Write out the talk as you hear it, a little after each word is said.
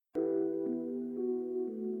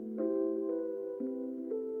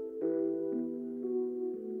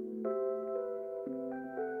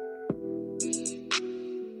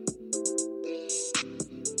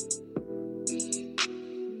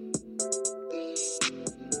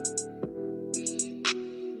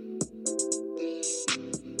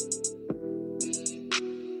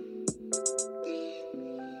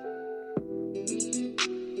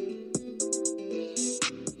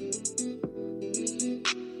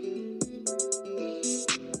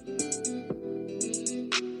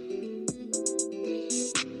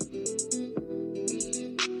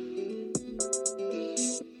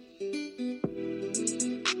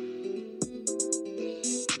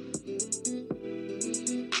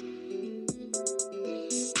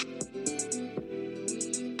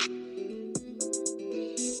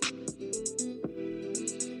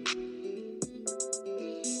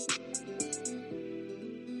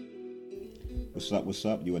What's up? What's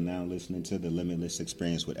up? You are now listening to The Limitless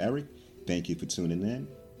Experience with Eric. Thank you for tuning in.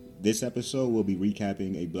 This episode, we'll be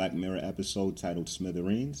recapping a Black Mirror episode titled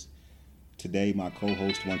Smithereens. Today, my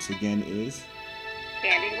co-host once again is...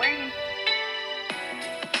 Candy Wayne.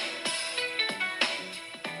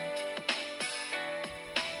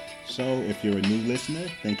 So, if you're a new listener,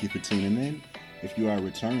 thank you for tuning in. If you are a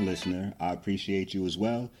return listener, I appreciate you as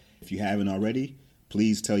well. If you haven't already,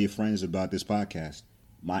 please tell your friends about this podcast.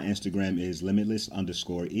 My Instagram is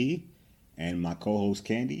limitless_E, and my co-host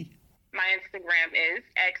Candy. My Instagram is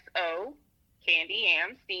XO Candy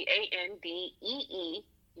Yams, CANDEE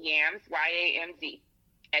Yams, YAMZ,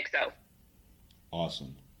 XO.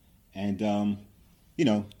 Awesome. And,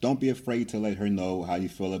 don't be afraid to let her know how you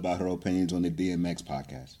feel about her opinions on the DMX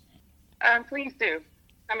podcast. Please do.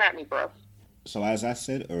 Come at me, bro. So as I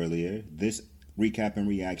said earlier, this recap and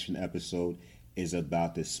reaction episode is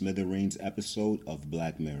about the Smithereens episode of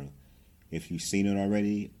Black Mirror. If you've seen it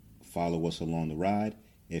already, follow us along the ride.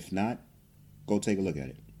 If not, go take a look at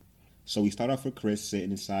it. So we start off with Chris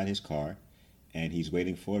sitting inside his car, and he's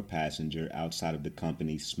waiting for a passenger outside of the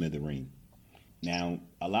company Smithereen. Now,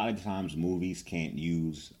 a lot of times movies can't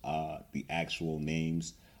use the actual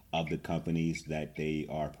names of the companies that they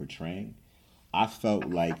are portraying. I felt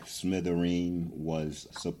like Smithereen was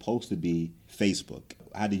supposed to be Facebook.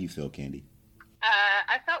 How do you feel, Candy?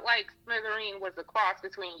 I felt like Smithereen was a cross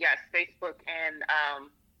between, Facebook and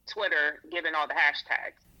Twitter, given all the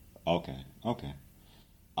hashtags. Okay.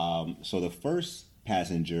 So the first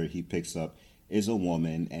passenger he picks up is a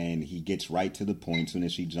woman, and he gets right to the point. As soon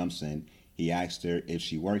as she jumps in, he asked her if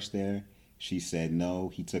she works there. She said no.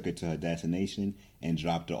 He took her to her destination and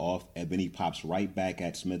dropped her off. And then he pops right back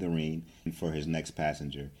at Smithereen for his next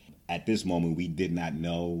passenger. At this moment, we did not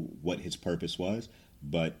know what his purpose was,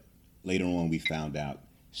 but later on we found out.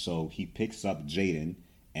 So he picks up Jaden,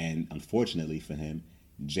 and unfortunately for him,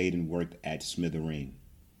 Jaden worked at Smithereen.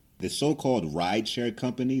 The so-called rideshare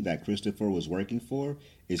company that Christopher was working for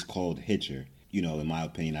is called Hitcher. In my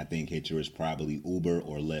opinion, I think Hitcher is probably Uber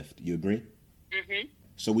or Lyft. You agree? Mm-hmm.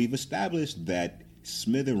 So we've established that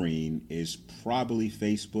Smithereen is probably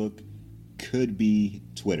Facebook, could be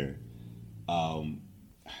Twitter. In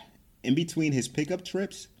between his pickup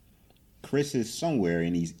trips, Chris is somewhere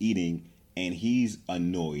and he's eating and he's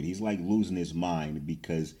annoyed. He's like losing his mind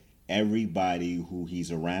because everybody who he's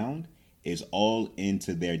around is all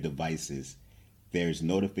into their devices. There's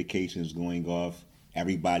notifications going off.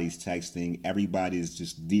 Everybody's texting. Everybody's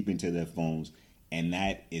just deep into their phones. And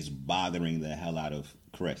that is bothering the hell out of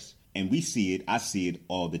Chris. And we see it. I see it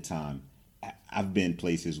all the time. I've been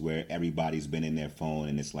places where everybody's been in their phone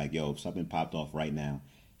and it's like, yo, if something popped off right now,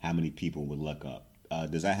 how many people would look up?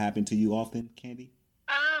 Does that happen to you often, Candy?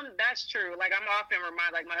 That's true. Like, I'm often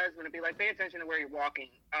reminded, like, my husband would be like, pay attention to where you're walking.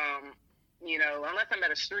 Unless I'm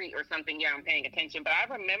at a street or something, I'm paying attention. But I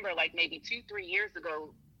remember, like, maybe 2-3 years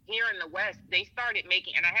ago, here in the West, they started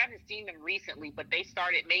making, and I haven't seen them recently, but they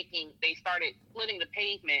started splitting the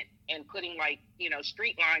pavement and putting, like,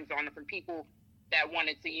 street lines on it for people that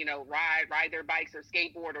wanted to, ride their bikes or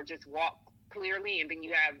skateboard or just walk clearly. And then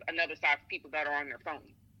you have another side for people that are on their phone.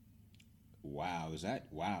 Wow.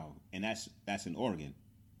 Wow. And that's in Oregon.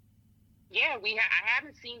 Yeah, I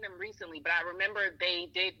haven't seen them recently, but I remember they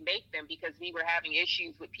did make them because we were having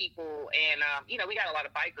issues with people. And, we got a lot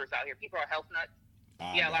of bikers out here. People are health nuts.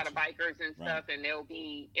 A lot of bikers and stuff, right. And they'll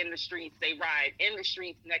be in the streets. They ride in the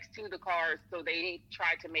streets next to the cars, so they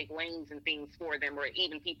try to make lanes and things for them, or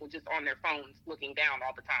even people just on their phones looking down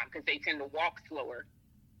all the time because they tend to walk slower.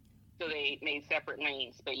 So they made separate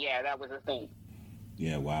lanes. But yeah, that was a thing.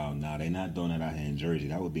 Yeah, wow. Nah, they're not doing that out here in Jersey.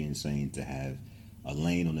 That would be insane to have a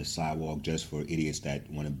lane on the sidewalk just for idiots that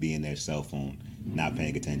want to be in their cell phone, not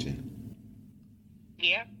paying attention.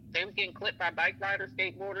 Yeah, they was getting clipped by bike riders,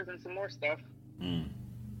 skateboarders, and some more stuff.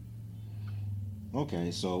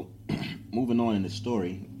 Okay, so moving on in the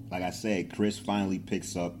story, like I said, Chris finally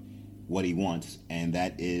picks up what he wants, and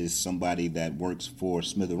that is somebody that works for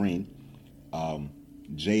Smithereen.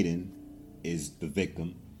 Jaden is the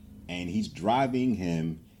victim, and he's driving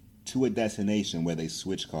him to a destination where they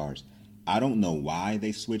switch cars. I don't know why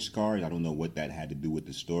they switched cars. I don't know what that had to do with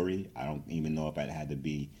the story. I don't even know if that had to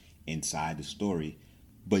be inside the story.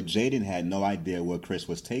 But Jaden had no idea where Chris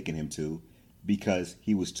was taking him to because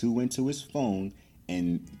he was too into his phone,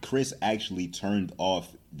 and Chris actually turned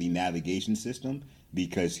off the navigation system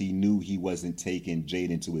because he knew he wasn't taking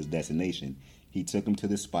Jaden to his destination. He took him to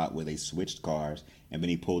the spot where they switched cars, and then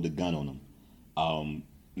he pulled a gun on him.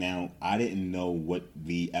 Now, I didn't know what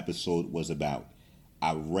the episode was about.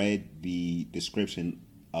 I read the description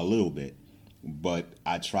a little bit. but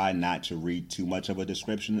I try not to read too much of a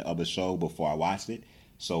description of a show before I watched it.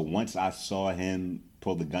 So once I saw him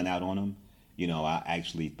pull the gun out on him, I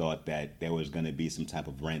actually thought that there was going to be some type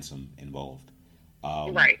of ransom involved.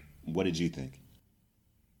 Right. What did you think?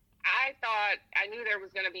 I knew there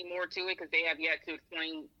was going to be more to it because they have yet to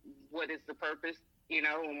explain what is the purpose,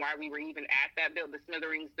 and why we were even at that the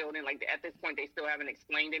Smithereens building. Like, at this point, they still haven't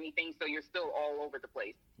explained anything, so you're still all over the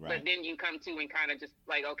place. Right. But then you come to and kind of just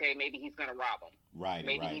like, okay, maybe he's going to rob him. Right.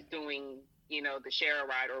 Maybe he's doing, the share a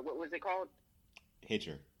ride, or what was it called?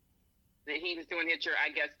 Hitcher. That he was doing Hitcher, I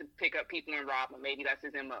guess, to pick up people and rob them. Maybe that's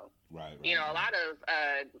his MO. Right. A lot of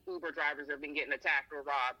Uber drivers have been getting attacked or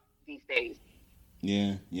robbed these days.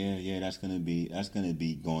 Yeah. That's gonna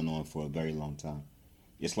be going on for a very long time.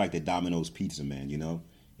 It's like the Domino's pizza, man.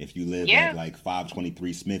 If you live at like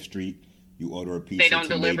 523 Smith Street, you order a pizza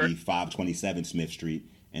to maybe 527 Smith Street,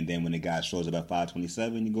 and then when the guy shows up at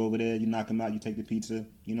 527, you go over there, you knock him out, you take the pizza.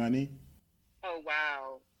 You know what I mean? Oh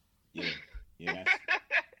wow. Yeah.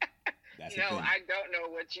 That's no, I don't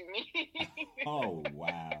know what you mean. Oh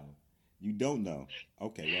wow. You don't know?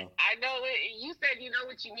 Okay, well. I know it. You said you know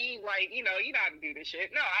what you mean. Like, you know how to do this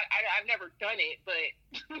shit. No, I've never done it, but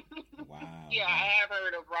wow. Yeah, wow. I have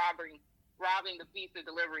heard of robbing the pizza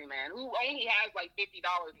delivery man, who only has like $50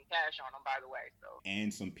 in cash on him, by the way. So.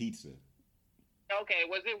 And some pizza. Okay,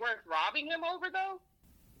 was it worth robbing him over though?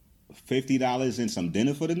 $50 and some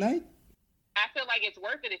dinner for the night? I feel like it's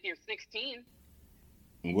worth it if you're 16.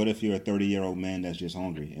 And what if you're a 30-year-old man that's just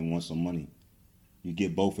hungry and wants some money? You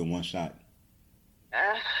get both in one shot.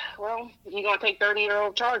 Well, you're going to take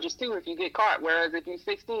 30-year-old charges, too, if you get caught. Whereas if you're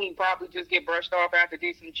 16, you probably just get brushed off after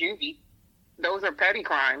do some juvie. Those are petty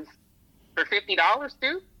crimes. For $50,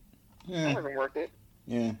 too? Yeah. That wasn't worth it.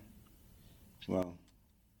 Yeah. Well.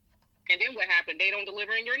 And then what happened? They don't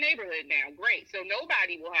deliver in your neighborhood now. Great. So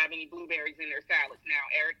nobody will have any blueberries in their salads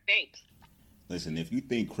now, Eric. Thanks. Listen, if you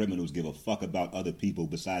think criminals give a fuck about other people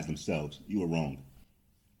besides themselves, you are wrong.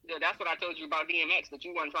 Yeah, that's what I told you about DMX, but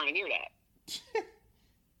you weren't trying to hear that.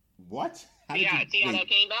 What? See how that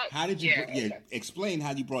came back? How did you? Explain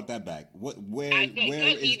how you brought that back. Where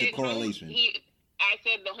is the correlation? I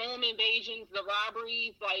said the home invasions, the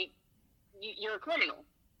robberies, like you're a criminal.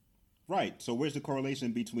 Right. So where's the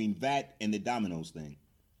correlation between that and the Domino's thing,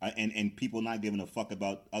 and people not giving a fuck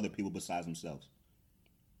about other people besides themselves?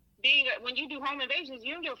 When you do home invasions,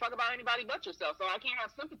 you don't give a fuck about anybody but yourself. So I can't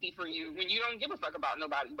have sympathy for you when you don't give a fuck about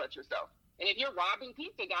nobody but yourself. And if you're robbing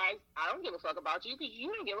pizza guys, I don't give a fuck about you because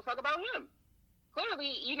you don't give a fuck about him.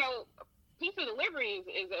 Clearly, pizza delivery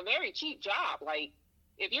is a very cheap job. Like,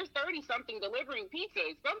 if you're 30-something delivering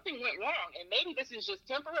pizza, something went wrong. And maybe this is just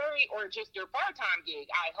temporary or just your part-time gig,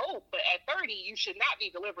 I hope. But at 30, you should not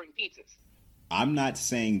be delivering pizzas. I'm not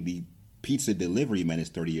saying the pizza delivery man is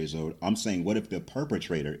 30 years old. I'm saying, what if the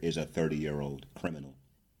perpetrator is a 30-year-old criminal?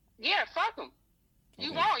 Yeah, fuck him. Okay.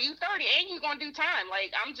 You wrong. You 30 and you gonna do time.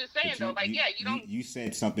 Like, I'm just saying You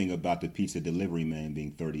said something about the pizza delivery man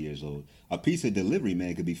being 30 years old. A pizza delivery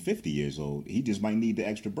man could be 50 years old. He just might need the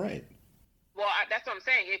extra bread. Well, that's what I'm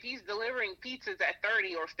saying. If he's delivering pizzas at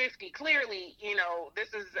 30 or 50, clearly, this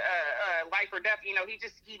is life or death.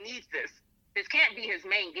 He needs this. This can't be his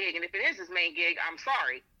main gig. And if it is his main gig, I'm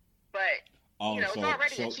sorry. But, it's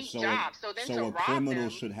already a cheap job. So a criminal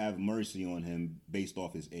should have mercy on him based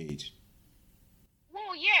off his age.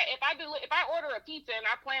 Well, yeah, if I order a pizza and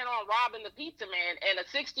I plan on robbing the pizza man and a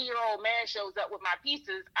 60-year-old man shows up with my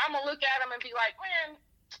pizzas, I'm going to look at him and be like, man,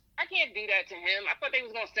 I can't do that to him. I thought they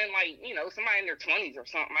was going to send, somebody in their 20s or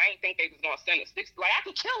something. I didn't think they was going to send a 60. Like, I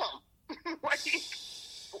could kill him. Okay.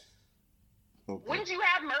 Wouldn't you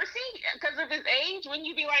have mercy because of his age? Wouldn't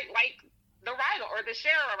you be like the rider or the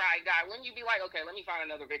share a ride guy? Wouldn't you be like, okay, let me find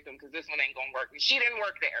another victim because this one ain't going to work. She didn't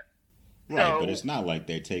work there. Right, but it's not like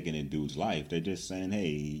they're taking a dude's life. They're just saying,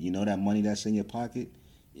 hey, that money that's in your pocket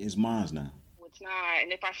is mine now. It's not.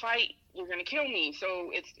 And if I fight, you're going to kill me.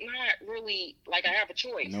 So it's not really like I have a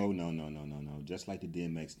choice. No. Just like the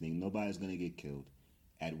DMX thing, nobody's going to get killed.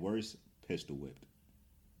 At worst, pistol whipped.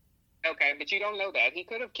 Okay, but you don't know that. He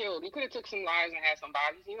could have killed. He could have took some lives and had some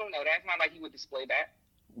bodies. You don't know that. It's not like he would display that.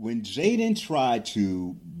 When Jaden tried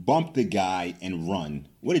to bump the guy and run,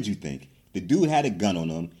 what did you think? The dude had a gun on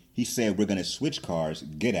him. He said, we're going to switch cars,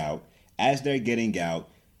 get out. As they're getting out,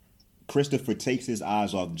 Christopher takes his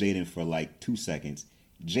eyes off Jaden for like 2 seconds.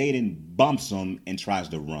 Jaden bumps him and tries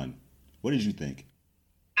to run. What did you think?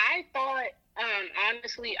 I thought,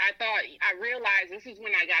 honestly, I realized this is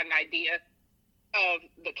when I got an idea of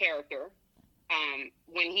the character.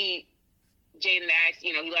 When Jaden asked,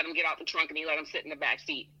 he let him get out the trunk and he let him sit in the back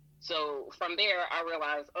seat. So from there, I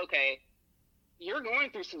realized, okay, you're going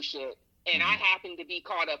through some shit. and I happen to be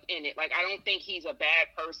caught up in it. Like, I don't think he's a bad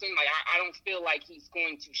person. Like, I don't feel like he's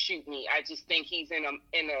going to shoot me. I just think he's in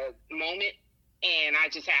a moment, and I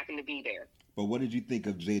just happen to be there. But what did you think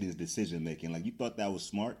of Jaden's decision making? Like, you thought that was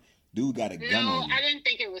smart? Dude got a gun No, on you. I didn't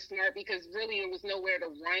think it was smart because really there was nowhere to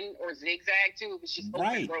run or zigzag to. It was just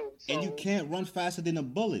open road. So. And you can't run faster than a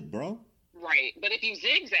bullet, bro. Right. But if you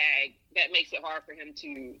zigzag, that makes it hard for him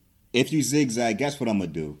to... If you zigzag, guess what I'm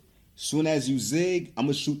going to do? Soon as you zig, I'm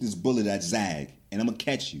going to shoot this bullet at zag, and I'm going to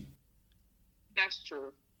catch you. That's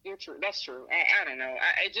true. You're true. That's true. I don't know.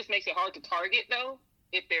 It just makes it hard to target, though,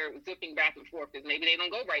 if they're zipping back and forth, because maybe they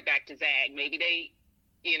don't go right back to zag. Maybe they...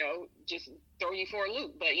 just throw you for a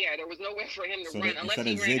loop. But yeah, there was nowhere for him to run unless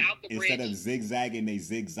he ran out the bridge. Instead of zigzagging, they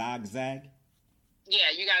zigzag zag?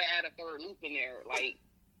 Yeah, you got to add a third loop in there. Like,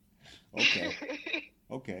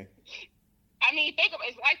 Okay. I mean, think of it,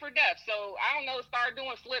 it's life or death. So I don't know, start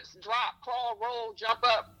doing flips, drop, crawl, roll, jump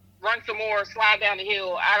up, run some more, slide down the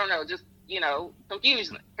hill. I don't know, just,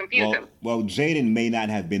 confuse him. Well, Jaden may not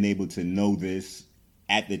have been able to know this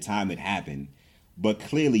at the time it happened, but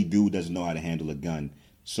clearly dude doesn't know how to handle a gun.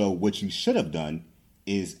 So what you should have done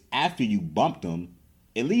is after you bumped him,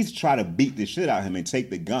 at least try to beat the shit out of him and take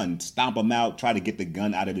the gun, stomp him out, try to get the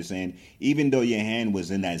gun out of his hand. Even though your hand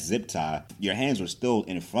was in that zip tie, your hands were still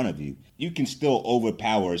in front of you. You can still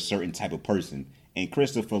overpower a certain type of person. And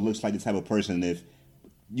Christopher looks like the type of person, if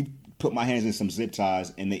you put my hands in some zip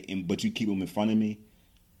ties but you keep them in front of me,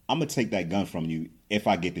 I'm going to take that gun from you if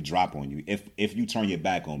I get the drop on you. If you turn your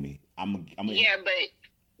back on me, Yeah, but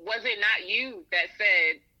was it not you that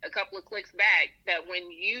said a couple of clicks back that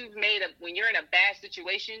when you're in a bad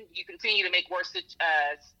situation, you continue to make worse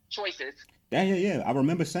choices? Yeah. I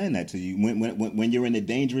remember saying that to you. When you're in a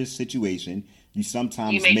dangerous situation, you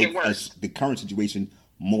sometimes make the current situation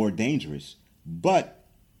more dangerous. But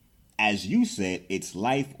as you said, it's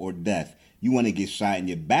life or death. You want to get shot in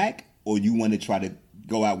your back, or you want to try to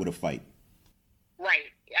go out with a fight? Right.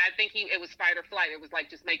 I think it was fight or flight. It was like,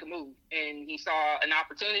 just make a move. And he saw an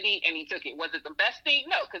opportunity and he took it. Was it the best thing?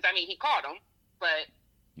 No, because, he caught him, but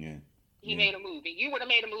he made a move. And you would have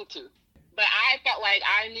made a move too. But I felt like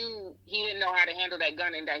I knew he didn't know how to handle that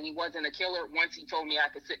gun and that he wasn't a killer once he told me I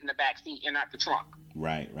could sit in the back seat and not the trunk.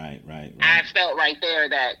 Right. I felt right there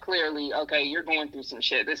that clearly, okay, you're going through some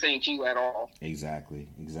shit. This ain't you at all. Exactly.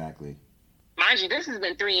 Mind you, this has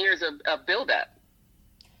been 3 years of build-up.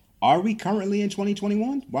 Are we currently in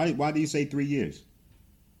 2021? Why do you say 3 years?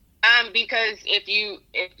 Because if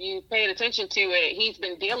you paid attention to it, he's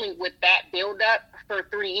been dealing with that buildup for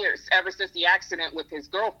 3 years, ever since the accident with his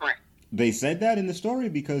girlfriend. They said that in the story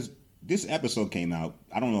because this episode came out.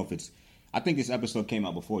 I don't know if I think this episode came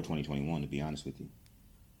out before 2021, to be honest with you.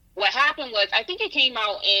 What happened was, I think it came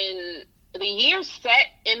out in the year set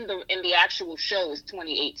in the actual show is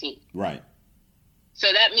 2018. Right.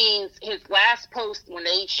 So that means his last post, when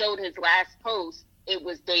they showed his last post, it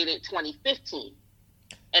was dated 2015.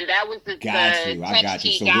 And that was the text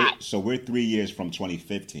he got. So we're 3 years from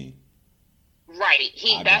 2015. Right.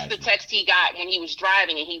 That's the text he got when he was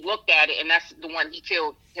driving, and he looked at it, and that's the one he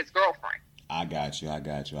killed his girlfriend. I got you.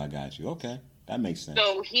 Okay. That makes sense.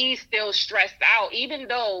 So he's still stressed out, even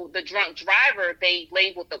though the drunk driver, they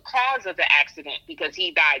labeled the cause of the accident because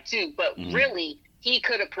he died too. But really, he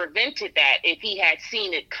could have prevented that if he had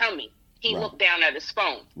seen it coming. He looked down at his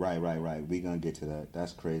phone. Right. We're going to get to that.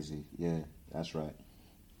 That's crazy. Yeah, that's right.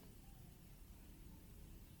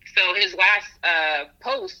 So his last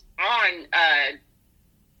post on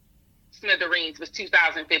Smithereens was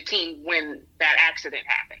 2015 when that accident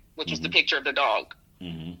happened, which was the picture of the dog.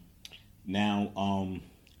 Mm-hmm. Now,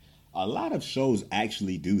 a lot of shows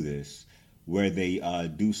actually do this, where they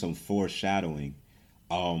do some foreshadowing.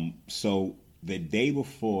 So the day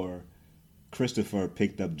before Christopher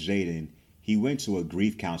picked up Jaden, he went to a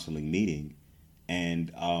grief counseling meeting.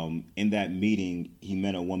 And in that meeting, he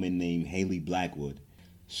met a woman named Haley Blackwood.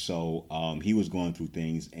 So he was going through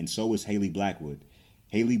things, and so was Haley Blackwood.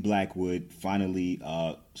 Haley Blackwood finally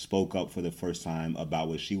spoke up for the first time about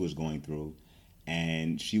what she was going through.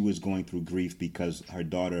 And she was going through grief because her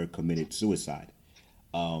daughter committed suicide.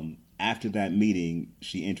 After that meeting,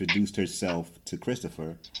 she introduced herself to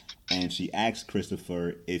Christopher, and she asked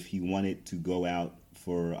Christopher if he wanted to go out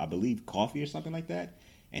for, I believe, coffee or something like that.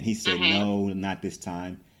 And he said, no, not this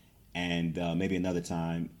time, and maybe another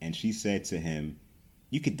time. And she said to him,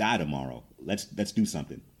 you could die tomorrow. Let's do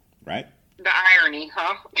something, right? The irony,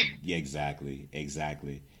 huh? Yeah,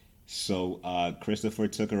 exactly. So Christopher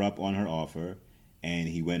took her up on her offer, and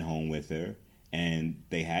he went home with her, and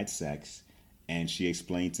they had sex, and she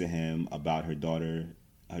explained to him about her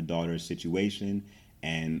daughter's situation,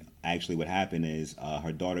 And actually, what happened is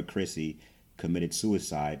her daughter Chrissy committed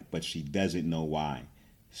suicide, but she doesn't know why.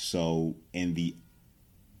 So on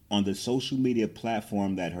the social media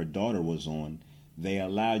platform that her daughter was on, they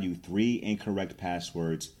allow you 3 incorrect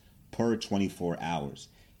passwords per 24 hours.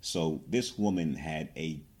 So this woman had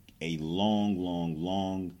a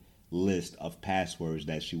long list of passwords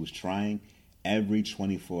that she was trying every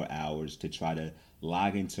 24 hours to try to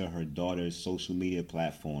log into her daughter's social media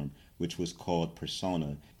platform, which was called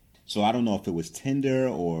Persona. So I don't know if it was Tinder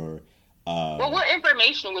or Well, what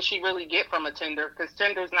information would she really get from a Tinder? Because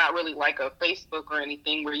Tinder's not really like a Facebook or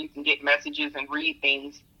anything where you can get messages and read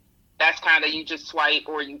things. That's kind of, you just swipe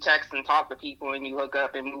or you text and talk to people and you hook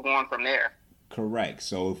up and move on from there. correct.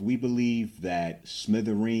 So if we believe that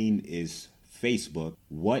Smithereen is Facebook,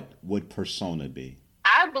 what would Persona be?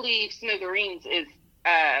 I believe Smithereens is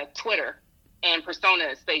Twitter and Persona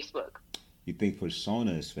is Facebook. You think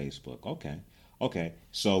Persona is Facebook? Okay. Okay.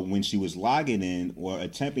 So when she was logging in or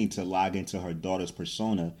attempting to log into her daughter's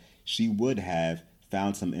Persona, she would have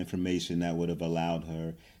found some information that would have allowed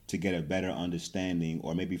her to get a better understanding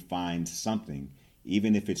or maybe find something,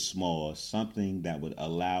 even if it's small, something that would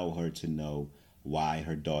allow her to know why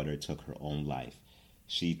her daughter took her own life.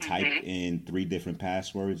 She typed in 3 different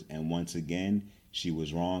passwords, and once again, she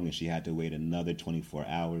was wrong, and she had to wait another 24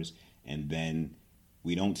 hours. And then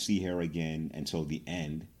we don't see her again until the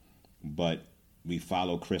end, but we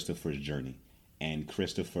follow Christopher's journey. And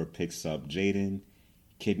Christopher picks up Jaden,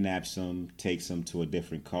 kidnaps him, takes him to a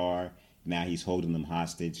different car. Now he's holding them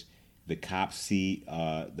hostage. The cops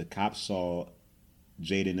saw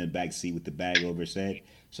Jaden in the back seat with the bag over his head.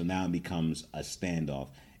 So now it becomes a standoff.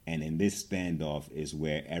 And in this standoff is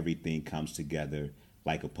where everything comes together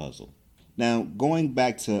like a puzzle. Now, going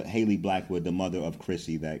back to Haley Blackwood, the mother of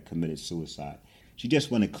Chrissy that committed suicide, she just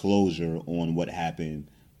wanted closure on what happened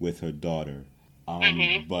with her daughter.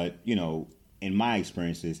 But, in my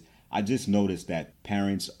experiences, I just noticed that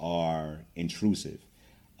parents are intrusive.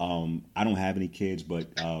 I don't have any kids,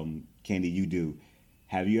 but Candy, you do.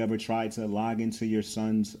 Have you ever tried to log into your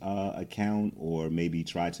son's account or maybe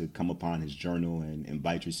try to come upon his journal and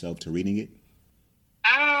invite yourself to reading it?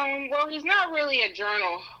 Well, he's not really a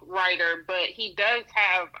journal writer, but he does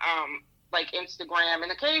have like Instagram,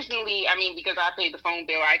 and occasionally, I mean, because I pay the phone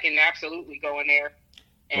bill, I can absolutely go in there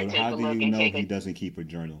and But take how a do look you and know take he doesn't keep a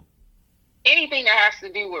journal? anything that has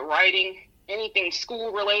to do with writing, anything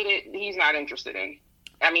school related. He's not interested in.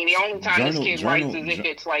 I mean, the only time this kid writes is if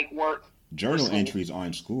it's like work. Journal entries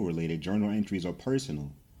aren't school related. Journal entries are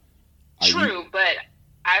personal. True, but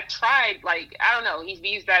I've tried, like, I don't know, he's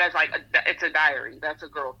used that as like, it's a diary. That's a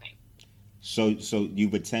girl thing. So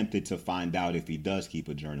you've attempted to find out if he does keep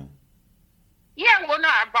a journal? Yeah, well, no,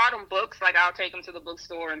 I bought him books. Like, I'll take him to the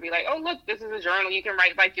bookstore and be like, oh, look, this is a journal. You can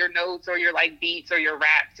write, like, your notes or your, like, beats or your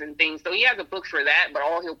raps and things. So he has a book for that, but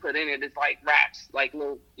all he'll put in it is, like, raps, like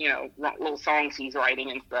little, little songs he's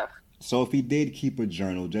writing and stuff. So if he did keep a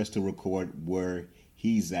journal just to record where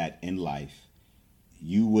he's at in life,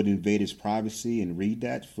 you would invade his privacy and read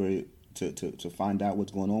that to find out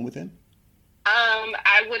what's going on with him?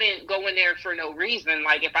 I wouldn't go in there for no reason.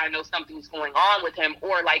 Like, if I know something's going on with him,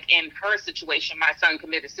 or like in her situation, my son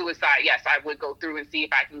committed suicide. Yes, I would go through and see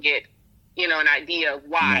if I can get, an idea of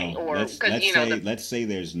why. No, or let's say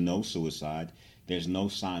there's no suicide. There's no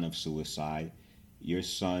sign of suicide. Your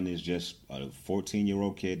son is just a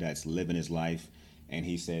 14-year-old kid that's living his life, and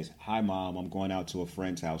he says, "Hi, Mom, I'm going out to a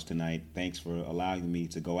friend's house tonight. Thanks for allowing me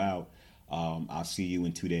to go out. I'll see you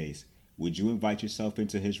in 2 days." Would you invite yourself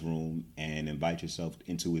into his room and invite yourself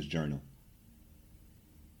into his journal?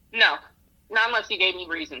 No. Not unless he gave me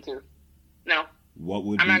reason to. No.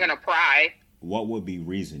 I'm not going to pry. What would be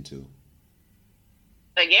reason to?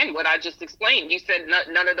 Again, what I just explained. You said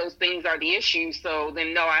none of those things are the issue, so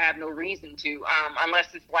then no, I have no reason to.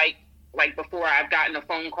 Unless it's like before, I've gotten a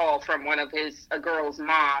phone call from one of a girl's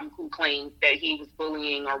mom who claimed that he was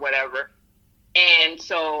bullying or whatever. And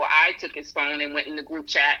so I took his phone and went in the group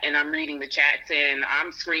chat, and I'm reading the chats, and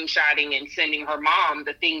I'm screenshotting and sending her mom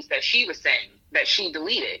the things that she was saying that she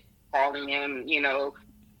deleted, calling him,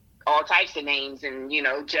 all types of names and,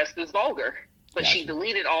 just as vulgar. But Gotcha. She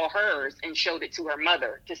deleted all hers and showed it to her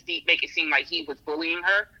mother to make it seem like he was bullying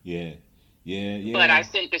her. Yeah. But I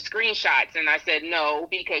sent the screenshots, and I said no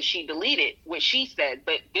because she deleted what she said,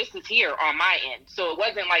 but this is here on my end. So it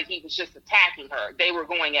wasn't like he was just attacking her. They were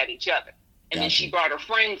going at each other. And Gotcha. Then she brought her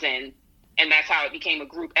friends in, and that's how it became a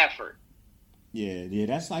group effort. Yeah,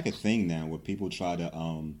 that's like a thing now where people try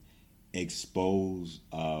to expose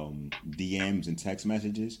DMs and text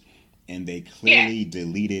messages, and they clearly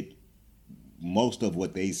deleted most of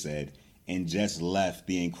what they said and just left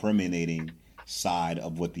the incriminating side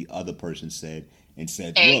of what the other person said and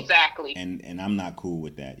said, look, Exactly. and I'm not cool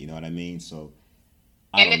with that. You know what I mean? So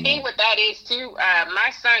I And the don't thing know. with that is too,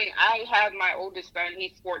 my son, I have my oldest son,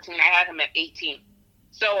 he's 14. I had him at 18.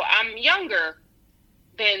 So I'm younger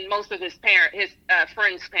than most of his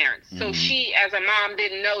friends' parents. So she, as a mom,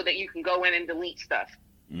 didn't know that you can go in and delete stuff.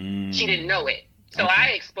 She didn't know it. So Okay. I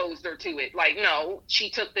exposed her to it. Like, no, she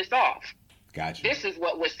took this off. Got you. This is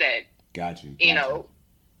what was said. Got you. You know.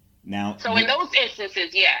 Now. So in those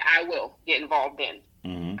instances, yeah, I will get involved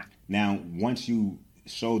in. Now, once you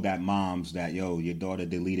showed that moms that, yo, your daughter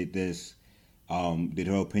deleted this, did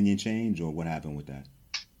her opinion change, or what happened with that?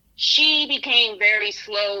 She became very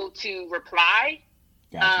slow to reply.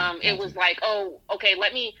 Gotcha. It was like, oh, okay,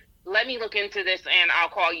 let me look into this and I'll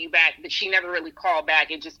call you back. But she never really called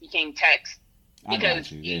back. It just became text. I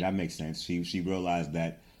got you. Yeah, that makes sense. She realized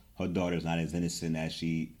that her daughter's not as innocent as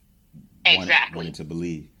she wanted to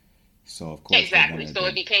believe. So of course. Exactly. So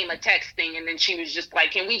it became a text thing, and then she was just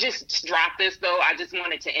like, "Can we just drop this though? I just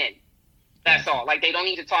want it to end." That's all. Like, they don't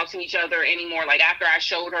need to talk to each other anymore. Like, after I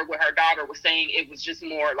showed her what her daughter was saying, it was just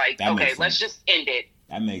more like, okay, let's just end it.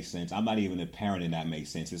 That makes sense. I'm not even a parent, and that makes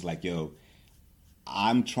sense. It's like, yo,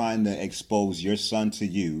 I'm trying to expose your son to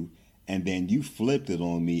you, and then you flipped it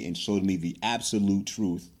on me and showed me the absolute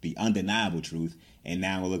truth, the undeniable truth, and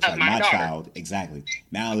now it looks like my child. Exactly.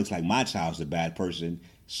 Now it looks like my child's a bad person.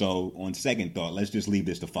 So on second thought, let's just leave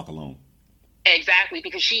this the fuck alone. Exactly,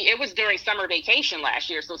 because it was during summer vacation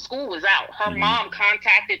last year, so school was out. Her mom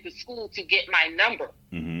contacted the school to get my number.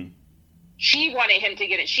 She wanted him to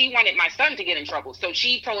get it. She wanted my son to get in trouble. So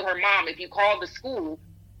she told her mom, if you call the school,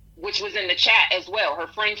 which was in the chat as well, her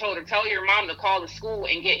friend told her, tell your mom to call the school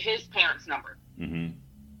and get his parents' number.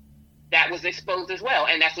 That was exposed as well,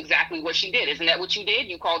 and that's exactly what she did. Isn't that what you did?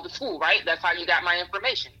 You called the school, right? That's how you got my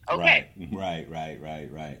information. Okay. Right.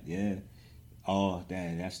 Yeah. Oh,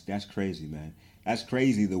 that's crazy, man. That's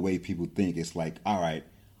crazy the way people think. It's like, all right,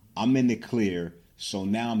 I'm in the clear, so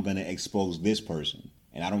now I'm going to expose this person.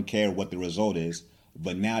 And I don't care what the result is,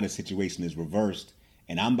 but now the situation is reversed,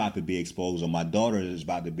 and I'm about to be exposed, or my daughter is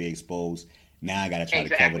about to be exposed. Now I got to try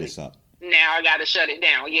to cover this up. Now I got to shut it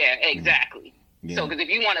down. Yeah, exactly. Yeah. So, because if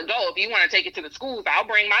you want to go, if you want to take it to the schools, I'll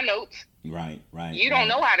bring my notes. Right. You don't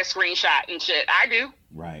know how to screenshot and shit. I do.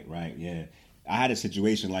 Right, yeah. I had a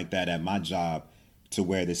situation like that at my job, to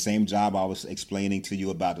where the same job I was explaining to you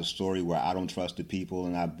about, the story where I don't trust the people,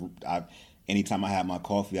 and I anytime I had my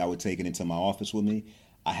coffee, I would take it into my office with me.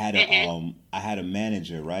 I had a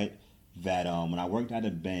manager, right, that when I worked at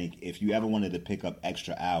a bank, if you ever wanted to pick up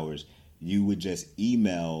extra hours, you would just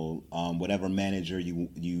email whatever manager you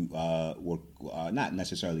were not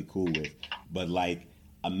necessarily cool with, but like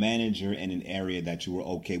a manager in an area that you were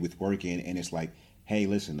okay with working, and it's like, hey,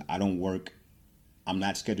 listen, I'm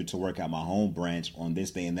not scheduled to work at my home branch on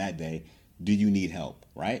this day and that day. Do you need help,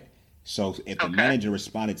 right? So if the manager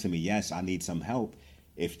responded to me, yes, I need some help.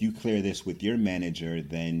 If you clear this with your manager,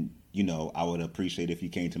 then, I would appreciate if you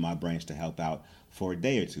came to my branch to help out for a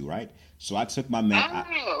day or two, right? So I took my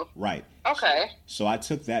right. Okay. So I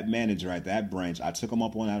took that manager at that branch. I took him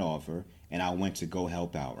up on that offer, and I went to go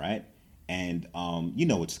help out, right? And you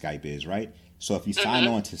know what Skype is, right? So if you sign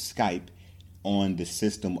on to Skype on the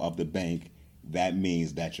system of the bank, that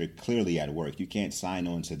means that you're clearly at work. You can't sign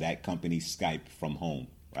on to that company's Skype from home,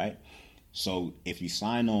 right? So if you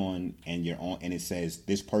sign on and you're on, and it says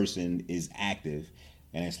this person is active,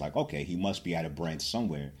 and it's like, okay, he must be at a branch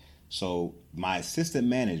somewhere. So my assistant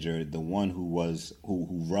manager, the one who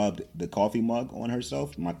rubbed the coffee mug on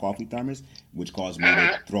herself, my coffee thermos, which caused me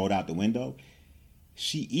to throw it out the window,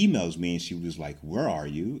 she emails me and she was like, where are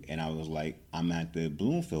you? And I was like, I'm at the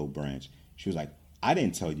Bloomfield branch. She was like, I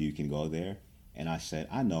didn't tell you can go there. And I said,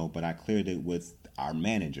 I know, but I cleared it with our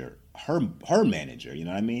manager, her manager, you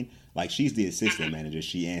know what I mean? Like, she's the assistant manager.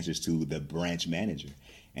 She answers to the branch manager.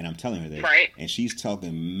 And I'm telling her that. Right. And she's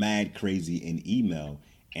talking mad crazy in email.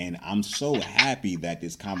 And I'm so happy that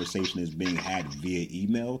this conversation is being had via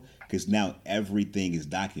email, because now everything is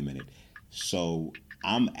documented. So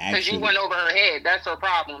I'm actually... Because you went over her head. That's her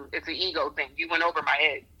problem. It's an ego thing. You went over my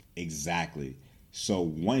head. Exactly. So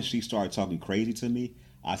once she started talking crazy to me,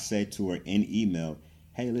 I said to her in email,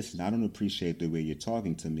 hey, listen, I don't appreciate the way you're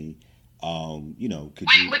talking to me. Could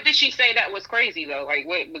you... What did she say that was crazy, though? Like,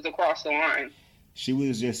 what was across the line? She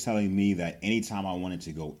was just telling me that anytime I wanted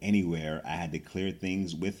to go anywhere, I had to clear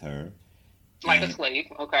things with her. Like a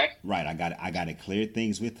slave, okay. Right, I got to clear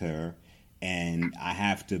things with her, and I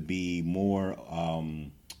have to be more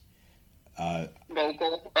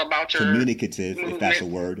vocal about your communicative, movement. if that's a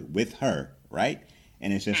word, with her, right?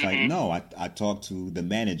 And it's just like, no, I talked to the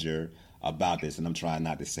manager about this, and I'm trying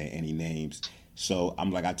not to say any names. So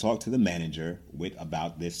I'm like, I talked to the manager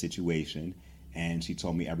about this situation, and she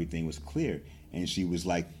told me everything was clear. And she was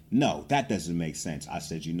like, no, that doesn't make sense. I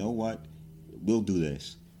said, you know what? We'll do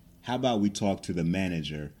this. How about we talk to the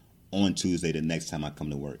manager on Tuesday the next time I come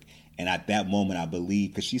to work? And at that moment, I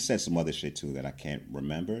believe, because she said some other shit too that I can't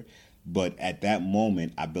remember, but at that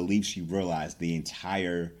moment, I believe she realized the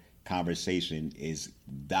entire conversation is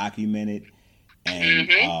documented and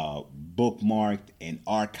bookmarked and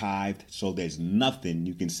archived, so there's nothing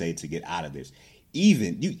you can say to get out of this.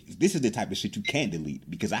 This is the type of shit you can't delete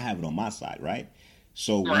because I have it on my side, right?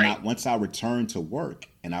 So once I returned to work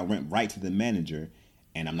and I went right to the manager,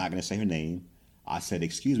 and I'm not going to say her name, I said,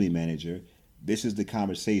 "Excuse me, manager, this is the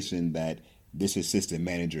conversation that this assistant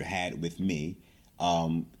manager had with me.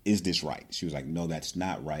 Is this right?" She was like, "No, that's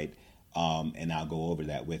not right." And I'll go over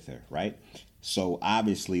that with her, right? So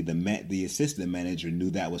obviously the assistant manager knew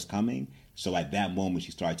that was coming. So at that moment,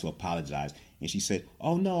 she started to apologize. And she said,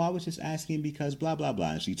 "Oh, no, I was just asking because blah, blah,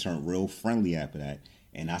 blah." And she turned real friendly after that.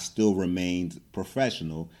 And I still remained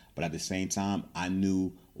professional. But at the same time, I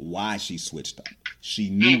knew why she switched up. She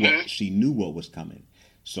knew what was coming.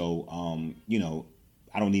 So,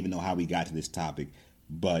 I don't even know how we got to this topic.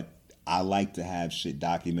 But I like to have shit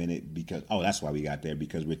documented because, that's why we got there,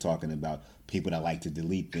 because we're talking about people that like to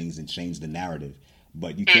delete things and change the narrative.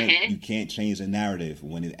 But you can't change the narrative.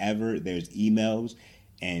 Whenever there's emails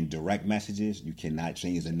and direct messages, you cannot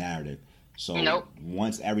change the narrative. So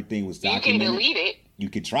once everything was documented, you can delete it. You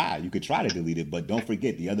could try to delete it, but don't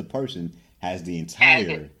forget the other person has the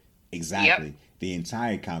entire the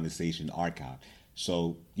entire conversation archived.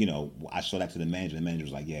 So, I showed that to the manager. The manager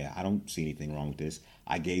was like, "Yeah, I don't see anything wrong with this.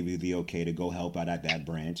 I gave you the okay to go help out at that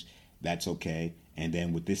branch. That's okay. And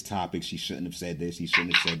then with this topic, she shouldn't have said this. He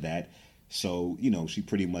shouldn't have said that." So, she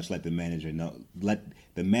pretty much let the manager know, let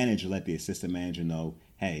the assistant manager know,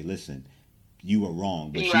 "Hey, listen, you were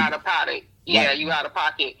wrong." But you out of pocket. Yeah, right. You out of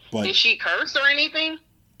pocket. But, did she curse or anything?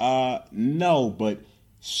 No, but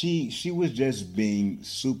she was just being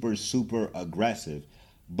super, super aggressive.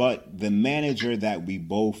 But the manager that we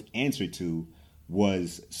both answered to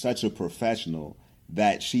was such a professional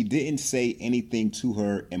that she didn't say anything to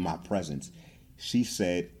her in my presence. She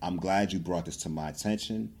said, "I'm glad you brought this to my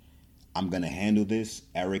attention. I'm going to handle this.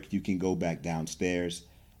 Eric, you can go back downstairs.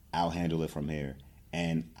 I'll handle it from here."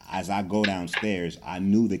 And as I go downstairs, I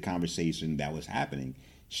knew the conversation that was happening.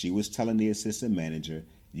 She was telling the assistant manager,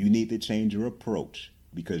 "You need to change your approach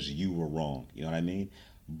because you were wrong." You know what I mean?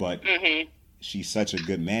 But she's such a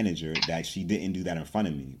good manager that she didn't do that in front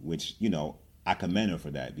of me, which, I commend her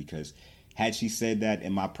for that, because had she said that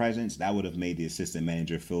in my presence, that would have made the assistant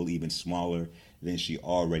manager feel even smaller than she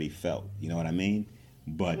already felt. You know what I mean?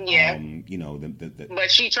 But,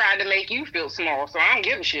 but she tried to make you feel small, so I don't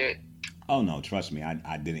give a shit. Oh no, trust me,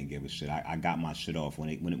 I didn't give a shit. I got my shit off when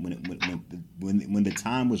the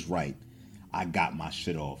time was right. I got my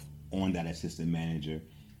shit off on that assistant manager,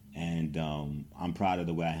 and I'm proud of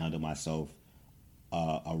the way I handled myself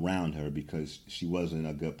around her, because she wasn't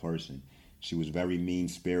a good person. She was very mean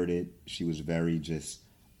spirited. She was very just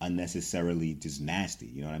unnecessarily just nasty.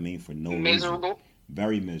 You know what I mean? For no miserable. Reason.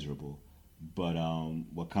 Very miserable. But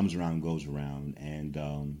what comes around goes around, and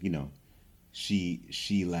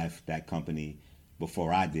she left that company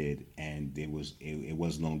before I did, and it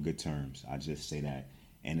wasn't on good terms. I just say that.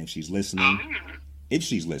 And if she's listening,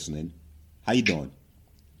 how you doing?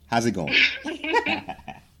 How's it going?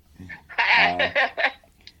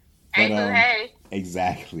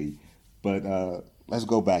 Exactly. But let's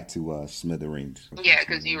go back to Smithereens. Yeah,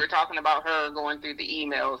 because you were talking about her going through the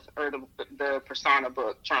emails or the persona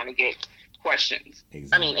book trying to get questions.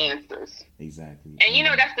 Exactly. Answers. Exactly.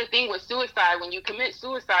 And that's the thing with suicide. When you commit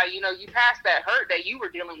suicide, you pass that hurt that you were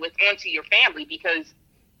dealing with onto your family, because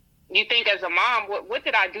you think as a mom, what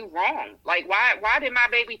did I do wrong? Like, why did my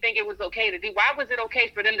baby think it was okay to do? Why was it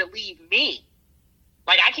okay for them to leave me?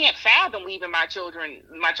 Like, I can't fathom leaving my children.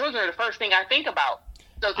 My children are the first thing I think about.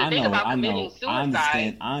 So to think about committing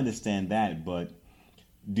suicide. I understand that, but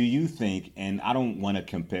do you think, and I don't want to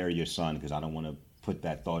compare your son because I don't want to put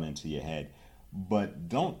that thought into your head, but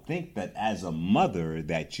don't think that as a mother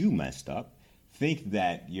that you messed up. Think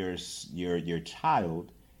that your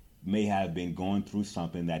child may have been going through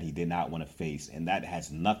something that he did not want to face, and that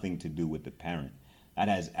has nothing to do with the parent. That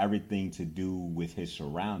has everything to do with his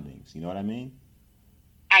surroundings. You know what I mean?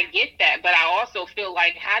 I get that, but I also feel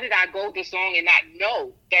like, how did I go this long and not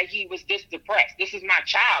know that he was this depressed? This is my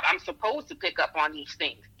child. I'm supposed to pick up on these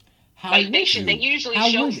things. They usually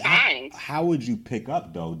show signs. How would you pick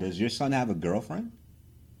up, though? Does your son have a girlfriend?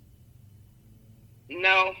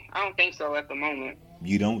 No, I don't think so at the moment.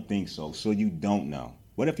 You don't think so. So you don't know.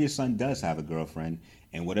 What if your son does have a girlfriend?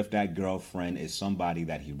 And what if that girlfriend is somebody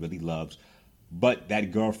that he really loves, but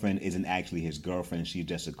that girlfriend isn't actually his girlfriend? She's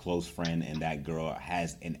just a close friend, and that girl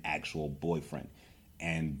has an actual boyfriend.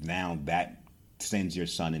 And now that sends your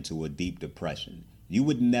son into a deep depression. You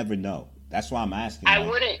would never know. That's why I'm asking. I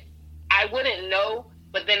wouldn't know,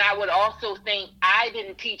 but then I would also think I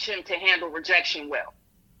didn't teach him to handle rejection well.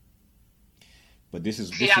 But this is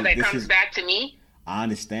see how that comes back to me. I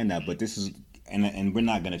understand that, but this is, and we're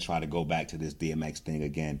not going to try to go back to this DMX thing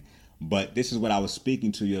again. But this is what I was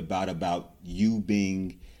speaking to you about you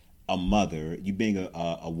being a mother, you being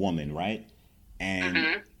a woman, right?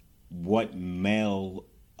 And what male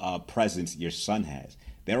presence your son has.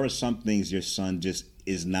 There are some things your son just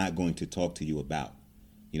is not going to talk to you about.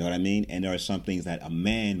 You know what I mean? And there are some things that a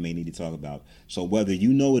man may need to talk about. So whether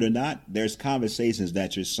you know it or not, there's conversations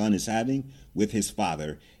that your son is having with his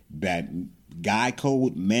father that guy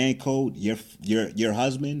code, man code, your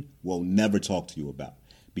husband will never talk to you about,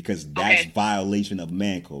 because that's violation of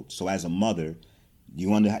man code. So as a mother, you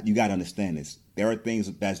got to understand this. There are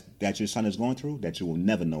things that your son is going through that you will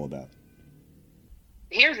never know about.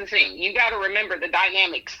 Here's the thing. You got to remember the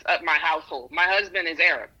dynamics of my household. My husband is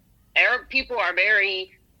Arab. Arab people are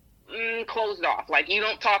very closed off. Like, you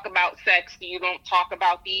don't talk about sex. You don't talk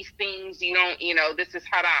about these things. You don't, this is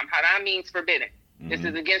haram. Haram means forbidden. This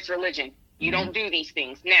is against religion. You don't do these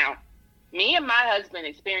things. Now, me and my husband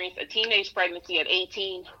experienced a teenage pregnancy at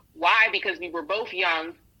 18. Why? Because we were both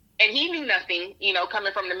young, and he knew nothing,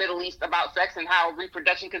 coming from the Middle East, about sex and how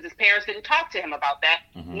reproduction, because his parents didn't talk to him about that,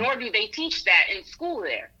 nor do they teach that in school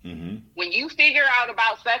there. When you figure out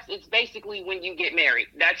about sex, it's basically when you get married.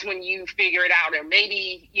 That's when you figure it out. Or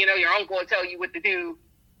maybe, your uncle will tell you what to do.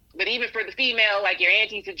 But even for the female, like, your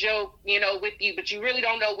auntie's a joke, with you, but you really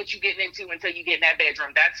don't know what you're getting into until you get in that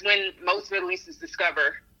bedroom. That's when most Middle Easterns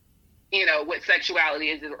discover, what sexuality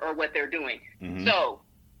is or what they're doing. So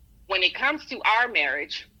when it comes to our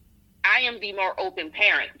marriage, I am the more open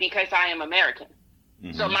parent because I am American.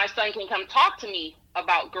 So my son can come talk to me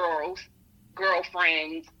about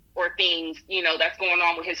girlfriends, or things, that's going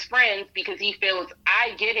on with his friends, because he feels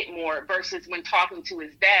I get it more, versus when talking to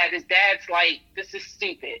his dad's like, this is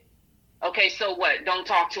stupid. Okay, so what? Don't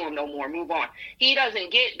talk to him no more. Move on. He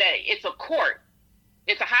doesn't get that it's a court,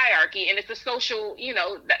 it's a hierarchy, and it's a social,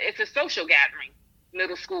 it's a social gathering,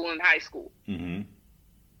 middle school and high school.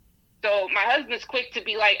 So my husband's quick to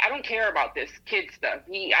be like, I don't care about this kid stuff.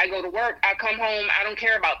 I go to work, I come home, I don't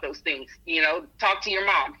care about those things. Talk to your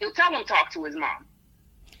mom. He'll tell him talk to his mom.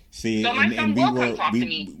 See, so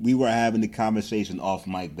we were having the conversation off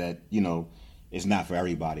mic that, it's not for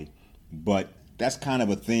everybody. But that's kind of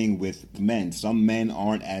a thing with men. Some men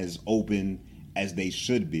aren't as open as they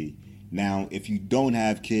should be. Now, if you don't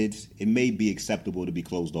have kids, it may be acceptable to be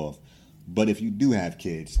closed off. But if you do have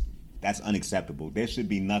kids, that's unacceptable. There should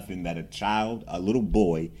be nothing that a little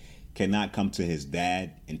boy, cannot come to his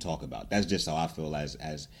dad and talk about. That's just how I feel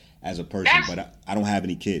as a person. But I don't have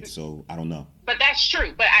any kids, so I don't know. But that's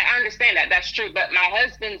true. But I understand that. That's true. But my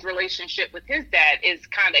husband's relationship with his dad is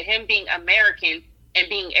kind of him being American and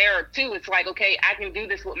being Arab too. It's like, okay, I can do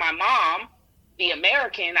this with my mom, the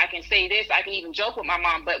American. I can say this. I can even joke with my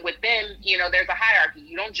mom. But with them, there's a hierarchy.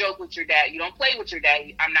 You don't joke with your dad. You don't play with your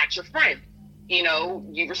dad. I'm not your friend.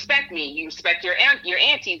 You respect me. You respect your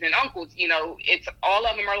aunties and uncles. It's all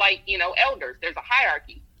of them are like, elders. There's a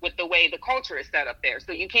hierarchy with the way the culture is set up there.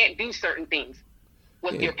 So you can't do certain things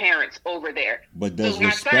with your parents over there. But does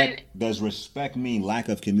respect mean lack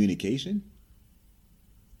of communication?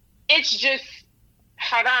 It's just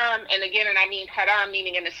haram, and again, and I mean haram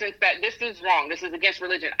meaning in the sense that this is wrong. This is against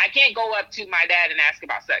religion. I can't go up to my dad and ask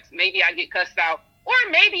about sex. Maybe I get cussed out, or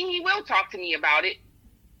maybe he will talk to me about it.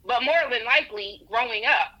 But more than likely, growing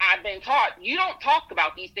up, I've been taught you don't talk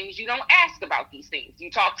about these things. You don't ask about these things. You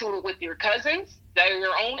talk to it with your cousins that are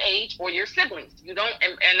your own age or your siblings. You don't,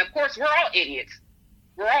 and of course, we're all idiots.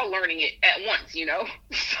 We're all learning it at once,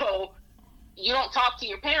 So you don't talk to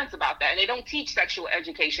your parents about that, and they don't teach sexual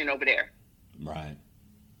education over there. Right.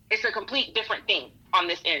 It's a complete different thing on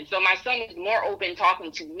this end. So my son is more open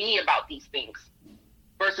talking to me about these things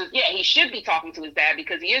versus, he should be talking to his dad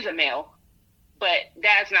because he is a male. But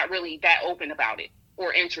dad's not really that open about it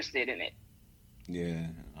or interested in it. Yeah.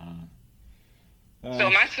 So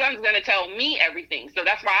my son's going to tell me everything. So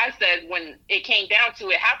that's why I said when it came down to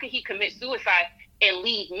it, how could he commit suicide and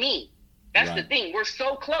leave me? That's right. The thing. We're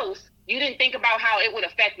so close. You didn't think about how it would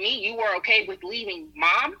affect me. You were okay with leaving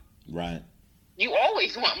mom. Right. You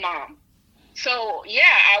always want mom. So,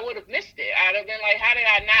 I would have missed it. I'd have been like, how did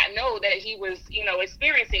I not know that he was,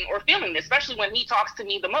 experiencing or feeling this, especially when he talks to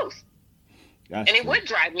me the most? That's And it true. would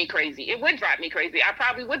drive me crazy. It would drive me crazy. I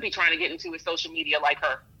probably would be trying to get into his social media like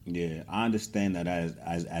her. Yeah, I understand that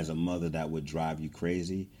as a mother that would drive you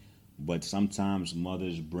crazy, but sometimes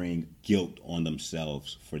mothers bring guilt on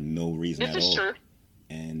themselves for no reason This at is all. true.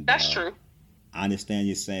 And That's true. I understand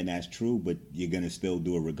you're saying that's true, but you're gonna still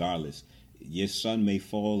do it regardless. Your son may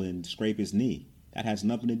fall and scrape his knee. That has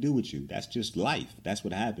nothing to do with you. That's just life. That's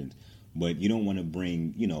what happens. But you don't want to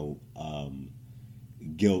bring,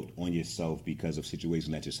 guilt on yourself because of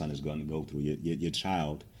situations that your son is going to go through. Your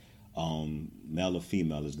child, male or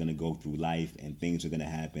female, is going to go through life, and things are going to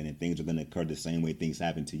happen, and things are going to occur the same way things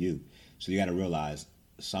happen to you. So you got to realize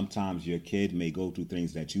sometimes your kid may go through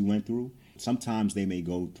things that you went through. Sometimes they may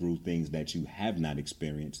go through things that you have not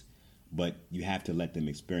experienced, but you have to let them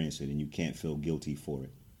experience it, and you can't feel guilty for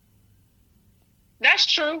it. That's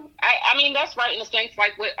true. I mean, that's right in a sense,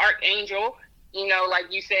 like with Archangel,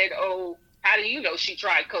 like you said, oh, how do you know she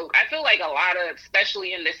tried coke? I feel like a lot of,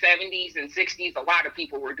 especially in the 70s and 60s, a lot of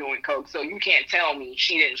people were doing coke. So you can't tell me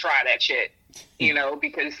she didn't try that shit,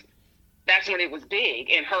 because that's when it was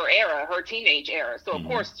big in her era, her teenage era. So of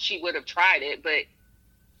course she would have tried it. But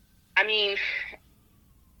I mean,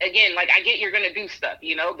 again, like I get you're going to do stuff,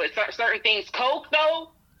 but certain things, coke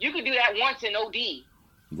though, you could do that once in OD.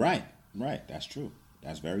 Right. That's true.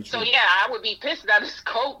 That's very true. So yeah, I would be pissed that it's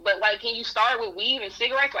coke, but like, can you start with weed and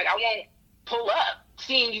cigarettes? Like I won't pull up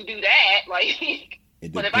seeing you do that. Like,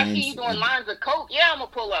 but if I see you doing lines of coke, yeah, I'm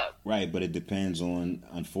gonna pull up. Right, but it depends on,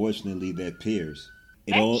 unfortunately, their peers.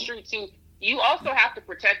 That's true too. You also have to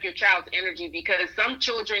protect your child's energy because some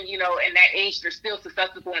children, in that age, they're still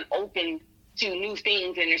susceptible and open to new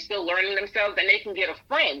things, and they're still learning themselves, and they can get a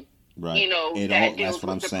friend, right. That deals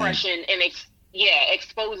with depression and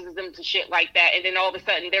exposes them to shit like that, and then all of a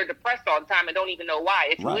sudden they're depressed all the time and don't even know why.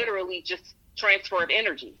 It's literally just transfer of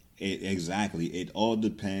energy. Exactly. It all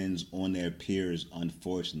depends on their peers,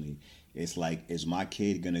 unfortunately. It's like, is my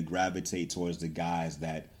kid going to gravitate towards the guys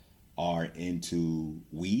that are into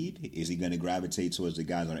weed? Is he going to gravitate towards the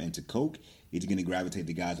guys that are into coke? Is he going to gravitate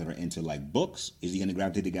the guys that are into like books? Is he going to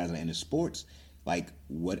gravitate the guys that are into sports? Like,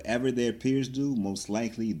 whatever their peers do, most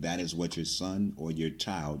likely that is what your son or your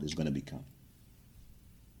child is going to become.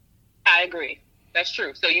 I agree. That's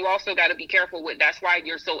true. So you also got to be careful with, that's why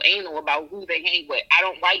you're so anal about who they hang with. I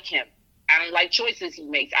don't like him. I don't like choices he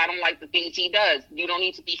makes. I don't like the things he does. You don't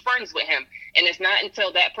need to be friends with him. And it's not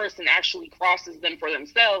until that person actually crosses them for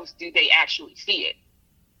themselves do they actually see it.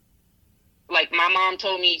 Like my mom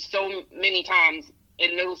told me so many times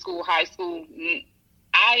in middle school, high school,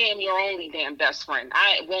 I am your only damn best friend.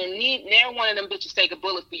 I won't need never one of them bitches take a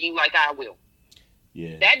bullet for you like I will.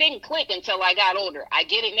 Yeah. That didn't click until I got older. I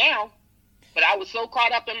get it now. But I was so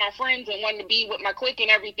caught up in my friends and wanting to be with my clique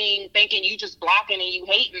and everything, thinking you just blocking and you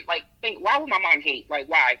hating. Like, why would my mom hate? Like,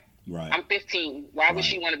 why? Right. I'm 15. Why would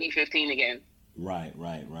she want to be 15 again? Right.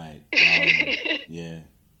 Yeah.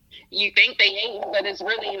 You think they hate, but it's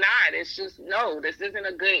really not. It's just, no, this isn't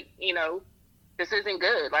a good, this isn't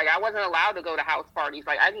good. Like, I wasn't allowed to go to house parties.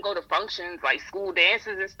 Like, I can go to functions, like school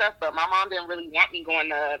dances and stuff, but my mom didn't really want me going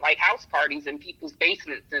to, like, house parties in people's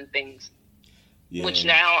basements and things. Yeah. Which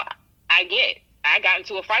now I get. I got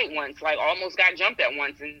into a fight once, like almost got jumped at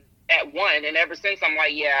once, and ever since I'm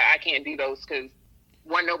like, yeah, I can't do those because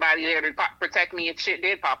wasn't nobody there to protect me if shit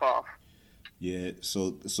did pop off. Yeah, so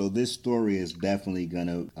this story is definitely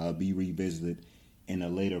gonna be revisited in a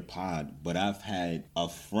later pod, but I've had a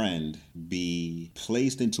friend be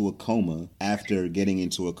placed into a coma after getting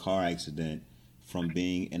into a car accident from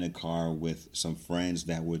being in a car with some friends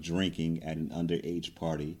that were drinking at an underage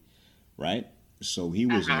party, right? So he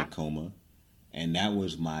was in a coma, and that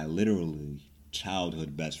was my literally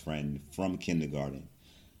childhood best friend from kindergarten.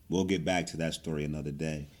 We'll get back to that story another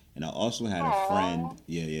day. And I also had a friend,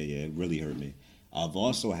 it really hurt me. I've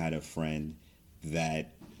also had a friend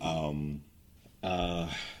that I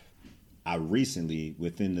recently,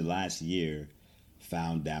 within the last year,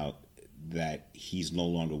 found out that he's no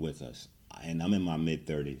longer with us. And I'm in my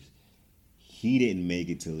mid-30s. He didn't make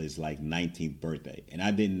it till his 19th birthday, and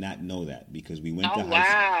I did not know that because we went to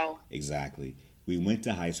high school. Exactly, we went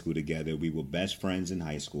to high school together. We were best friends in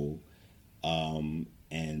high school, and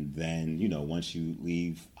then once you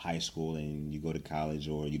leave high school and you go to college,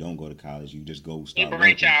 or you don't go to college, you just go start. You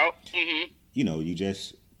branch out. Mm-hmm. You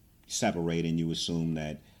just separate, and you assume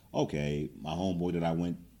that okay, my homeboy that I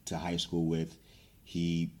went to high school with,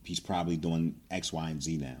 he's probably doing X, Y, and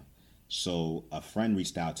Z now. So a friend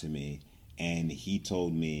reached out to me. And he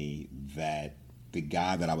told me that the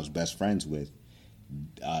guy that I was best friends with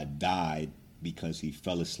died because he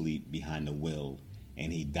fell asleep behind the wheel,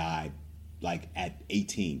 and he died at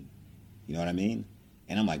 18. You know what I mean?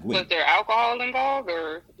 And I'm like, Was wait, there alcohol involved,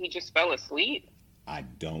 or he just fell asleep? I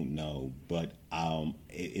don't know, but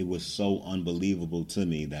it was so unbelievable to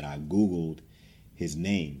me that I Googled his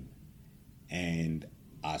name, and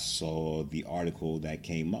I saw the article that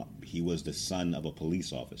came up. He was the son of a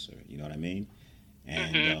police officer. You know what I mean?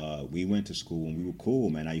 And Mm-hmm. we went to school and we were cool,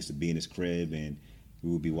 man. I used to be in his crib and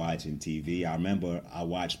we would be watching TV. I remember I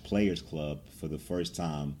watched Players Club for the first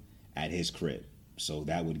time at his crib. So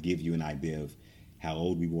that would give you an idea of how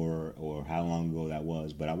old we were or how long ago that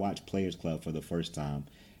was. But I watched Players Club for the first time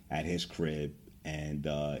at his crib, and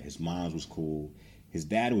his mom's was cool. His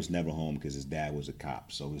dad was never home because his dad was a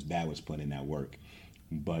cop, so his dad was putting in that work.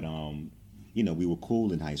 But we were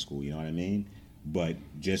cool in high school. You know what I mean? But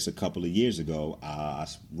just a couple of years ago, I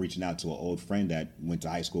was reaching out to an old friend that went to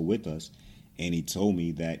high school with us, and he told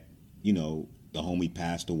me that the homie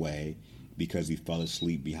passed away because he fell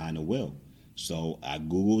asleep behind the wheel. So I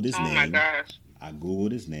googled his Oh my name. gosh. I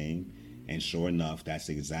googled his name, and sure enough, that's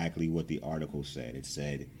exactly what the article said. It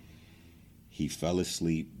said he fell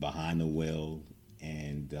asleep behind the wheel,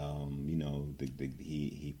 and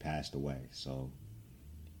he passed away. So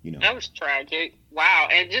That was tragic. Wow.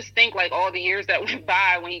 And just think like all the years that went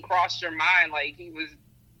by when he crossed your mind, like he was.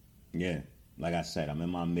 yeah, like I said, I'm in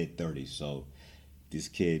my mid-30s, so this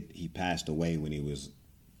kid, he passed away when he was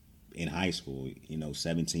in high school,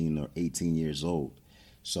 17 or 18 years old.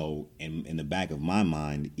 So in the back of my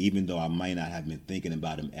mind, even though I might not have been thinking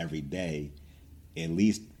about him every day, at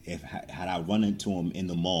least if had I run into him in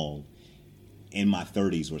the mall in my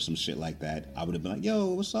 30s or some shit like that, I would have been like,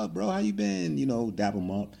 "Yo, what's up, bro? How you been?" Dap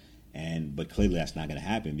him up. But clearly that's not gonna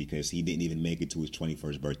happen because he didn't even make it to his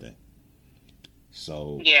 21st birthday.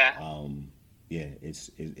 So Yeah. yeah, it's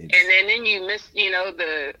And then you missed,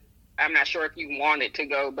 the. I'm not sure if you wanted to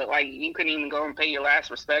go, but like you couldn't even go and pay your last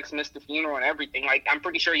respects, missed the funeral and everything. Like I'm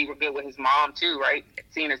pretty sure you were good with his mom too, right?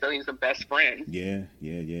 Seeing as though he was a best friend. yeah.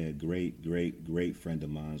 Great friend of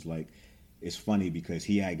mine's. Like, it's funny because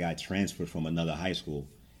he had got transferred from another high school,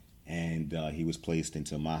 and he was placed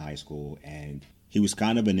into my high school, and he was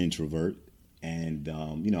kind of an introvert, and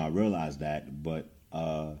I realized that, but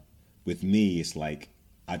with me, it's like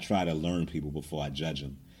I try to learn people before I judge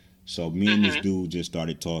them. So me and this Mhm. dude just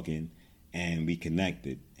started talking, and we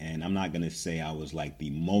connected. And I'm not gonna say I was like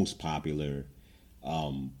the most popular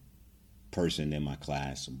um, person in my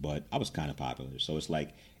class, but I was kind of popular. So it's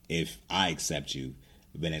like if I accept you,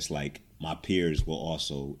 then it's like my peers will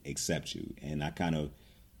also accept you. And I kind of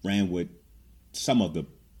ran with some of the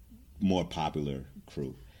more popular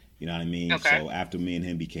crew. You know what I mean? Okay. So after me and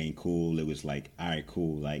him became cool, it was like, all right,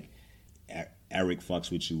 cool. Like Eric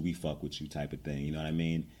fucks with you, we fuck with you type of thing. You know what I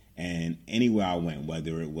mean? And anywhere I went,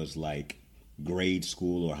 whether it was like grade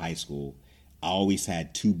school or high school, I always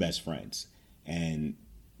had two best friends. And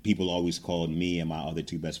people always called me and my other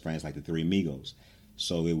two best friends like the three amigos.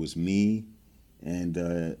 So it was me and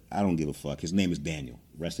I don't give a fuck. His name is Daniel.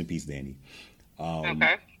 Rest in peace, Danny.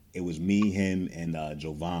 Okay. It was me, him, and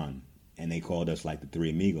Jovan, and they called us like the three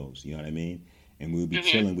amigos. You know what I mean? And we would be Mhm.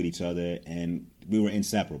 chilling with each other, and we were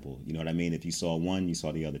inseparable. You know what I mean? If you saw one, you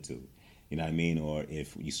saw the other two. You know what I mean? Or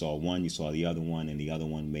if you saw one, you saw the other one, and the other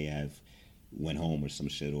one may have went home or some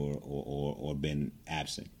shit or been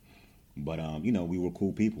absent. But we were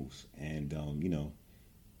cool peoples, and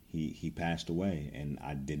he passed away, and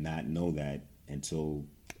I did not know that until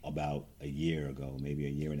about a year ago, maybe a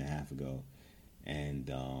year and a half ago. And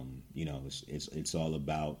it's all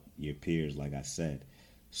about your peers, like I said.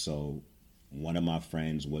 So one of my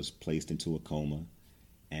friends was placed into a coma,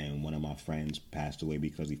 and one of my friends passed away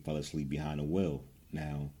because he fell asleep behind a wheel.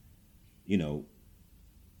 Now, you know,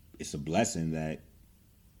 it's a blessing that,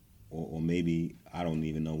 or maybe I don't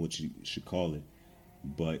even know what you should call it.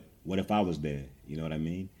 But what if I was there? You know what I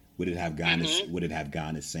mean? Would it have gone? Mhm. Would it have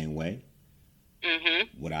gone the same way? Mhm.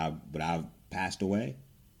 Would I have passed away?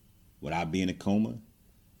 Would I be in a coma?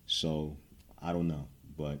 So I don't know,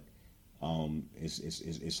 but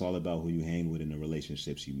it's all about who you hang with and the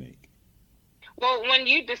relationships you make. Well, when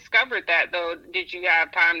you discovered that, though, did you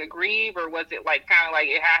have time to grieve, or was it like kind of like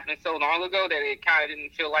it happened so long ago that it kind of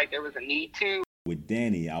didn't feel like there was a need to? With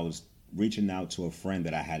Danny, I was reaching out to a friend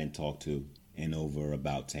that I hadn't talked to in over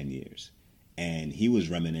about 10 years, and he was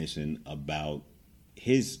reminiscing about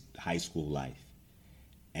his high school life.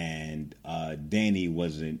 And Danny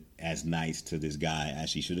wasn't as nice to this guy as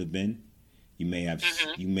she should have been.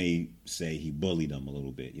 Mhm. You may say he bullied him a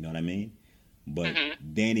little bit. You know what I mean? But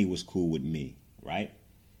Mhm. Danny was cool with me, right?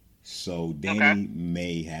 So Okay. Danny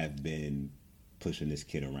may have been pushing this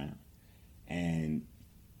kid around. And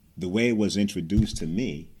the way it was introduced to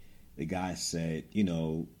me, the guy said,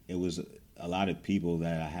 it was a lot of people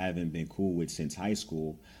that I haven't been cool with since high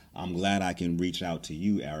school. I'm glad I can reach out to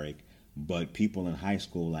you, Eric. But people in high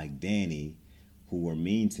school like Danny, who were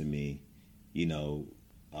mean to me, you know,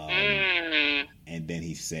 and then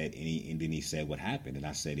he said what happened, and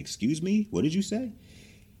I said, "Excuse me, what did you say?"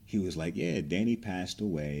 He was like, "Yeah, Danny passed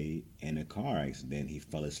away in a car accident. He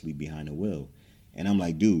fell asleep behind the wheel." And I'm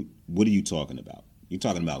like, "Dude, what are you talking about? You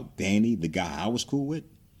talking about Danny, the guy I was cool with?"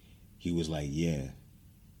 He was like, "Yeah."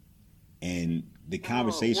 And the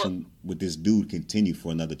conversation with this dude continued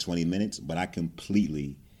for another 20 minutes, but I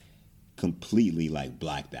completely like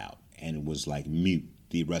blacked out and was like mute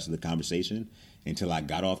the rest of the conversation until I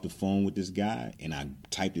got off the phone with this guy and I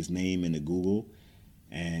typed his name into Google,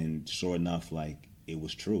 and sure enough, like, it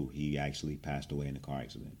was true. He actually passed away in a car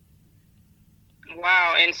accident.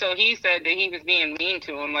 Wow. And so he said that he was being mean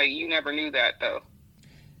to him. Like, you never knew that, though.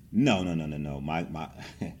 No. My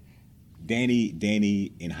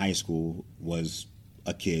Danny in high school was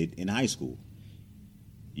a kid in high school.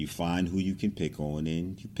 You find who you can pick on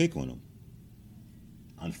and you pick on them.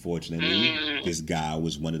 Unfortunately, this guy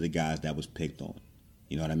was one of the guys that was picked on.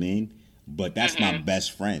 You know what I mean? But that's my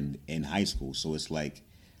best friend in high school. So it's like,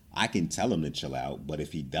 I can tell him to chill out, but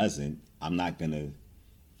if he doesn't, I'm not going to.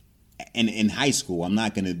 And in high school, I'm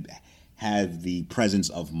not going to have the presence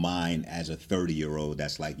of mind as a 30-year-old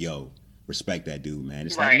that's like, yo, respect that dude, man.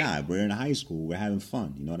 It's like, nah, we're in high school. We're having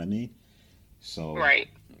fun. You know what I mean? So,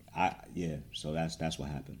 so that's what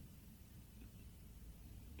happened.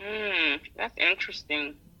 That's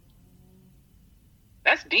interesting.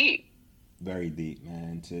 That's deep. Very deep,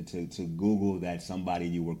 man. To Google that somebody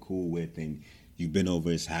you were cool with and you've been over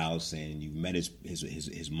his house and you've met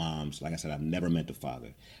his moms. Like I said, I've never met the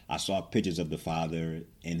father. I saw pictures of the father,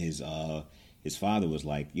 and his father was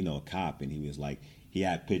like, you know, a cop, and he was like, he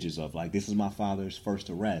had pictures of like, this is my father's first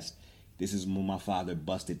arrest. This is when my father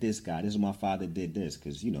busted this guy. This is when my father did this.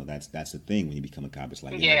 Because, you know, that's the thing when you become a cop. It's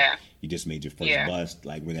like, you just made your first bust.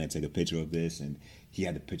 Like, we're going to take a picture of this. And he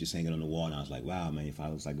had the pictures hanging on the wall. And I was like, wow, man, your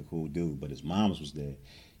father looks like a cool dude. But his moms was there.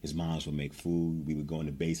 His moms would make food. We would go in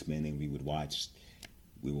the basement and we would watch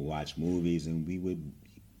movies. And we would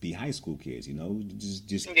be high school kids, you know,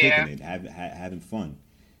 just kicking it, having fun.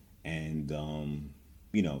 And,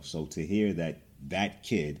 you know, so to hear that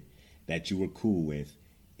kid that you were cool with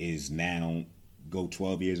is now go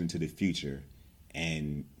 12 years into the future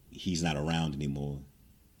and he's not around anymore.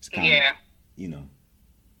 It's kind of, you know.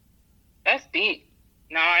 That's deep.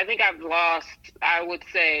 No, I think I've lost, I would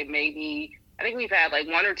say I think we've had like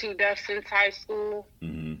one or two deaths since high school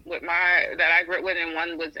with that I grew up with, and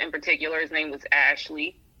one was in particular, his name was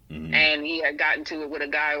Ashley. And he had gotten to it with a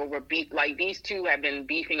guy over beef. Like, these two have been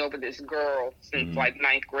beefing over this girl since like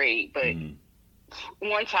ninth grade. But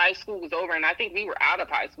once high school was over, and I think we were out of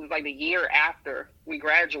high school, it was like the year after we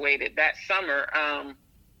graduated that summer,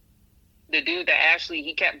 the dude that Ashley,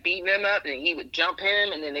 he kept beating them up, and he would jump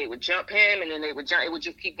him, and then they would jump him, and then they would jump. It would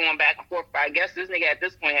just keep going back and forth. But I guess this nigga at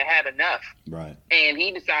this point had enough. Right. And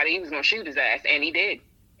he decided he was going to shoot his ass, and he did.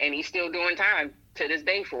 And he's still doing time to this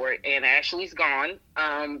day for it. And Ashley's gone.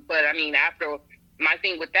 But I mean, my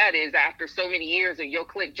thing with that is, after so many years of your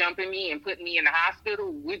clique jumping me and putting me in the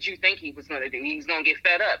hospital, what'd you think he was going to do? He was going to get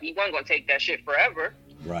fed up. He wasn't going to take that shit forever.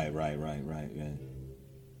 Right.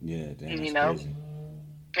 Yeah, damn, you know? Crazy.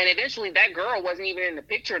 And eventually that girl wasn't even in the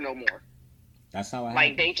picture no more. That's how it happened.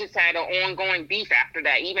 Like, they just had an ongoing beef after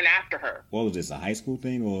that, even after her. What was this, a high school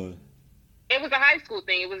thing, or? It was a high school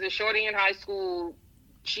thing. It was a shorty in high school.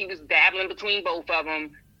 She was dabbling between both of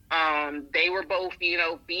them. They were both, you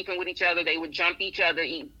know, beefing with each other. They would jump each other.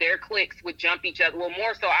 Their cliques would jump each other. Well,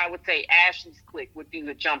 more so, I would say Ashley's clique would do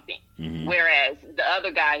the jumping. Whereas the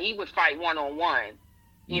other guy, he would fight one-on-one,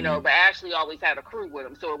 you know, but Ashley always had a crew with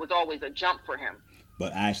him. So it was always a jump for him.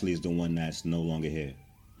 But Ashley is the one that's no longer here.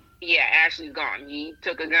 Yeah, Ashley's gone. He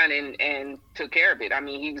took a gun and took care of it. I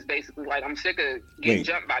mean, he was basically like, I'm sick of getting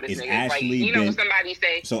jumped by this nigga. Like, you know, somebody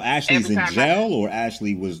say. So Ashley's in jail, or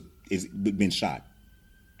Ashley is been shot?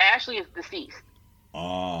 Ashley is deceased.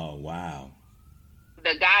 Oh, wow.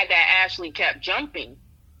 The guy that Ashley kept jumping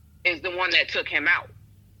is the one that took him out.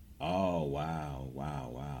 Oh,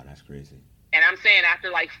 wow. That's crazy. And I'm saying, after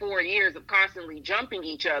like 4 years of constantly jumping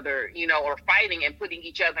each other, you know, or fighting and putting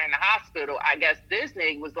each other in the hospital, I guess this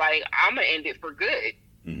nigga was like, I'm going to end it for good.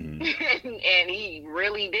 And he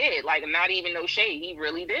really did. Like, not even no shade. He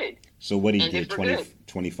really did. So what he did,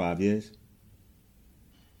 25 years?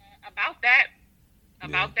 About that,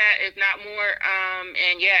 if not more.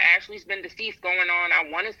 And yeah, Ashley's been deceased going on.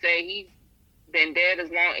 I want to say he's been dead as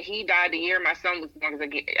long. He died the year my son was born.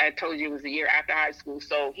 Because I told you it was the year after high school.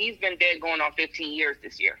 So he's been dead going on 15 years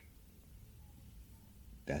this year.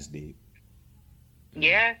 That's deep.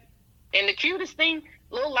 Yeah. And the cutest thing,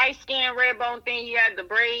 little light skinned red bone thing, he had the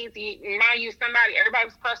braids. Everybody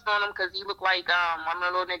was pressed on him because he looked like one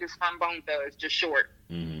of the little niggas from Bone Thugs, just short.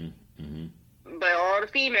 But all the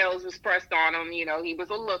females was pressed on him. You know, he was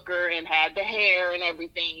a looker and had the hair and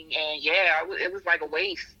everything. And yeah, it was like a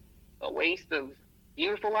waste of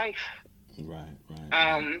beautiful life.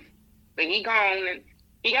 Right. But he gone, and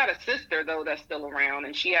he got a sister though that's still around,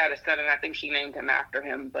 and she had a son, and I think she named him after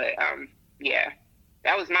him. But yeah,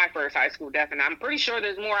 that was my first high school death, and I'm pretty sure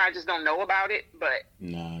there's more. I just don't know about it. But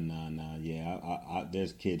No. Yeah,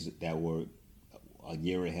 there's kids that were a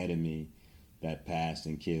year ahead of me that passed,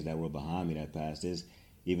 and kids that were behind me that passed. There's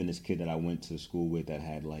even this kid that I went to school with that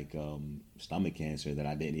had like stomach cancer that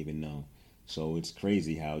I didn't even know. So it's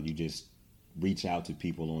crazy how you just reach out to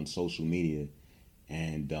people on social media,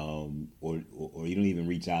 and or you don't even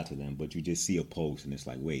reach out to them, but you just see a post and it's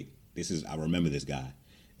like, wait, I remember this guy,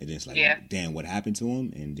 and then it's like, damn, what happened to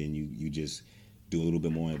him? And then you just do a little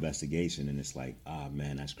bit more investigation, and it's like, ah,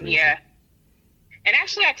 man, that's crazy. Yeah. And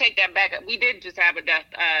actually, I take that back. We did just have a death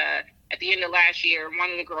at the end of last year.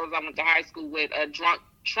 One of the girls I went to high school with, a drunk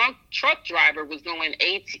truck driver, was going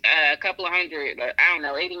a couple of hundred,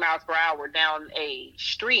 80 miles per hour down a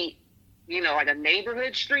street, like a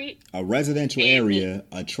neighborhood street. A residential area,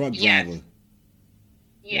 a truck driver.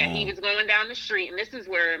 Yeah, wow. He was going down the street, and this is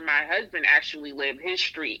where my husband actually lived, his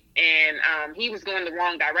street. And he was going the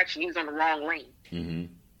wrong direction. He was on the wrong lane. Mm-hmm.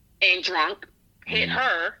 And drunk, hit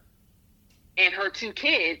her and her two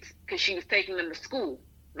kids because she was taking them to school.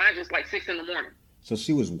 Mine was like 6 a.m. So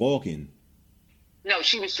she was walking? No,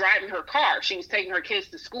 she was driving her car. She was taking her kids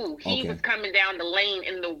to school. He was coming down the lane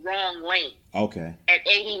in the wrong lane. Okay. At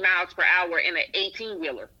 80 miles per hour in an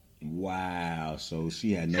 18-wheeler. Wow. So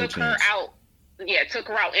she had no chance. Took her out. Yeah, took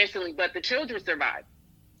her out instantly, but the children survived.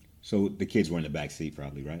 So the kids were in the back seat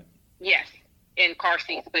probably, right? Yes, in car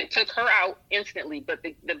seats. But it took her out instantly, but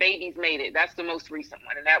the babies made it. That's the most recent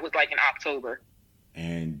one, and that was like in October.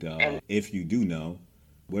 And if you do know,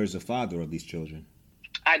 where's the father of these children?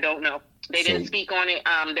 I don't know. They didn't speak on it.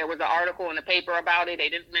 There was an article in the paper about it. They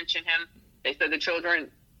didn't mention him. They said the children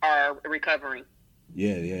are recovering.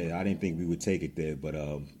 Yeah. I didn't think we would take it there, but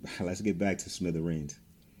let's get back to Smithereens.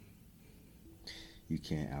 You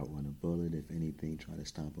can't outrun a bullet. If anything, try to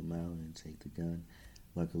stomp him out and take the gun.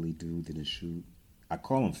 Luckily, dude didn't shoot. I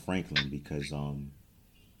call him Franklin because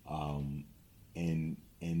in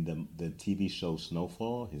the TV show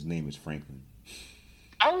Snowfall, his name is Franklin.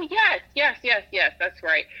 Oh, yes, that's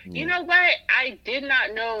right. Yeah. You know what? I did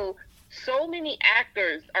not know so many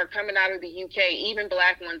actors are coming out of the UK, even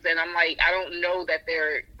black ones, and I'm like, I don't know that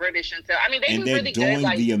they're British until, they do really good. And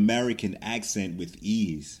they're doing the American accent with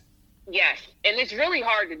ease. Yes, and it's really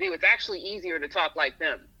hard to do. It's actually easier to talk like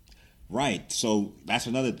them. Right, so that's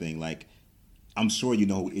another thing. Like, I'm sure you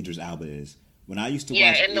know who Idris Elba is. When I used to watch...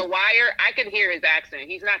 Yeah, in The Wire, I could hear his accent.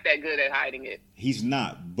 He's not that good at hiding it. He's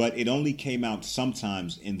not, but it only came out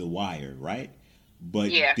sometimes in The Wire, right? But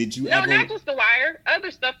did you ever... No, not just The Wire.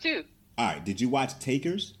 Other stuff, too. All right, did you watch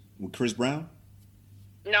Takers with Chris Brown?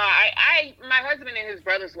 No, my husband and his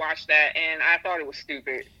brothers watched that, and I thought it was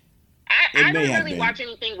stupid. I don't really watch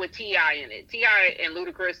anything with T.I. in it. T.I. and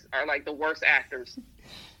Ludacris are like the worst actors.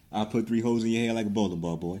 I'll put 3 holes in your hair like a bowling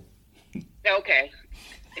ball, boy. Okay.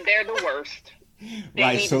 They're the worst.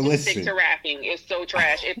 Right, so listen. Stick to rapping. It's so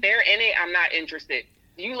trash. If they're in it, I'm not interested.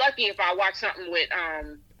 You lucky if I watch something with,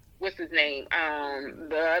 what's his name?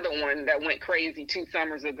 The other one that went crazy 2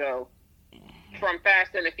 summers ago from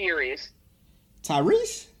Fast and the Furious.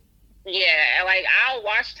 Tyrese? Yeah, like, I'll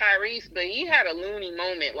watch Tyrese, but he had a loony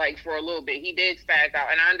moment, like, for a little bit. He did spaz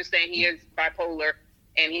out, and I understand he is bipolar,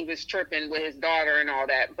 and he was tripping with his daughter and all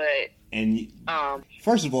that, but... And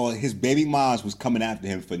first of all, his baby moms was coming after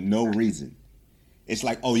him for no reason. It's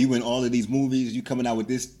like, oh, you in all of these movies, you coming out with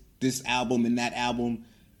this album and that album,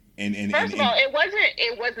 and first of all,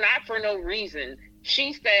 it was not for no reason.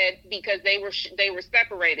 She said because they were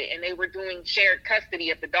separated and they were doing shared custody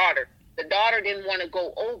of the daughter. The daughter didn't want to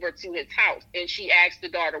go over to his house, and she asked the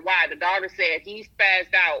daughter why. The daughter said he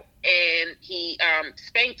spazzed out and he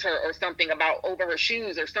spanked her or something about over her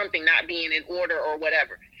shoes or something not being in order or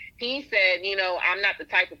whatever. He said, I'm not the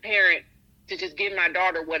type of parent to just give my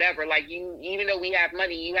daughter whatever. Like, even though we have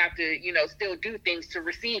money, you have to, still do things to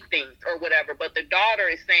receive things or whatever. But the daughter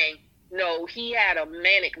is saying, no, he had a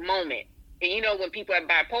manic moment. And when people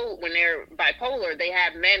are when they're bipolar, they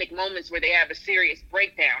have manic moments where they have a serious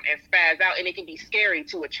breakdown and spaz out, and it can be scary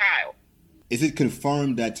to a child. Is it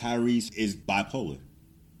confirmed that Tyrese is bipolar?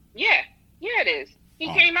 Yeah, it is. He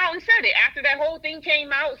came out and said it. After that whole thing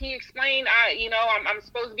came out, he explained, I'm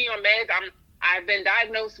supposed to be on meds. I've been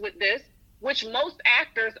diagnosed with this. which most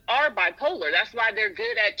actors are bipolar. That's why they're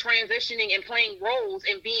good at transitioning and playing roles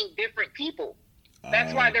and being different people.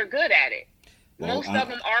 That's why they're good at it. Well, most of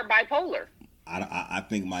them are bipolar. I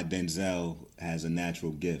think my Denzel has a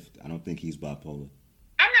natural gift. I don't think he's bipolar.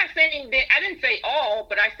 I'm not saying that. I didn't say all,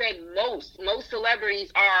 but I said most. Most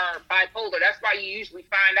celebrities are bipolar. That's why you usually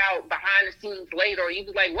find out behind the scenes later, or you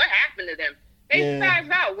be like, what happened to them? They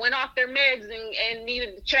spazzed out, went off their meds, and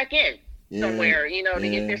needed to check in somewhere, to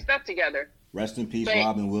get their stuff together. Rest in peace,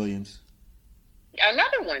 Robin Williams.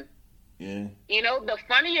 Another one. Yeah. The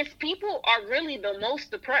funniest people are really the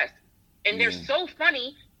most depressed. And they're so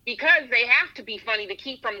funny because they have to be funny to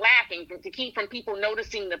keep from laughing, to keep from people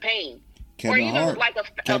noticing the pain. Kevin Hart. Like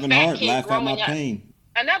Kevin Hart laughed at my pain.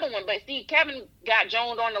 Another one, but see, Kevin got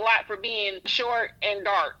joned on a lot for being short and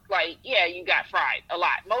dark. Like, yeah, you got fried a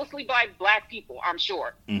lot. Mostly by black people, I'm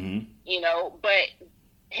sure. Mm-hmm. But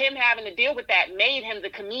him having to deal with that made him the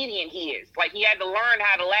comedian he is. Like, he had to learn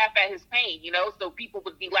how to laugh at his pain, so people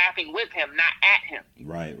would be laughing with him, not at him.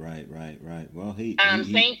 Right. Well, he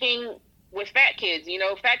same thing with Fat Kids.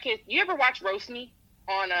 Fat Kids. You ever watch Roast Me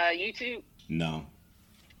on YouTube? No.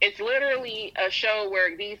 It's literally a show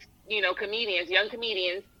where these, comedians, young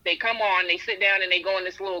comedians, they come on, they sit down, and they go in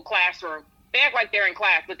this little classroom. They act like they're in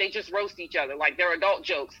class, but they just roast each other. Like, they're adult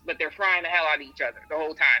jokes, but they're frying the hell out of each other the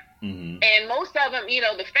whole time. Mm-hmm. And most of them,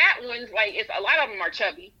 the fat ones, like, a lot of them are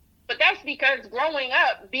chubby. But that's because growing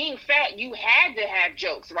up, being fat, you had to have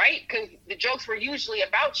jokes, right? Because the jokes were usually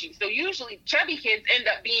about you. So usually chubby kids end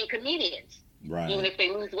up being comedians. Right. Even if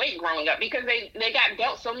they lose weight growing up, because they got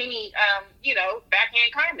dealt so many,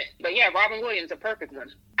 backhand comments. But yeah, Robin Williams, a perfect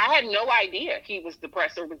one. I had no idea he was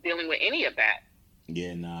depressed or was dealing with any of that.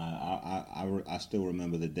 Yeah, I still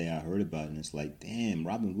remember the day I heard about it, and it's like, damn,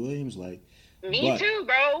 Robin Williams, like. Me too,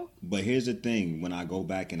 bro. But here's the thing: when I go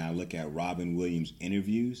back and I look at Robin Williams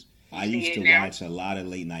interviews, I used to watch a lot of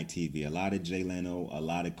late night TV, a lot of Jay Leno, a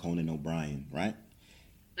lot of Conan O'Brien, right?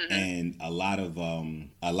 Mm-hmm. And a lot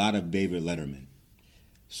of David Letterman.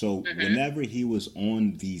 So whenever he was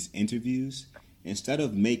on these interviews, instead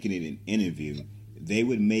of making it an interview, they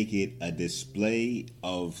would make it a display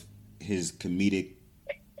of his comedic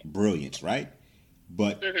brilliance, right?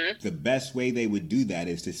 But the best way they would do that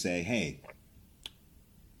is to say, hey,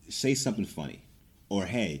 say something funny. Or,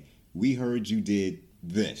 hey, we heard you did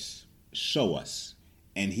this. Show us.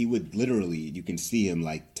 And he would literally, you can see him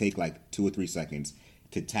take 2 or 3 seconds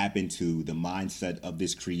to tap into the mindset of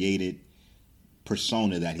this created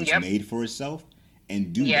persona that he's made for himself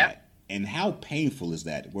and do that. And how painful is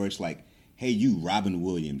that? Where it's like, hey, you, Robin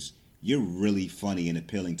Williams, you're really funny and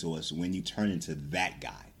appealing to us when you turn into that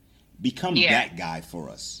guy. Become that guy for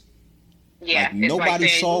us. Yeah, like, nobody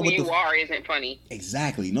saw what you are isn't funny.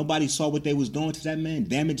 Exactly. Nobody saw what they was doing to that man,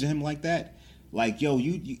 damaging him like that. Like, yo,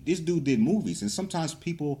 you this dude did movies, and sometimes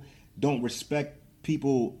people don't respect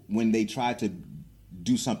people when they try to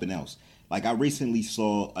do something else. Like, I recently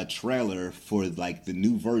saw a trailer for the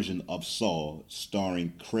new version of Saw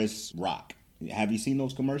starring Chris Rock. Have you seen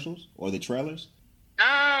those commercials or the trailers?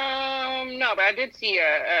 No, but I did see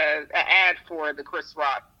a ad for the Chris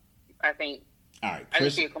Rock, I think. All right, I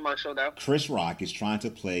didn't see a commercial, though. Chris Rock is trying to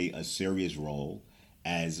play a serious role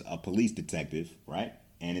as a police detective, right?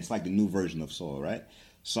 And it's like the new version of Saw, right?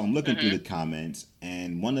 So I'm looking through the comments,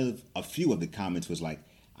 and a few of the comments was like,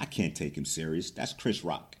 I can't take him serious. That's Chris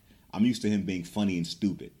Rock. I'm used to him being funny and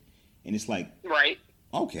stupid. And it's like, right.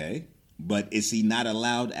 Okay. But is he not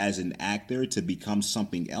allowed as an actor to become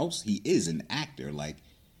something else? He is an actor. Like,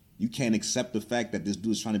 you can't accept the fact that this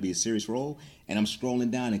dude is trying to be a serious role. And I'm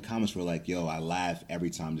scrolling down and comments were like, yo, I laugh every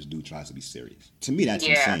time this dude tries to be serious. To me, that's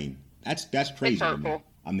insane. That's crazy to me.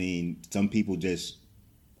 I mean, some people just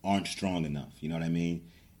aren't strong enough. You know what I mean?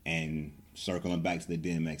 And circling back to the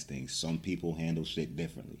DMX thing, some people handle shit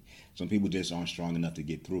differently. Some people just aren't strong enough to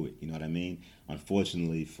get through it. You know what I mean?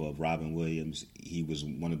 Unfortunately for Robin Williams, he was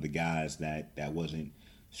one of the guys that wasn't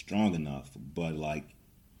strong enough. But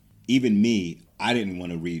even me, I didn't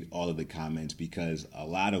want to read all of the comments because a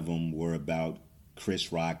lot of them were about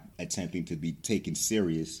Chris Rock attempting to be taken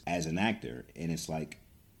serious as an actor. And it's like,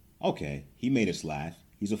 okay, he made us laugh.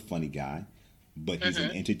 He's a funny guy, but he's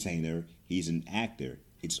an entertainer. He's an actor.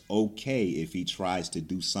 It's okay if he tries to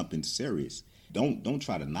do something serious. Don't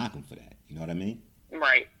try to knock him for that. You know what I mean?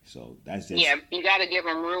 Right. So that's just... Yeah, you got to give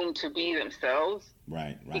them room to be themselves.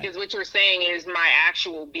 Right. Because what you're saying is my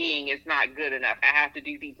actual being is not good enough. I have to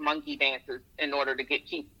do these monkey dances in order to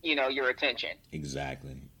keep your attention.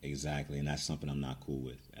 Exactly. And that's something I'm not cool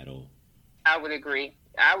with at all. I would agree.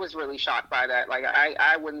 I was really shocked by that. Like,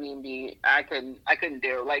 I wouldn't even be... I couldn't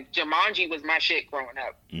do it. Like, Jumanji was my shit growing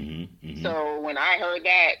up. Mm-hmm. So when I heard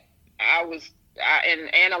that,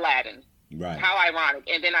 and Aladdin. Right. How ironic.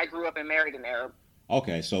 And then I grew up and married an Arab.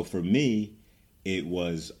 Okay, so for me, it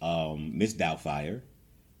was Miss Doubtfire,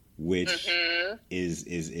 which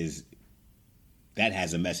is that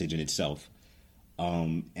has a message in itself.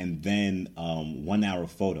 And then 1 Hour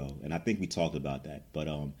Photo, and I think we talked about that. But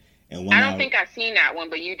and I don't think I've seen that one,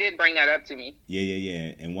 but you did bring that up to me.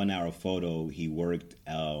 Yeah. And 1 Hour Photo, he worked,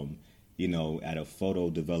 at a photo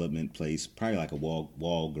development place, probably like a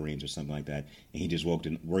Walgreens or something like that. And he just worked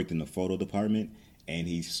in the photo department, and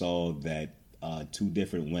he saw that two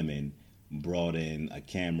different women brought in a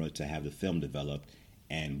camera to have the film developed,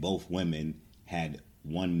 and both women had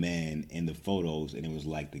one man in the photos, and it was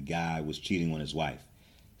like the guy was cheating on his wife.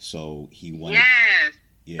 So he wanted. Yes,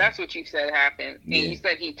 yeah. That's what you said happened, and yeah. you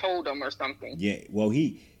said he told him or something. Yeah, well,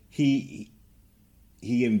 he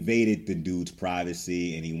invaded the dude's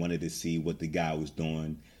privacy, and he wanted to see what the guy was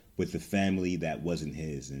doing with the family that wasn't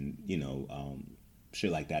his, and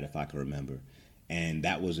shit like that, if I can remember. And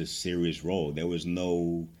that was a serious role. There was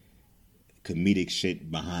no comedic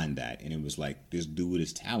shit behind that, and it was like, this dude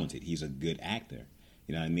is talented. He's a good actor.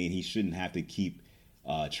 You know what I mean? He shouldn't have to keep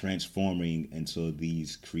transforming into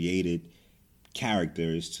these created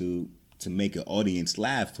characters to make an audience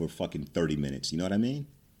laugh for fucking 30 minutes. You know what I mean?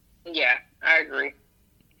 Yeah, I agree.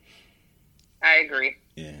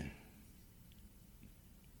 Yeah.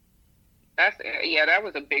 That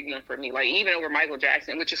was a big one for me. Like, even over Michael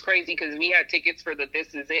Jackson, which is crazy because we had tickets for the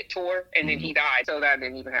This Is It tour, and then he died, so that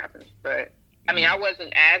didn't even happen. But I mean, I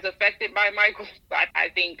wasn't as affected by Michael, but I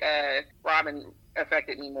think Robin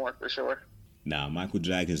affected me more for sure. Nah, Michael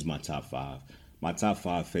Jackson is my top 5. My top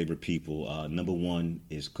 5 favorite people. Number 1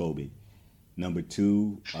 is Kobe. Number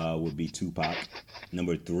 2 would be Tupac.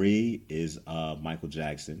 Number 3 is Michael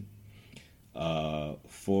Jackson.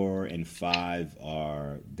 4 and 5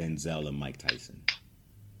 are Denzel and Mike Tyson.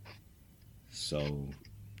 So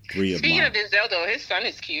 3 of Speaking mine. of Denzel, though, his son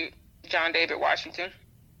is cute. John David Washington.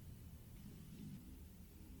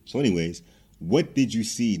 So anyways, what did you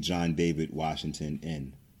see John David Washington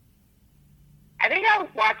in? I think I was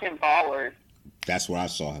watching Ballers. That's where I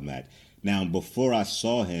saw him at. Now, before I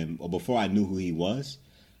saw him, or before I knew who he was,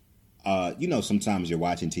 sometimes you're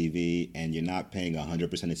watching TV and you're not paying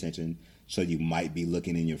 100% attention, so you might be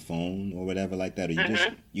looking in your phone or whatever like that, or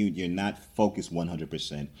you're not focused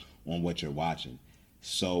 100% on what you're watching.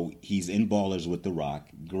 So he's in Ballers with The Rock.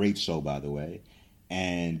 Great show, by the way.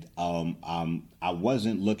 And I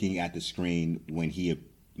wasn't looking at the screen when he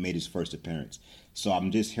made his first appearance. So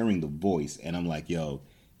I'm just hearing the voice, and I'm like, yo,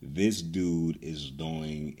 this dude is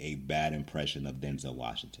doing a bad impression of Denzel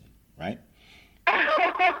Washington, right?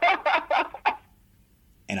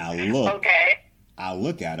 And I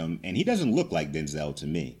look at him, and he doesn't look like Denzel to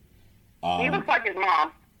me. He looks like his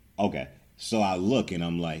mom. Okay, so I look, and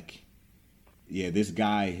I'm like, yeah, this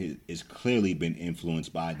guy has clearly been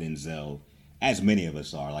influenced by Denzel, as many of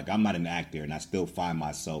us are. Like, I'm not an actor, and I still find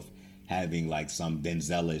myself having like some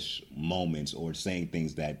Denzel-ish moments or saying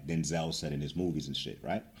things that Denzel said in his movies and shit,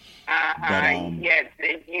 right? Yes,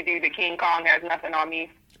 you do the King Kong has nothing on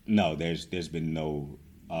me. No, there's been no,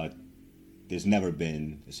 there's never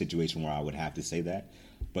been a situation where I would have to say that,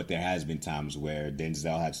 but there has been times where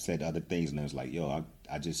Denzel has said other things, and I was like, yo,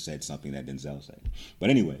 I just said something that Denzel said. But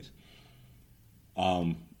anyways,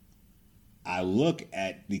 I look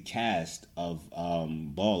at the cast of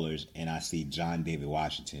Ballers, and I see John David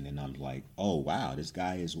Washington, and I'm like, oh, wow, this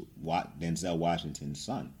guy is Denzel Washington's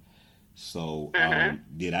son. So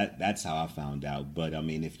that's how I found out. But, I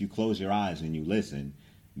mean, if you close your eyes and you listen,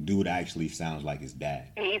 dude actually sounds like his dad.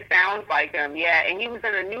 He sounds like him, yeah. And he was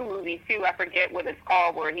in a new movie, too. I forget what it's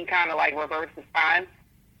called, where he kind of, like, reversed his spine.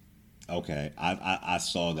 Okay, I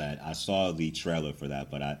saw that. I saw the trailer for that,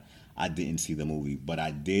 but I didn't see the movie, but I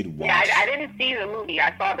did watch. Yeah, I didn't see the movie.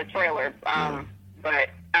 I saw the trailer, but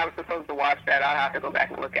I was supposed to watch that. I'll have to go back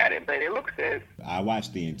and look at it, but it looks good. I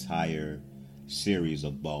watched the entire series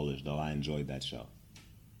of Ballers, though. I enjoyed that show.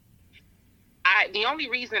 The only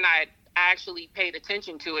reason I actually paid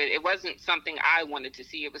attention to it, it wasn't something I wanted to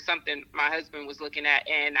see. It was something my husband was looking at,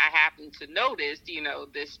 and I happened to notice,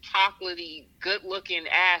 this chocolatey, good-looking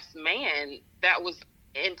ass man that was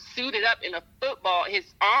and suited up in a football, his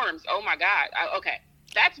arms, oh my God. Okay,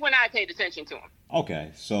 that's when I paid attention to him.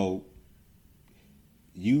 Okay, so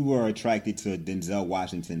you were attracted to Denzel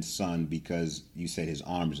Washington's son because you said his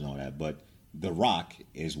arms and all that, but The Rock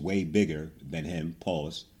is way bigger than him,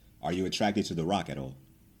 pause. Are you attracted to The Rock at all?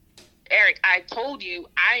 Eric, I told you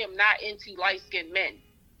I am not into light-skinned men.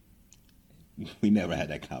 We never had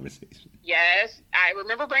that conversation. Yes, I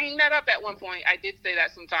remember bringing that up at one point. I did say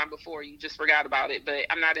that sometime before. You just forgot about it, but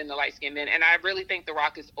I'm not into light skinned men. And I really think The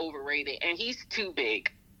Rock is overrated, and he's too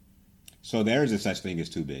big. So there is a such thing as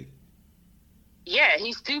too big. Yeah,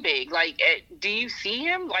 he's too big. Like, do you see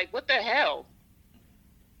him? Like, what the hell?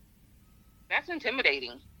 That's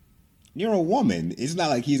intimidating. You're a woman. It's not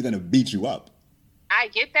like he's gonna beat you up. I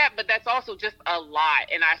get that, but that's also just a lot.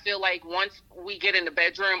 And I feel like once we get in the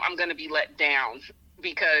bedroom, I'm going to be let down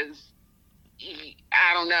because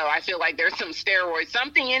I don't know. I feel like there's some steroids,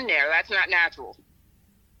 something in there that's not natural.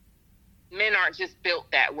 Men aren't just built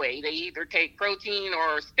that way. They either take protein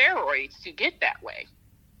or steroids to get that way.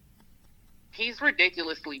 He's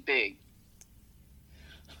ridiculously big.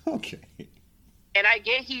 Okay. And I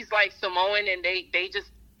get he's like Samoan and they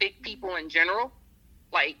just thick people in general.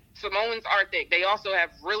 Like, Samoans are thick. They also have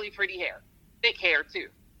really pretty hair. Thick hair, too.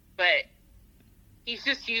 But he's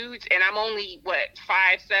just huge, and I'm only,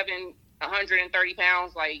 5'7", 130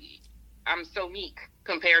 pounds? Like, I'm so meek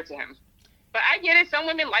compared to him. But I get it. Some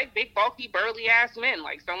women like big, bulky, burly-ass men.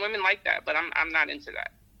 Like, some women like that, but I'm not into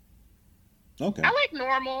that. Okay. I like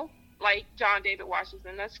normal, like John David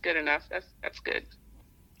Washington. That's good enough. That's good.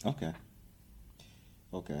 Okay.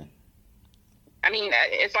 Okay. I mean,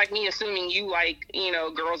 it's like me assuming you like,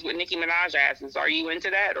 girls with Nicki Minaj asses. Are you into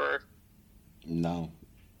that, or no?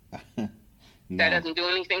 No. That doesn't do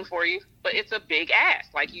anything for you? But it's a big ass,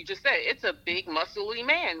 like you just said. It's a big, muscly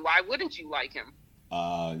man. Why wouldn't you like him?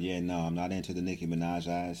 Yeah, no, I'm not into the Nicki Minaj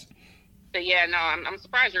ass. But yeah, no, I'm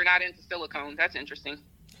surprised you're not into silicone. That's interesting.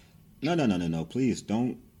 No. Please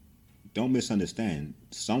don't misunderstand.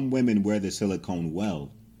 Some women wear the silicone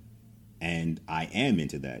well. And I am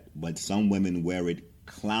into that. But some women wear it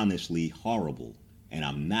clownishly horrible. And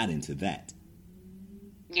I'm not into that.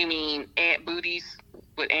 You mean ant booties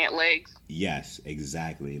with ant legs? Yes,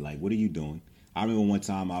 exactly. Like, what are you doing? I remember one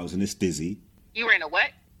time I was in a stizzy. You were in a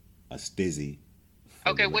what? A stizzy.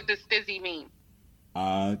 Okay, what does stizzy mean?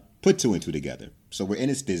 Put two and two together. So we're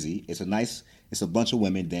in a stizzy. It's a bunch of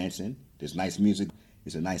women dancing. There's nice music.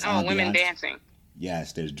 It's a nice ambiance. Women dancing.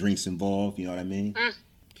 Yes, there's drinks involved. You know what I mean? Mm.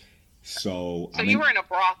 So you were in a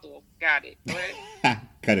brothel. Got it. Go ahead.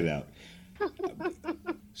 Cut it out.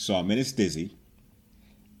 So I'm in a stizzy.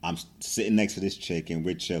 I'm sitting next to this chick and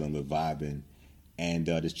we're chilling, we're vibing. And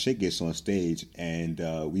this chick gets on stage and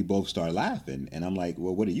we both start laughing. And I'm like,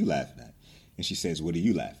 well, what are you laughing at? And she says, what are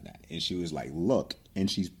you laughing at? And she was like, look. And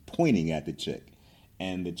she's pointing at the chick.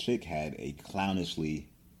 And the chick had a clownishly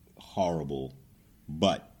horrible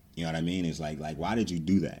butt. You know what I mean? It's like why did you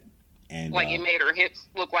do that? And like it made her hips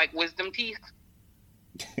look like wisdom teeth?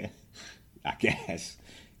 I guess.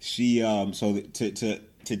 She, so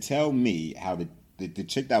to tell me how the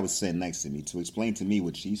chick that was sitting next to me, to explain to me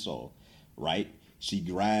what she saw, right? She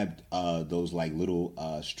grabbed those like little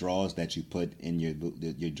straws that you put in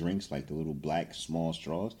your drinks, like the little black small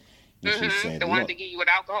straws. And she said, the ones to give you with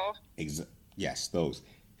alcohol? Yes, those.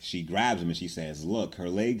 She grabs them and she says, look, her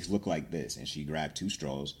legs look like this. And she grabbed two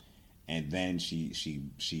straws. And then she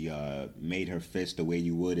made her fist the way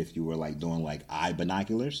you would if you were like doing like eye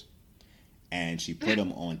binoculars. And she put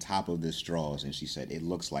them on top of the straws. And she said, it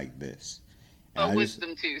looks like this. And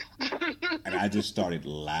wisdom tooth. And I just started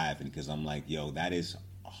laughing because I'm like, yo, that is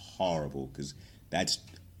horrible. Because that's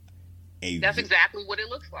exactly what it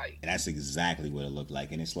looks like. That's exactly what it looked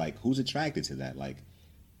like. And it's like, who's attracted to that? Like,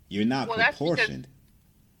 you're not proportioned.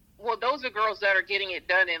 Well, those are girls that are getting it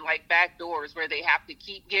done in like back doors where they have to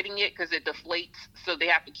keep getting it because it deflates, so they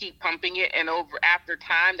have to keep pumping it. And after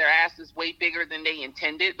time, their ass is way bigger than they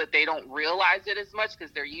intended, but they don't realize it as much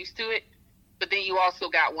because they're used to it. But then you also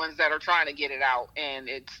got ones that are trying to get it out, and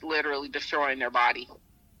it's literally destroying their body.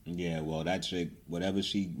 Yeah, well, that chick, whatever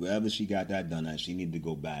she got that done at, she needed to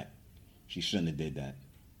go back. She shouldn't have did that.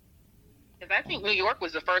 Because I think New York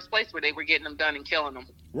was the first place where they were getting them done and killing them.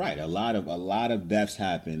 Right. A lot of deaths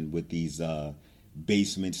happen with these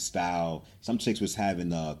basement style. Some chicks was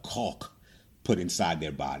having caulk put inside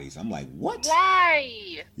their bodies. I'm like, what?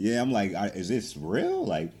 Why? Yeah, I'm like, is this real?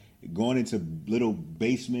 Like going into little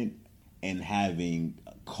basement and having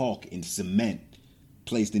caulk and cement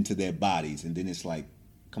placed into their bodies, and then it's like,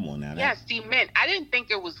 come on now. Yeah, cement. I didn't think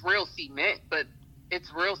it was real cement, but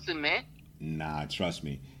it's real cement. Nah, trust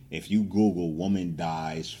me. If you Google woman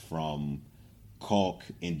dies from caulk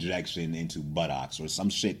injection into buttocks or some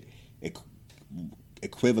shit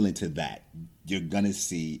equivalent to that, you're going to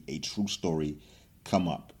see a true story come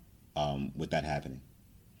up with that happening.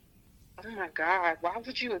 Oh my God, why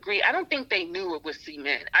would you agree? I don't think they knew it was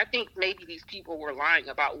cement. I think maybe these people were lying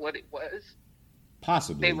about what it was.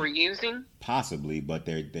 Possibly. They were using? Possibly, but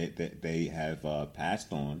they have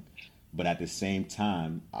passed on But at the same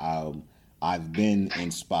time, I've been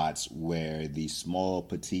in spots where the small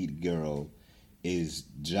petite girl is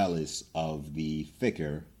jealous of the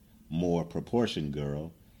thicker, more proportioned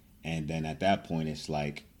girl, and then at that point it's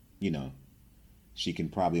like, you know, she can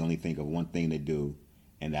probably only think of one thing to do,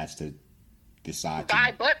 and that's to decide to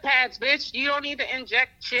buy butt pads, bitch. You don't need to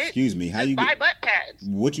inject shit. Excuse me, how Just you buy butt pads?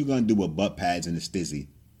 What you gonna do with butt pads and a stizzy?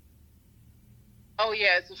 Oh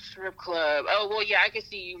yeah, it's a strip club. Oh well, yeah, I can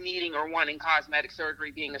see you needing or wanting cosmetic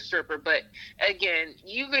surgery being a stripper, but again,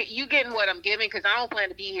 you getting what I'm giving because I don't plan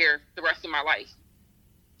to be here the rest of my life.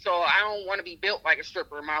 So I don't want to be built like a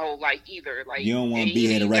stripper my whole life either. Like you don't want to be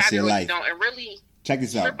here the rest of your life. And really, check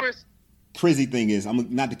this out. Crazy thing is,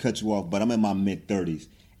 I'm not to cut you off, but I'm in my mid-30s,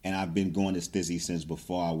 and I've been going to stizzy since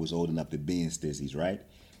before I was old enough to be in stizzies, right?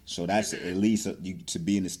 So that's at least to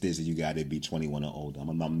be in the stizzy, you got to be 21 or older. I'm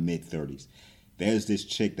in my mid-30s. There's this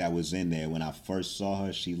chick that was in there. When I first saw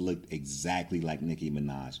her, she looked exactly like Nicki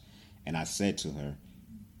Minaj. And I said to her,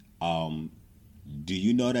 do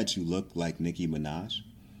you know that you look like Nicki Minaj?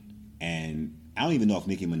 And I don't even know if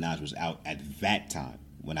Nicki Minaj was out at that time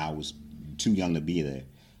when I was too young to be there.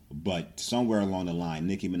 But somewhere along the line,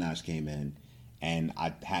 Nicki Minaj came in, and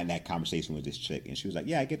I had that conversation with this chick. And she was like,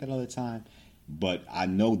 yeah, I get that all the time. But I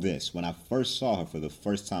know this. When I first saw her for the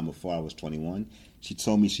first time before I was 21, she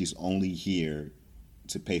told me she's only here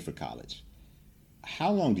to pay for college.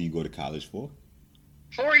 How long do you go to college for?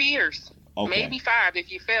 4 years. Okay. Maybe 5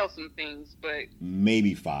 if you fail some things, but...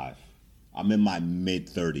 Maybe 5. I'm in my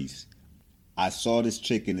mid-30s. I saw this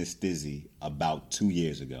chick in this stizzy about 2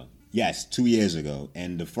 years ago. Yes, 2 years ago.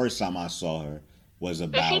 And the first time I saw her was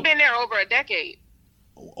about... But she's been there over a decade.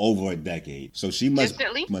 Over a decade. So she must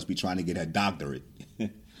be trying to get her doctorate.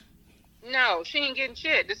 No, she ain't getting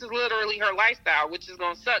shit. This is literally her lifestyle, which is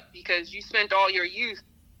going to suck because you spent all your youth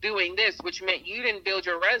doing this, which meant you didn't build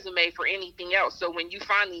your resume for anything else. So when you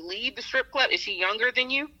finally leave the strip club, is she younger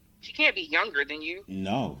than you? She can't be younger than you.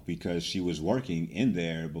 No, because she was working in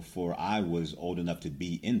there before I was old enough to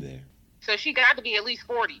be in there. So she got to be at least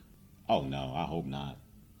 40. Oh, no, I hope not.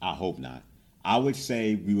 I hope not. I would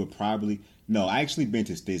say we were probably... No, I actually been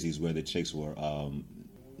to stizzies where the chicks were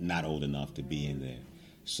not old enough to be in there.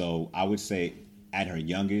 So I would say at her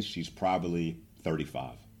youngest, she's probably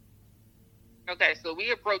 35. Okay, so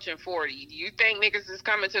we approaching 40. Do you think niggas is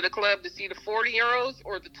coming to the club to see the 40-year-olds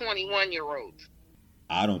or the 21-year-olds?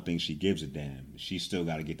 I don't think she gives a damn. She still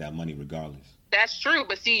got to get that money regardless. That's true,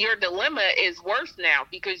 but see, your dilemma is worse now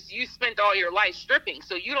because you spent all your life stripping,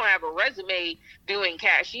 so you don't have a resume doing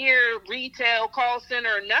cashier, retail, call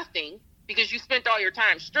center, nothing. Because you spent all your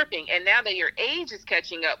time stripping, and now that your age is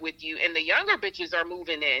catching up with you and the younger bitches are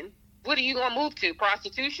moving in, what are you going to move to?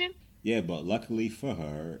 Prostitution? Yeah, but luckily for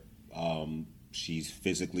her, she's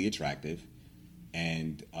physically attractive,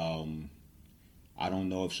 and I don't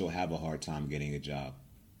know if she'll have a hard time getting a job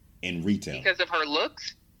in retail. Because of her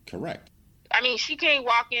looks? Correct. I mean, she can't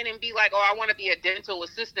walk in and be like, oh, I want to be a dental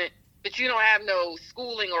assistant, but you don't have no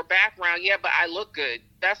schooling or background. Yeah, but I look good.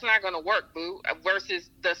 That's not going to work, boo,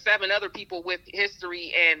 versus the 7 other people with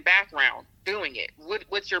history and background doing it.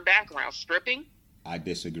 What's your background? Stripping? I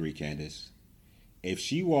disagree, Candace. If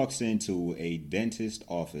she walks into a dentist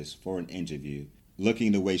office for an interview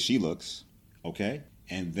looking the way she looks, okay,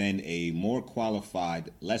 and then a more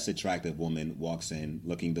qualified, less attractive woman walks in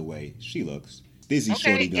looking the way she looks, Dizzy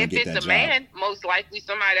Shorty gonna get that job. If it's a man, most likely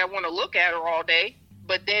somebody that want to look at her all day.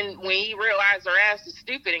 But then when he realizes her ass is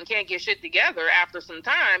stupid and can't get shit together after some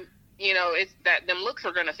time, you know, it's that them looks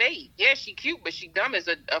are gonna fade. Yeah, she cute, but she dumb as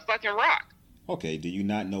a fucking rock. Okay, do you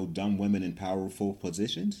not know dumb women in powerful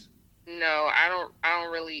positions? No, I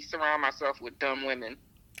don't really surround myself with dumb women.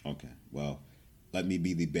 Okay, well, let me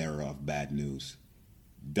be the bearer of bad news.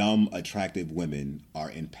 Dumb, attractive women are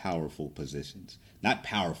in powerful positions. Not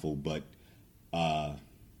powerful, but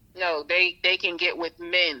no, they can get with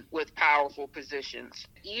men with powerful positions.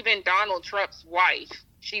 Even Donald Trump's wife,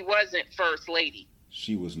 she wasn't first lady.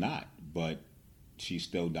 She was not, but she's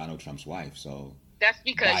still Donald Trump's wife, so... That's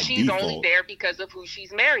because she's only there because of who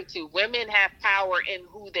she's married to. Women have power in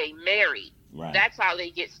who they marry. Right. That's how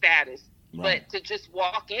they get status. Right. But to just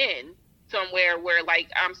walk in somewhere where,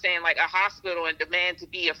 like, I'm saying, like, a hospital and demand to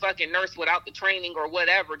be a fucking nurse without the training or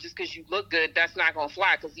whatever, just because you look good, that's not going to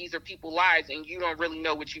fly because these are people's lives and you don't really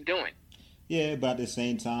know what you're doing. Yeah, but at the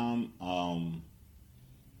same time,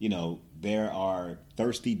 you know, there are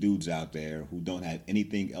thirsty dudes out there who don't have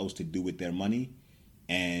anything else to do with their money,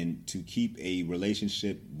 and to keep a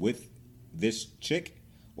relationship with this chick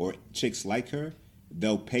or chicks like her,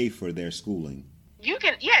 they'll pay for their schooling. You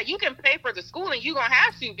can pay for the schooling. You're going to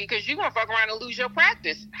have to because you're going to fuck around and lose your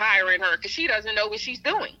practice hiring her because she doesn't know what she's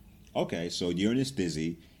doing. Okay, so you're in this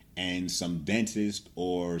dizzy, and some dentist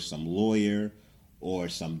or some lawyer or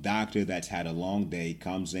some doctor that's had a long day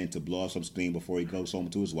comes in to blow off some steam before he goes home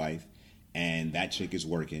to his wife, and that chick is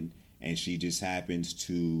working, and she just happens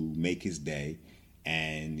to make his day,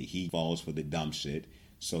 and he falls for the dumb shit.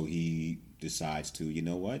 So he decides to, you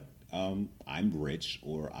know what? I'm rich,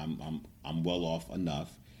 or I'm well off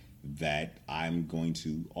enough that I'm going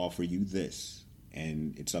to offer you this,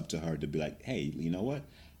 and it's up to her to be like, hey, you know what?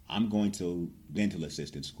 I'm going to dental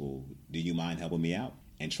assistant school. Do you mind helping me out?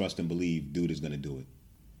 And trust and believe, dude is going to do it.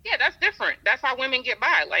 Yeah, that's different. That's how women get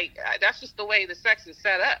by. Like, that's just the way the sex is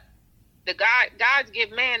set up. Gods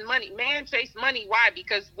give man money. Man chase money. Why?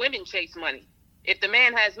 Because women chase money. If the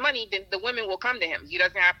man has money, then the women will come to him. He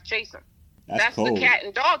doesn't have to chase them. That's cold. The cat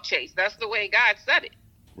and dog chase. That's the way God said it.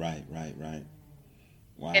 Right.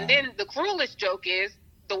 Wow. And then the cruelest joke is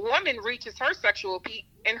the woman reaches her sexual peak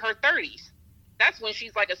in her 30s. That's when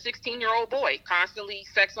she's like a 16-year-old boy, constantly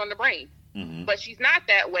sex on the brain. Mm-hmm. But she's not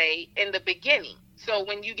that way in the beginning. So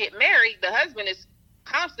when you get married, the husband is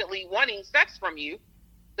constantly wanting sex from you.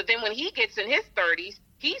 But then when he gets in his 30s,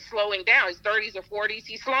 he's slowing down. His 30s or 40s,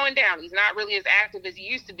 he's slowing down. He's not really as active as he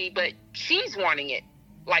used to be, but she's wanting it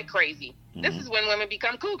like crazy. Mm-hmm. This is when women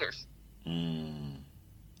become cougars.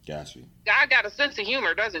 Got you. God got a sense of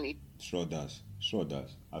humor, doesn't he? Sure does.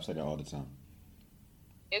 I've said that all the time.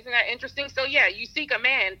 Isn't that interesting? So, yeah, you seek a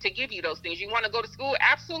man to give you those things. You want to go to school?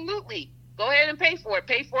 Absolutely. Go ahead and pay for it.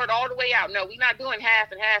 Pay for it all the way out. No, we're not doing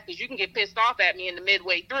half and half, because you can get pissed off at me in the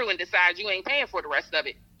midway through and decide you ain't paying for the rest of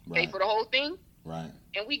it. Right. Pay for the whole thing. Right.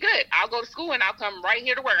 And we good. I'll go to school and I'll come right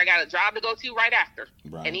here to work. I got a job to go to right after.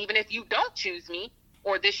 Right. And even if you don't choose me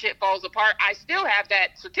or this shit falls apart, I still have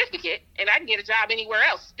that certificate and I can get a job anywhere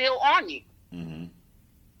else still on you. Mm-hmm.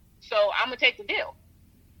 So I'm going to take the deal.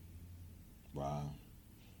 Wow.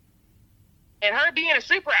 And her being a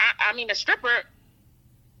stripper, a stripper,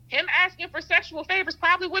 him asking for sexual favors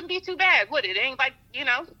probably wouldn't be too bad, would it? It ain't like,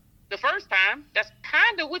 the first time. That's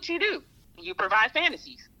kind of what you do. You provide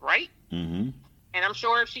fantasies, right? Mm-hmm. And I'm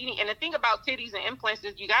sure and the thing about titties and implants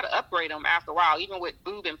is you got to upgrade them after a while. Even with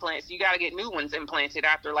boob implants, you got to get new ones implanted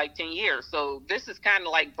after like 10 years. So this is kind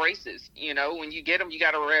of like braces, when you get them, you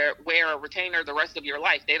got to wear a retainer the rest of your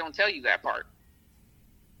life. They don't tell you that part.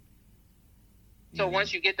 So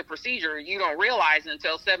once you get the procedure, you don't realize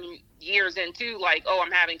until 7 years into, like, oh,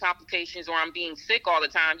 I'm having complications or I'm being sick all the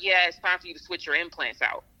time. Yeah, it's time for you to switch your implants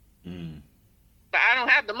out. Mm. But I don't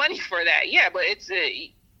have the money for that. Yeah, but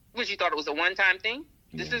what, you thought it was a one-time thing?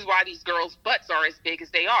 Yeah. This is why these girls' butts are as big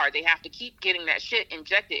as they are. They have to keep getting that shit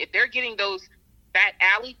injected. If they're getting those fat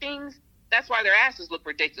alley things, that's why their asses look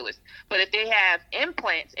ridiculous. But if they have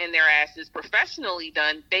implants in their asses professionally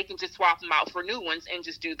done, they can just swap them out for new ones and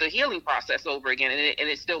just do the healing process over again, and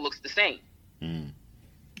it still looks the same. Mm.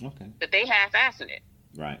 Okay. But they half-assing it.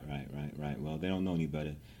 Right. Well, they don't know any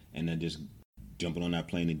better, and they're just jumping on that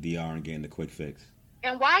plane to DR and getting the quick fix.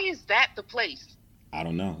 And why is that the place? I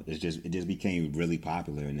don't know. It just became really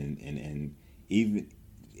popular, and even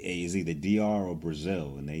is either DR or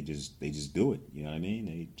Brazil, and they just do it. You know what I mean?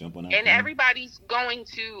 They jump on that. And everybody's going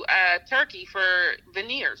to Turkey for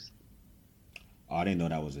veneers. Oh, I didn't know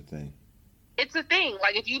that was a thing. It's a thing.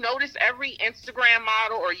 Like, if you notice, every Instagram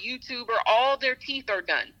model or YouTuber, all their teeth are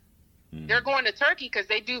done. Mm. They're going to Turkey because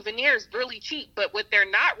they do veneers really cheap. But what they're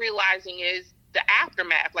not realizing is the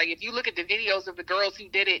aftermath. Like, if you look at the videos of the girls who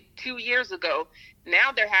did it 2 years ago,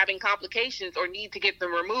 now they're having complications or need to get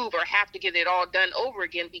them removed or have to get it all done over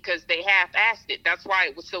again because they half-assed it. That's why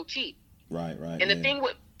it was so cheap. Right. And the thing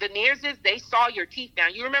with veneers is they saw your teeth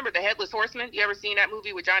down. You remember The Headless Horseman? You ever seen that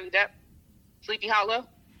movie with Johnny Depp? Sleepy Hollow?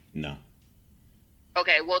 No.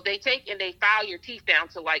 Okay, well, they take and they file your teeth down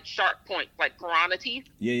to, like, sharp points, like piranha teeth.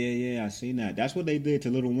 Yeah, I seen that. That's what they did to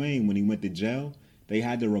Lil Wayne when he went to jail. They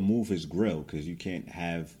had to remove his grill because you can't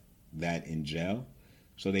have that in jail.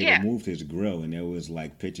 So they removed his grill, and there was,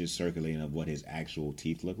 like, pictures circulating of what his actual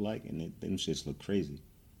teeth looked like, and them shits look crazy.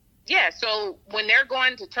 Yeah, so when they're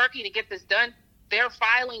going to Turkey to get this done, they're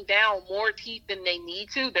filing down more teeth than they need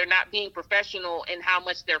to. They're not being professional in how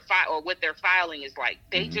much they're or what their filing is like.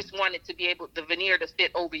 They just want it to be able, the veneer to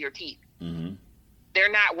fit over your teeth. Mm-hmm.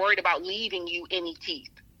 They're not worried about leaving you any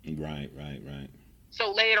teeth. Right.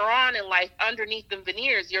 So later on in life, underneath the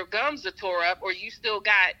veneers, your gums are tore up, or you still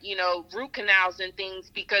got, root canals and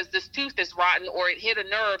things because this tooth is rotten, or it hit a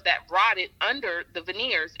nerve that rotted under the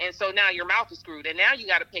veneers, and so now your mouth is screwed, and now you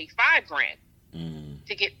got to pay $5,000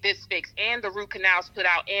 to get this fixed, and the root canals put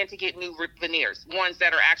out, and to get new veneers, ones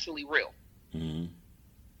that are actually real. Mm-hmm.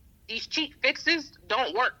 These cheap fixes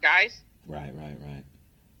don't work, guys. Right.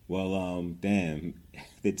 Well, damn.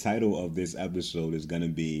 the title of this episode is going to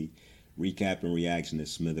be Recap and Reaction to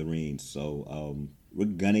Smithereens. So we're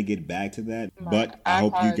going to get back to that. But I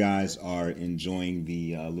hope you guys are enjoying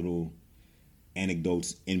the little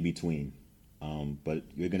anecdotes in between. But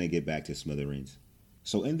you're going to get back to Smithereens.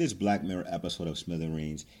 So in this Black Mirror episode of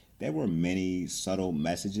Smithereens, there were many subtle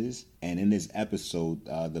messages. And in this episode,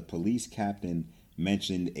 the police captain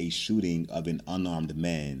mentioned a shooting of an unarmed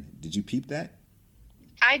man. Did you peep that?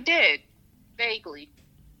 I did. Vaguely.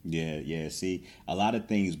 Yeah. See, a lot of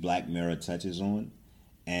things Black Mirror touches on.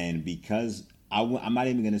 And because I'm not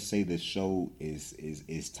even going to say the show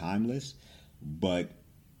is timeless, but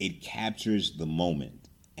it captures the moment.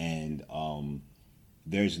 And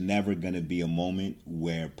there's never going to be a moment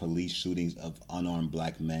where police shootings of unarmed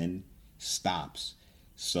black men stops.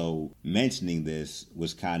 So mentioning this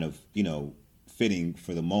was kind of, fitting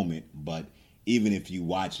for the moment. But even if you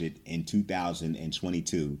watch it in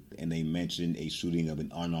 2022 and they mentioned a shooting of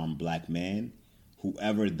an unarmed black man,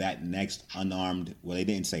 whoever that next unarmed, well, they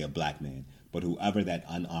didn't say a black man, but whoever that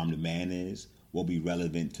unarmed man is will be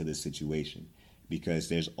relevant to the situation, because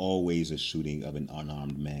there's always a shooting of an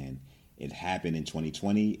unarmed man. It happened in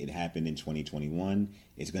 2020. It happened in 2021.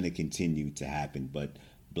 It's going to continue to happen, but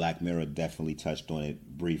Black Mirror definitely touched on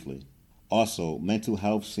it briefly. Also, mental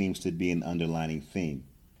health seems to be an underlining theme.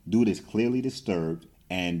 Dude is clearly disturbed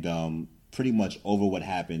and pretty much over what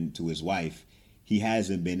happened to his wife. He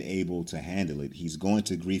hasn't been able to handle it. He's going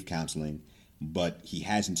to grief counseling, but he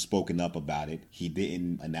hasn't spoken up about it. He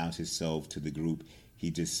didn't announce himself to the group. He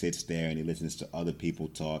just sits there and he listens to other people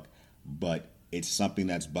talk, but it's something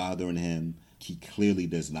that's bothering him. He clearly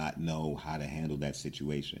does not know how to handle that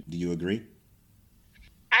situation. Do you agree?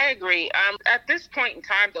 I agree. At this point in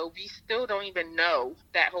time, though, we still don't even know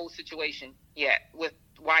that whole situation yet with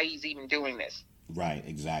why he's even doing this. Right,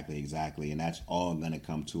 exactly. And that's all going to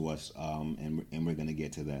come to us, and we're going to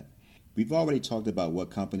get to that. We've already talked about what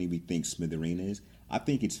company we think Smithereen is. I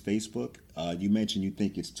think it's Facebook. You mentioned you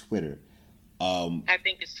think it's Twitter. I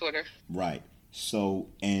think it's Twitter. Right. So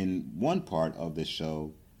in one part of the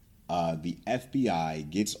show, the FBI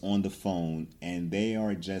gets on the phone and they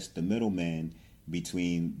are just the middleman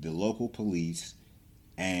between the local police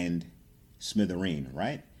and Smithereen,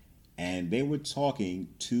 right? And they were talking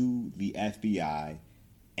to the FBI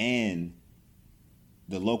and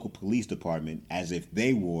the local police department as if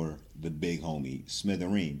they were the big homie,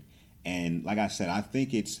 Smithereen. And like I said, I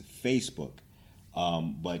think it's Facebook.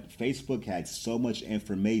 But Facebook had so much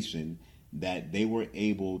information that they were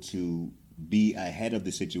able to be ahead of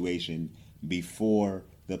the situation before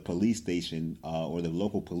the police station or the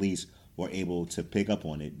local police were able to pick up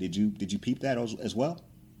on it. Did you peep that as well?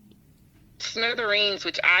 Smithereens,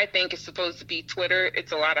 which I think is supposed to be Twitter,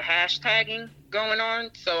 it's a lot of hashtagging going on.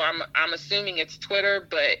 So I'm assuming it's Twitter,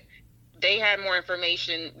 but they had more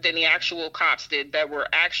information than the actual cops did that were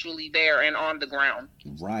actually there and on the ground.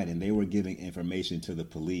 Right, and they were giving information to the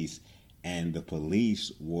police, and the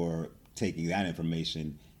police were taking that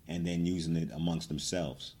information and then using it amongst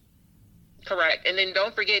themselves. Correct. And then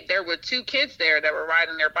don't forget, there were 2 kids there that were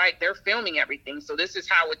riding their bike. They're filming everything. So this is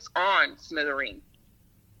how it's on Smithereen.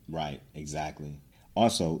 Right, exactly.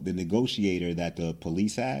 Also, the negotiator that the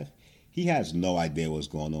police have, he has no idea what's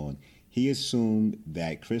going on. He assumed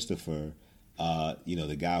that Christopher,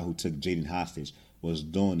 the guy who took Jaden hostage, was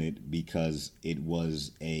doing it because it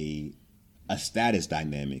was a status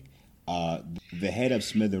dynamic. The head of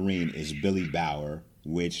Smithereen is Billy Bauer,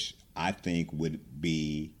 which I think would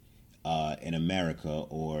be in America,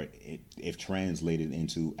 or if translated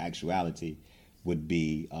into actuality, would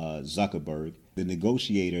be Zuckerberg. The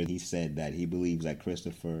negotiator, he said that he believes that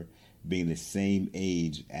Christopher, being the same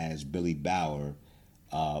age as Billy Bauer,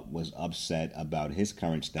 was upset about his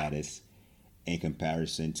current status in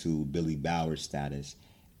comparison to Billy Bauer's status,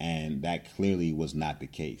 and that clearly was not the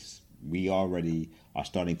case. We already are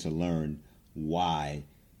starting to learn why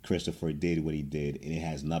Christopher did what he did, and it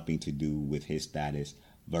has nothing to do with his status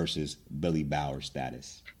versus Billy Bauer's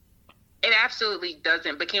status. It absolutely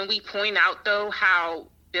doesn't. But can we point out, though, how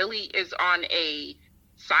Billy is on a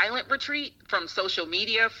silent retreat from social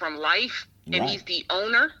media, from life, and right. He's the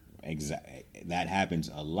owner? Exactly. That happens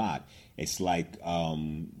a lot. It's like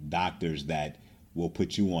doctors that will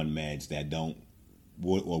put you on meds that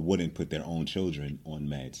wouldn't put their own children on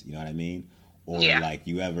meds. You know what I mean? Or like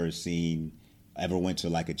you ever went to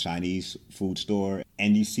like a Chinese food store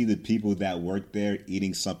and you see the people that work there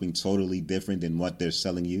eating something totally different than what they're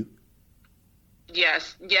selling you?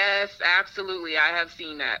 Yes, absolutely. I have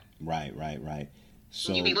seen that. Right.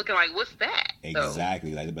 So you be looking like, what's that?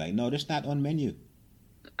 Exactly. Like, they'll be like, no, that's not on menu.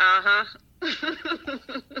 Uh-huh.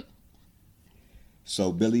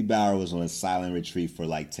 So Billy Bauer was on a silent retreat for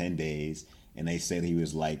like 10 days, and they said he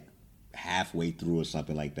was like halfway through or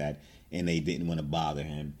something like that, and they didn't want to bother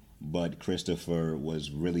him. But Christopher was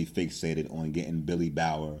really fixated on getting Billy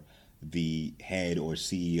Bauer, the head or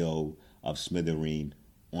CEO of Smithereen,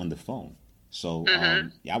 on the phone. So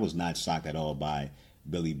I was not shocked at all by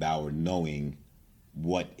Billy Bauer knowing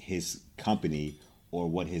what his company or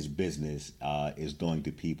what his business is doing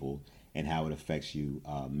to people and how it affects you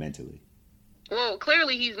mentally. Well,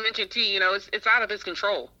 clearly he's mentioned too, it's out of his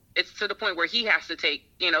control. It's to the point where he has to take,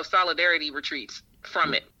 solidarity retreats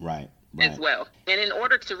from it. Right. As well. And in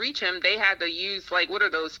order to reach him, they had to use, like, what are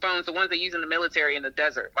those phones, the ones they use in the military in the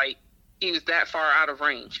desert? Like, he was that far out of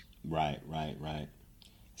range. Right.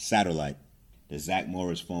 Satellite. The Zach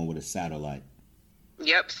Morris phone with a satellite.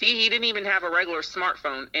 Yep. See, he didn't even have a regular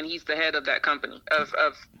smartphone, and he's the head of that company,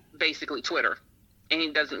 of basically Twitter. And he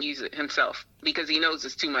doesn't use it himself because he knows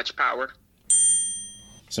it's too much power.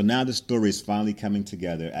 So now the story is finally coming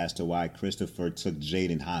together as to why Christopher took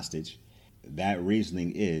Jaden hostage. That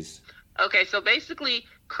reasoning is... Okay, so basically,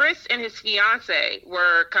 Chris and his fiance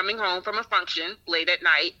were coming home from a function late at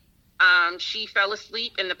night. She fell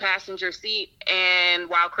asleep in the passenger seat, and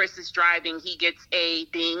while Chris is driving, he gets a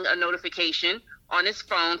ding, a notification on his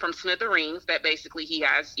phone from Smithereens that basically he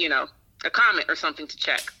has, a comment or something to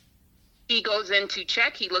check. He goes in to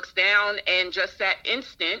check, he looks down, and just that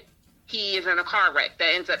instant, he is in a car wreck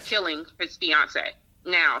that ends up killing his fiance.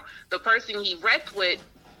 Now, the person he wrecked with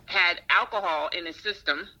had alcohol in his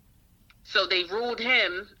system, so they ruled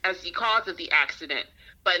him as the cause of the accident.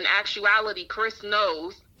 But in actuality, Chris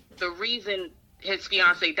knows the reason his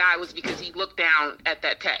fiance died was because he looked down at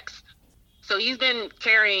that text. So he's been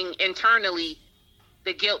carrying internally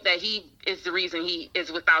the guilt that he is the reason he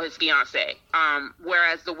is without his fiance.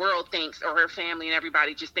 Whereas the world thinks, or her family and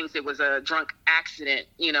everybody just thinks it was a drunk accident,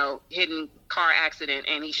 hidden car accident,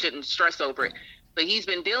 and he shouldn't stress over it. But he's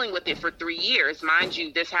been dealing with it for 3 years. Mind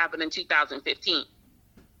you, this happened in 2015.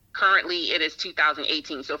 Currently, it is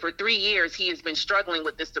 2018. So for 3 years, he has been struggling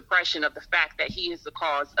with this depression of the fact that he is the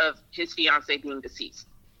cause of his fiance being deceased.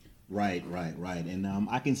 Right. And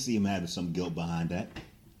I can see him having some guilt behind that.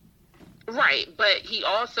 Right, but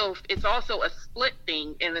it's also a split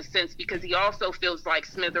thing in a sense, because he also feels like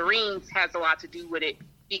Smithereens has a lot to do with it,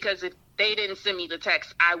 because if they didn't send me the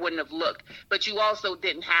text, I wouldn't have looked. But you also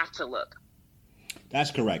didn't have to look.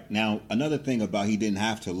 That's correct. Now, another thing about he didn't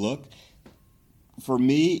have to look, for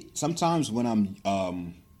me, sometimes when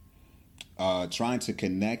I'm trying to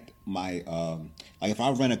connect my, like if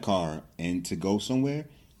I rent a car and to go somewhere,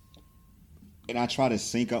 and I try to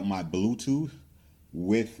sync up my Bluetooth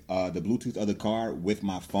with the Bluetooth of the car with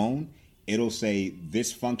my phone, it'll say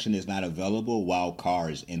this function is not available while car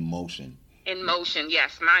is in motion. In motion,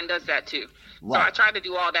 yes. Mine does that too. Right. So I try to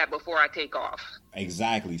do all that before I take off.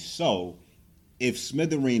 Exactly. So if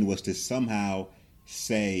Smithereen was to somehow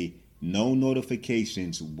say no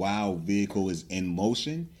notifications while vehicle is in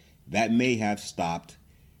motion, that may have stopped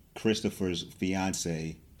Christopher's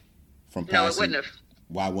fiance from passing. No, it wouldn't have.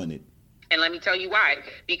 Why wouldn't it? And let me tell you why.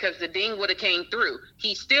 Because the ding would have came through.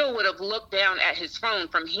 He still would have looked down at his phone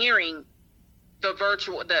from hearing the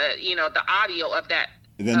audio of that.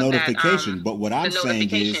 The notification. But what I'm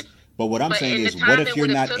saying is, what if you're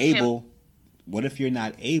not able? What if you're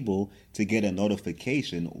not able to get a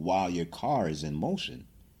notification while your car is in motion?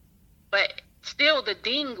 But still, the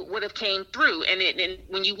ding would have came through, and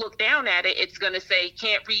when you look down at it, it's going to say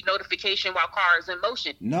can't read notification while car is in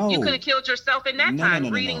motion. No, you could have killed yourself in that time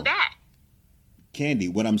reading that. Candy,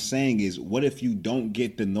 what I'm saying is, what if you don't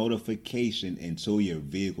get the notification until your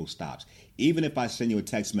vehicle stops? Even if I send you a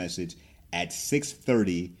text message at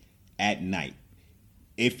 6:30 at night,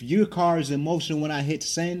 if your car is in motion when I hit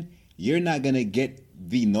send, you're not going to get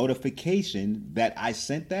the notification that I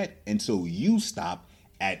sent that until you stop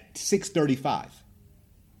at 6:35.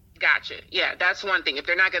 Gotcha. Yeah, that's one thing. If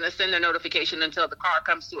they're not going to send the notification until the car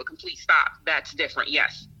comes to a complete stop, that's different,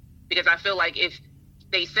 yes. Because I feel like if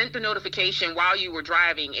they sent the notification while you were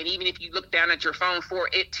driving, and even if you look down at your phone for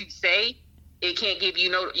it to say, it can't give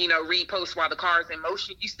you read post while the car is in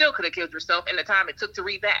motion, you still could have killed yourself in the time it took to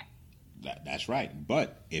read that. That's right.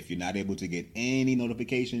 But if you're not able to get any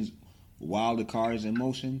notifications while the car is in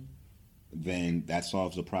motion, then that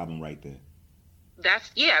solves the problem right there.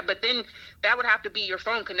 But then that would have to be your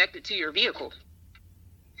phone connected to your vehicle.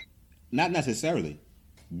 Not necessarily.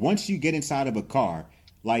 Once you get inside of a car,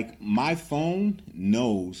 like my phone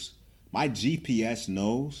knows, my GPS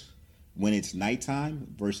knows when it's nighttime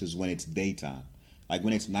versus when it's daytime. Like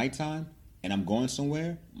when it's nighttime and I'm going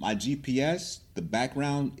somewhere, my GPS, the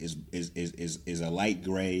background is a light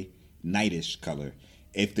gray, nightish color.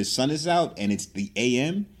 If the sun is out and it's the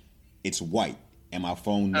AM, it's white, and my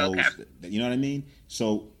phone knows. Okay. You know what I mean?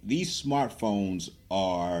 So these smartphones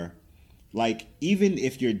are like, even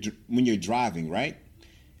if when you're driving, right?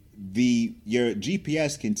 Your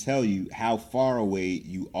GPS can tell you how far away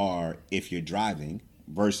you are if you're driving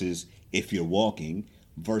versus if you're walking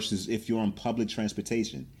versus if you're on public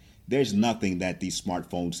transportation. There's nothing that these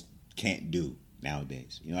smartphones can't do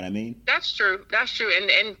nowadays. You know what I mean? That's true. That's true.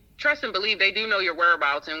 And trust and believe they do know your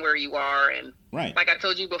whereabouts and where you are. And right. Like I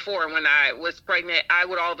told you before, when I was pregnant, I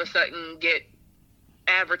would all of a sudden get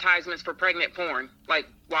advertisements for pregnant porn. Like,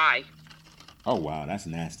 why? Oh, wow. That's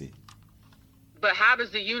nasty. But how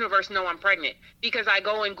does the universe know I'm pregnant? Because I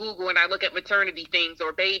go in Google and I look at maternity things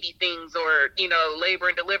or baby things or, labor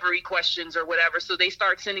and delivery questions or whatever. So they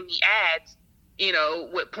start sending me ads,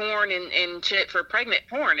 with porn and shit for pregnant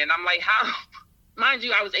porn. And I'm like, how? Mind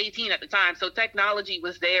you, I was 18 at the time. So technology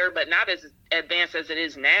was there, but not as advanced as it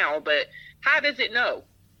is now. But how does it know?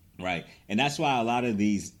 Right. And that's why a lot of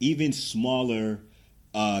these, even smaller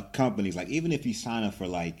companies, like even if you sign up for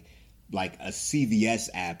like a CVS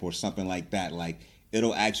app or something like that, like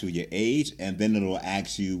it'll ask you your age and then it'll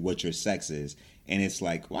ask you what your sex is. And it's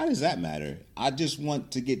like, why does that matter? I just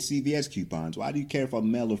want to get CVS coupons. Why do you care if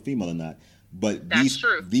I'm male or female or not? But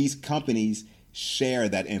these companies share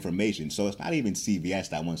that information. So it's not even CVS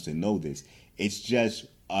that wants to know this. It's just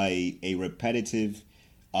a repetitive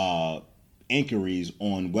inquiries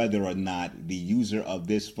on whether or not the user of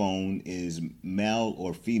this phone is male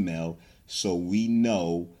or female, so we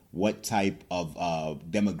know what type of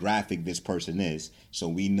demographic this person is, so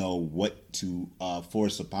we know what to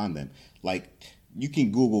force upon them. Like, you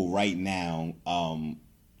can Google right now,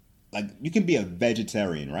 like you can be a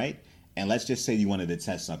vegetarian, right? And let's just say you wanted to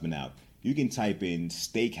test something out. You can type in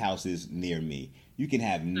steakhouses near me. You can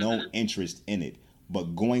have no interest in it,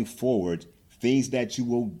 but going forward,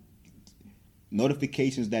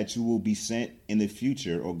 notifications that you will be sent in the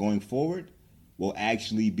future or going forward will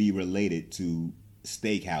actually be related to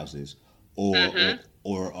steakhouses or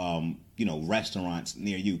restaurants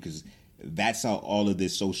near you, because that's how all of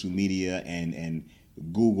this social media and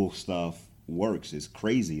Google stuff works. It's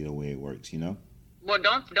crazy the way it works, Well,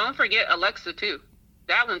 don't forget Alexa too.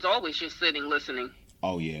 That one's always just sitting listening.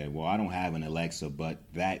 Oh yeah, well, I don't have an Alexa, but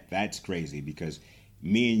that's crazy, because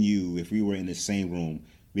me and you, if we were in the same room,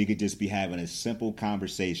 we could just be having a simple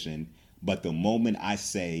conversation, but the moment I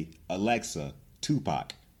say Alexa,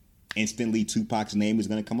 Tupac, instantly Tupac's name is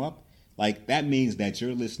going to come up. Like, that means that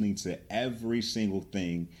you're listening to every single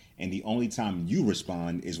thing, and the only time you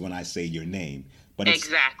respond is when I say your name. But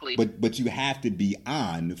exactly. But you have to be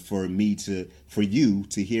on for you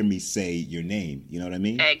to hear me say your name. You know what I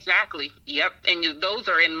mean? Exactly. Yep. And those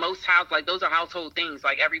are in most houses. Like, those are household things.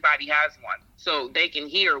 Like, everybody has one, so they can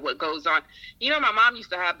hear what goes on. My mom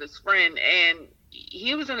used to have this friend, and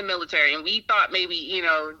he was in the military, and we thought maybe,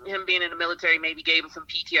 him being in the military maybe gave him some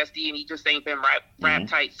PTSD, and he just ain't been wrapped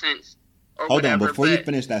tight since. Hold on, before you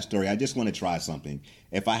finish that story, I just want to try something.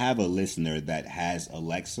 If I have a listener that has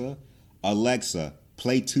Alexa,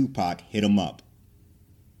 play Tupac, Hit 'Em Up.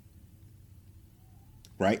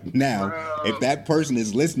 Right now, if that person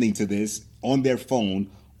is listening to this on their phone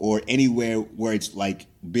or anywhere where it's like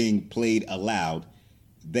being played aloud,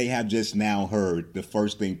 they have just now heard the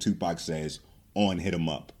first thing Tupac says on Hit 'Em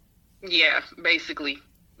Up. Yeah, basically.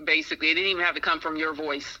 It didn't even have to come from your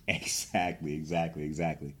voice. Exactly.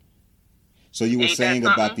 So you were saying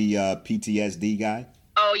about the PTSD guy?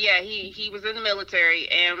 Oh yeah, he was in the military,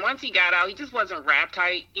 and once he got out, he just wasn't wrapped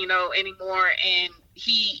tight, anymore. And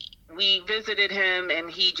we visited him,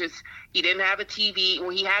 and he didn't have a TV. Well,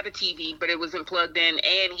 he had a TV, but it wasn't plugged in,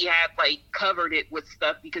 and he had covered it with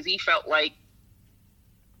stuff because he felt like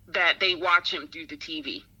that they watch him through the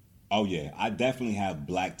TV. Oh yeah, I definitely have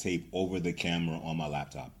black tape over the camera on my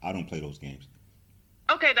laptop. I don't play those games.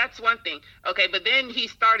 Okay, that's one thing. Okay, but then he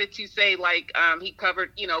started to say he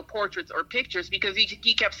covered, portraits or pictures because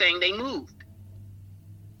he kept saying they moved.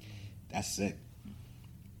 That's sick.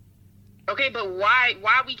 Okay, but why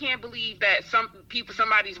we can't believe that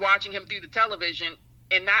somebody's watching him through the television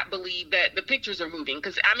and not believe that the pictures are moving?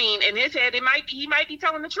 Because in his head, he might be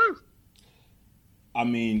telling the truth. I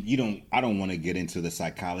don't want to get into the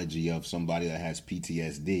psychology of somebody that has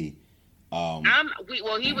PTSD.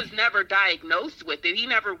 He was never diagnosed with it. He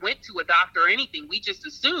never went to a doctor or anything. We just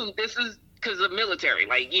assumed this is because of military.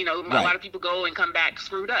 Right. A lot of people go and come back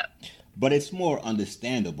screwed up. But it's more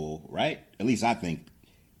understandable, right? At least I think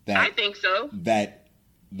that. I think so. That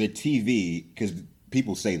the TV, because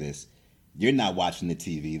people say this, you're not watching the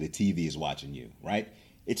TV is watching you, right?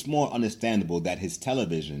 It's more understandable that his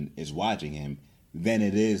television is watching him than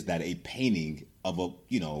it is that a painting of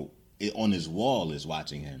a, on his wall is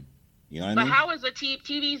watching him. You know what I But mean? how is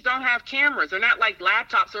TVs don't have cameras? They're not like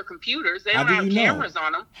laptops or computers. They How don't do have you know? cameras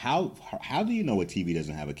on them. How do you know a TV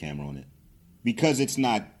doesn't have a camera on it? Because it's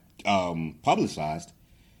not publicized.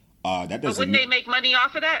 That But doesn't. wouldn't they make money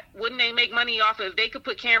off of that? Wouldn't they make money off of if they could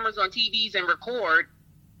put cameras on TVs and record?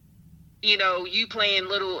 You playing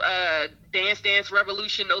little Dance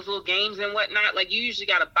Revolution, those little games and whatnot. Like you usually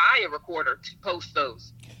got to buy a recorder to post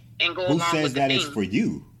those and go Who along says with the that theme. it's for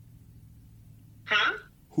you? Huh?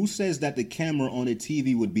 Who says that the camera on the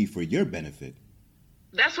TV would be for your benefit?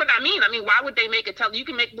 That's what I mean. Why would they make you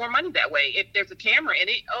can make more money that way if there's a camera in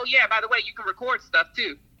it. Oh yeah, by the way, you can record stuff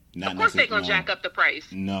too. Of course they're going to jack up the price.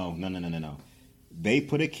 No. They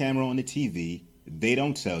put a camera on the TV. They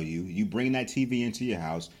don't tell you. You bring that TV into your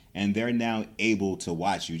house, and they're now able to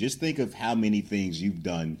watch you. Just think of how many things you've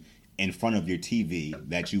done in front of your TV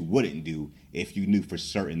that you wouldn't do if you knew for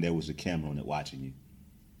certain there was a camera on it watching you.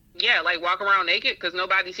 Yeah, like walk around naked because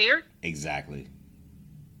nobody's here. Exactly.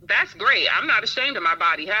 That's great. I'm not ashamed of my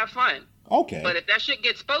body. Have fun. Okay. But if that shit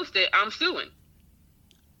gets posted, I'm suing.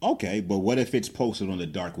 Okay, but what if it's posted on the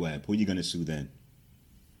dark web? Who are you going to sue then?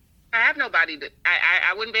 I have nobody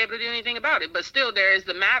I wouldn't be able to do anything about it. But still, there is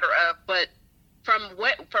the matter of, but from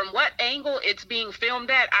what angle it's being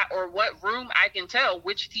filmed at, or what room, I can tell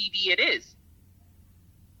which TV it is.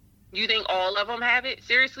 You think all of them have it?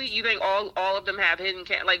 Seriously? You think all of them have hidden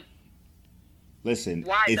Listen,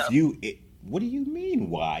 why what do you mean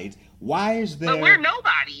why? Why is there? But we're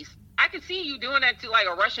nobodies. I could see you doing that to like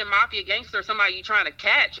a Russian mafia gangster or somebody you trying to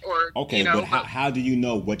catch, or okay, but how do you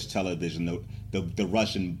know which television the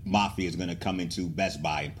Russian mafia is going to come into Best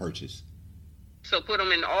Buy and purchase? So put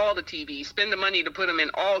them in all the TVs. Spend the money to put them in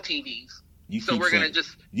all TVs.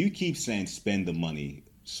 You keep saying spend the money.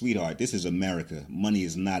 Sweetheart, this is America. Money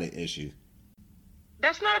is not an issue.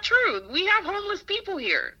 That's not true. We have homeless people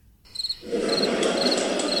here.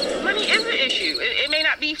 Money is an issue. It may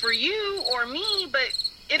not be for you or me, but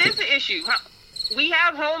it is an issue. We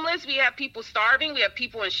have homeless. We have people starving. We have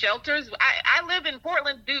people in shelters. I live in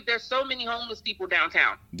Portland. Dude, there's so many homeless people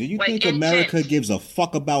downtown. Do you think America gives a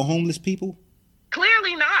fuck about homeless people?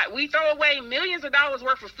 Clearly not. We throw away millions of dollars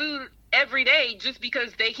worth of food every day just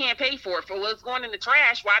because they can't pay for it. For what's going in the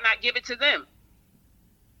trash, why not give it to them?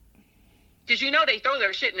 Because they throw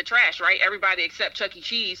their shit in the trash, right? Everybody except Chuck E.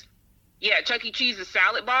 Cheese. Yeah, Chuck E. Cheese's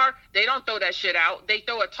salad bar, they don't throw that shit out. They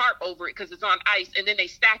throw a tarp over it because it's on ice, and then they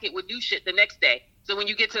stack it with new shit the next day. So when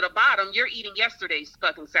you get to the bottom, you're eating yesterday's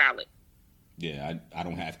fucking salad. Yeah, I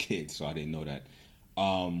don't have kids, so I didn't know that.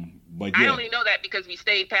 But I yeah. only know that because we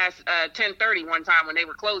stayed past 10:30 one time when they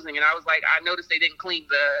were closing, and I was like, I noticed they didn't clean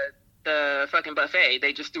the fucking buffet.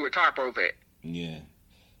 They just threw a tarp over it. Yeah.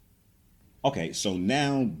 Okay, so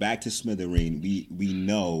now back to Smithereen. We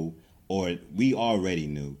know, or we already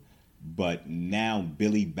knew, but now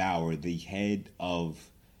Billy Bauer, the head of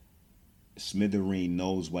Smithereen,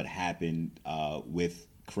 knows what happened with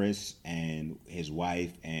Chris and his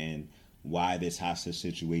wife and why this hostage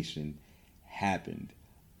situation happened.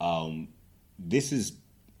 This is,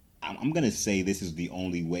 I'm going to say this is the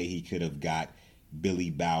only way he could have got Billy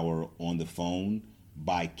Bauer on the phone,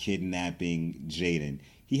 by kidnapping Jaden.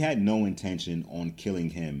 He had no intention on killing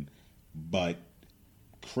him, but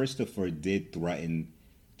Christopher did threaten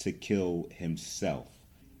to kill himself.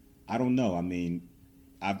 I don't know. I mean,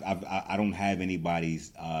 I don't have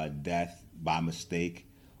anybody's death by mistake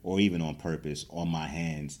or even on purpose on my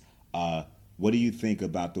hands. What do you think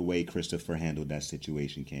about the way Christopher handled that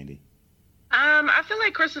situation, Candy? I feel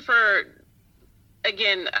like Christopher,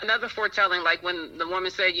 again, another foretelling, like when the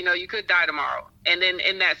woman said, you could die tomorrow. And then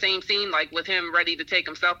in that same scene, like with him ready to take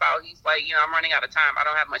himself out, he's like, I'm running out of time. I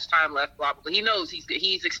don't have much time left, blah, blah, blah. He knows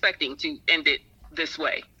he's expecting to end it this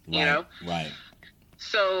way, you know? Right.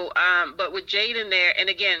 So, but with Jaden there, and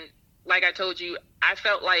again, like I told you, I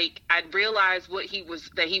felt like I'd realized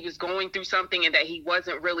that he was going through something and that he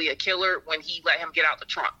wasn't really a killer when he let him get out the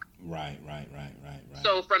trunk. Right.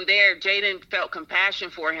 So from there, Jaden felt compassion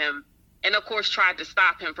for him and, of course, tried to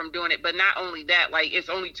stop him from doing it. But not only that, like, it's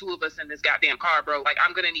only two of us in this goddamn car, bro. Like,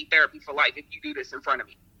 I'm going to need therapy for life if you do this in front of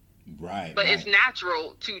me. Right. But it's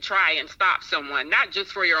natural to try and stop someone, not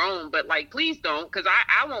just for your own, but, like, please don't, because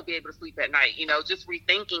I won't be able to sleep at night, just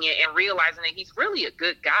rethinking it and realizing that he's really a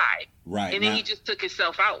good guy. Right. And then he just took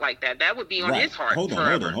himself out like that. That would be on his heart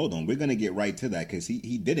forever. Hold on. We're going to get right to that because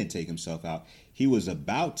he didn't take himself out. He was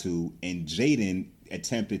about to, and Jaden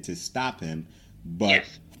attempted to stop him, but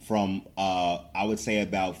from, I would say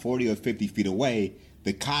about 40 or 50 feet away,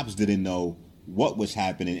 the cops didn't know what was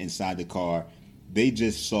happening inside the car. They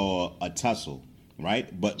just saw a tussle,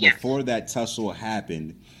 right? But before that tussle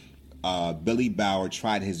happened, Billy Bauer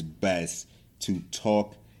tried his best to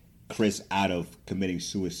talk Chris out of committing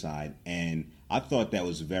suicide, and I thought that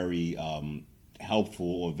was very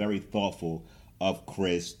helpful or very thoughtful of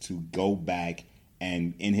Chris to go back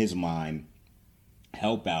and, in his mind,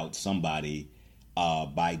 help out somebody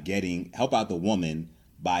help out the woman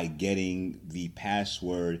by getting the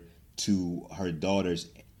password to her daughter's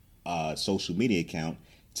social media account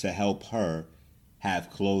to help her have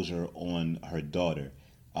closure on her daughter.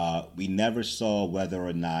 We never saw whether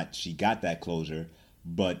or not she got that closure,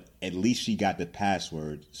 but at least she got the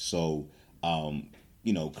password. So,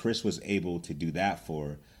 Chris was able to do that for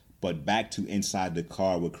her. But back to inside the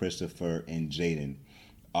car with Christopher and Jaden.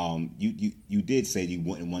 You did say you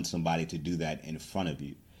wouldn't want somebody to do that in front of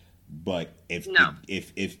you, but if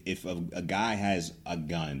a guy has a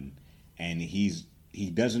gun and he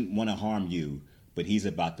doesn't want to harm you, but he's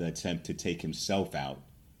about to attempt to take himself out,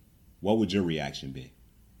 what would your reaction be?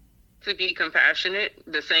 To be compassionate,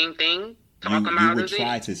 the same thing. Talk him out of it. You would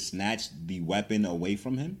try to snatch the weapon away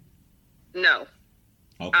from him? No.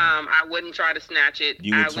 Okay. I wouldn't try to snatch it.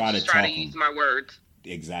 You would try to use my words.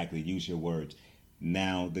 Exactly, use your words.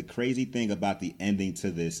 Now, the crazy thing about the ending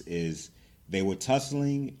to this is they were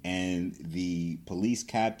tussling, and the police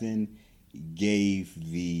captain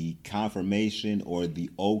gave the confirmation or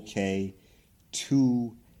the okay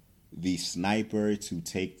to the sniper to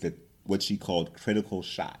take what she called critical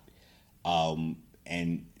shot.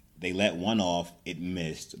 And they let one off, it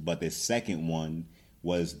missed, but the second one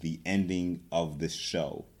was the ending of the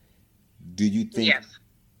show. Do you think? Yes.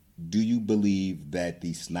 Do you believe that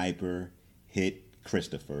the sniper hit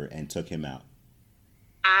Christopher and took him out?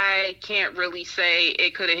 I can't really say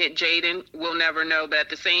it could have hit Jaden. We'll never know. But at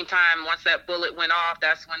the same time, once that bullet went off,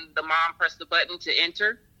 that's when the mom pressed the button to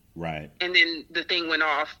enter. Right. And then the thing went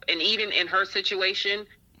off. And even in her situation,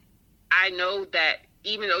 I know that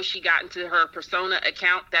even though she got into her persona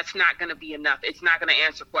account, that's not going to be enough. It's not going to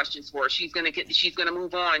answer questions for her. She's going to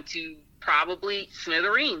move on to probably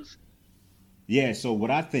Smithereens. Yeah. So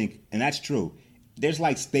what I think, and that's true, there's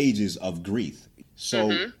like stages of grief.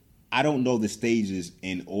 So I don't know the stages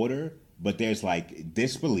in order, but there's like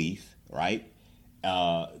disbelief, right?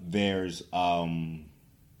 There's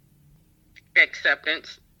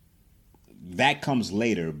acceptance. That comes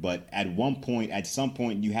later, but at some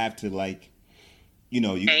point, you have to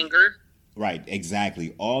anger. Right,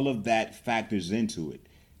 exactly. All of that factors into it.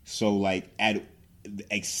 So like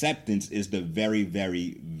acceptance is the very,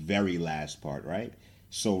 very, very last part, right?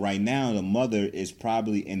 So right now, the mother is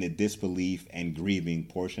probably in the disbelief and grieving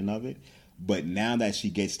portion of it. But now that she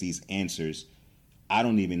gets these answers, I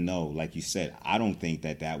don't even know. Like you said, I don't think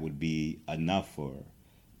that would be enough for her.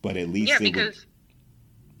 But at least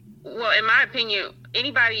well, in my opinion,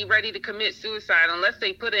 anybody ready to commit suicide, unless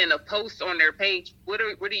they put in a post on their page, what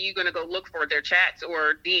are you going to go look for? Their chats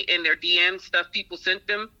or in their DMs, stuff people sent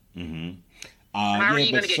them? Mm-hmm. How are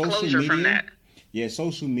you going to get closure from that? Yeah,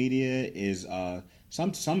 social media is...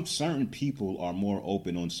 Some certain people are more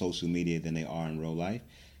open on social media than they are in real life.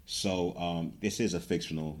 So this is a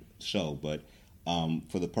fictional show, but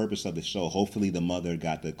for the purpose of the show, hopefully the mother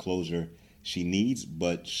got the closure she needs,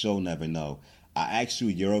 but she'll never know. I asked you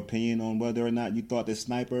your opinion on whether or not you thought the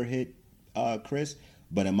sniper hit Chris,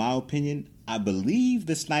 but in my opinion, I believe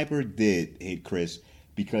the sniper did hit Chris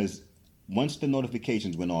because once the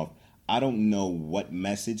notifications went off, I don't know what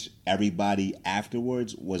message everybody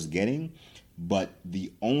afterwards was getting, but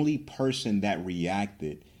the only person that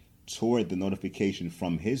reacted toward the notification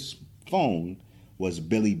from his phone was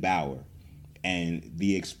Billy Bauer. And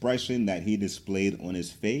the expression that he displayed on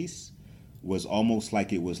his face was almost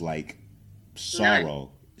like it was like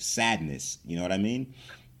sorrow, sadness. You know what I mean?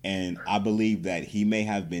 And I believe that he may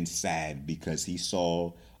have been sad because he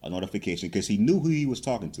saw a notification because he knew who he was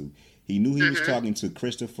talking to. He knew he was talking to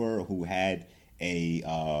Christopher, who had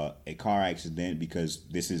a car accident, because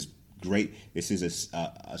this is great. This is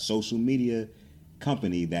a social media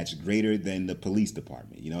company that's greater than the police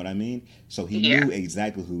department. You know what I mean? So he knew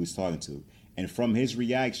exactly who he was talking to. And from his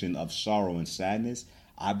reaction of sorrow and sadness,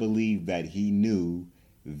 I believe that he knew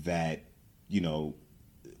that,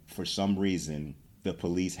 for some reason, the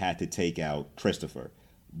police had to take out Christopher.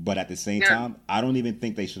 But at the same time, I don't even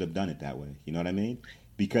think they should have done it that way. You know what I mean?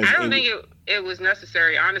 Because I don't think it was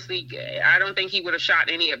necessary. Honestly, I don't think he would have shot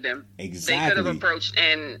any of them. Exactly. They could have approached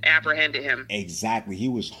and apprehended him. Exactly. He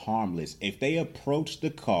was harmless. If they approached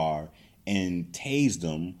the car and tased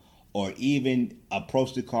him, or even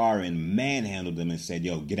approached the car and manhandled them and said,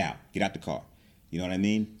 yo, get out the car. You know what I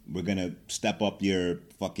mean? We're going to step up your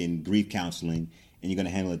fucking grief counseling and you're going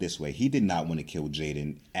to handle it this way. He did not want to kill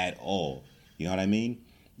Jaden at all. You know what I mean?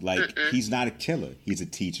 Like, he's not a killer. He's a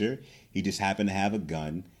teacher. He just happened to have a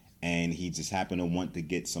gun, and he just happened to want to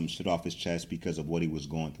get some shit off his chest because of what he was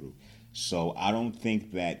going through. So I don't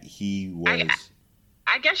think that he was.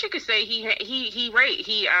 I guess you could say he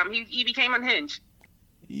became unhinged.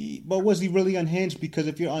 But was he really unhinged? Because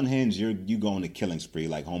if you're unhinged, you go on a killing spree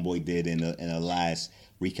like Homeboy did in the last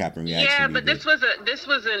recap and reaction. Yeah, but this was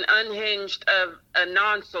an unhinged of a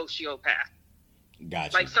non-sociopath.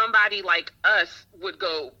 Gotcha. Like somebody like us would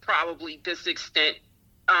go probably this extent,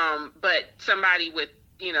 but somebody with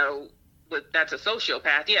that's a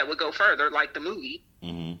sociopath, would go further, like the movie,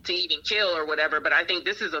 to even kill or whatever. But I think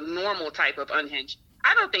this is a normal type of unhinged.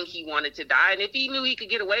 I don't think he wanted to die, and if he knew he could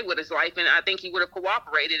get away with his life, and I think he would have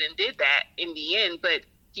cooperated and did that in the end. But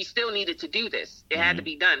he still needed to do this. It had to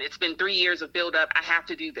be done. It's been 3 years of build up. I have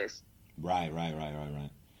to do this. Right.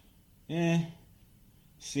 Yeah.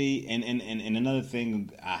 See, and another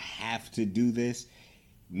thing, I have to do this.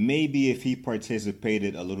 Maybe if he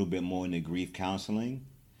participated a little bit more in the grief counseling,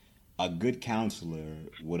 a good counselor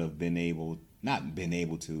would have not been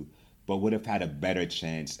able to, but would have had a better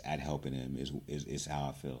chance at helping him. Is how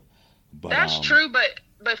I feel. But that's true.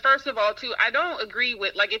 But first of all, too, I don't agree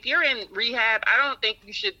with, like, if you're in rehab, I don't think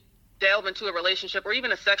you should delve into a relationship or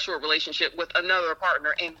even a sexual relationship with another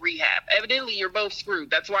partner in rehab. Evidently, you're both screwed.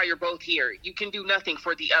 That's why you're both here. You can do nothing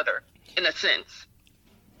for the other, in a sense.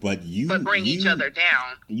 But bring each other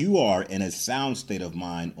down. You are in a sound state of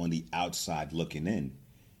mind on the outside looking in.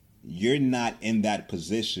 You're not in that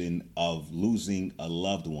position of losing a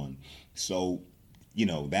loved one. So,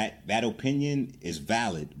 that opinion is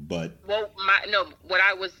valid, but... Well, what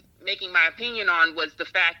I was making my opinion on was the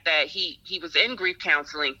fact that he was in grief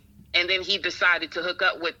counseling, and then he decided to hook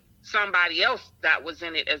up with somebody else that was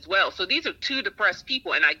in it as well. So these are two depressed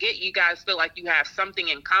people, and I get you guys feel like you have something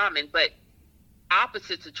in common, but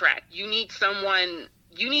opposites attract. You need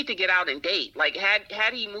to get out and date. Like,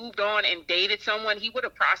 had he moved on and dated someone, he would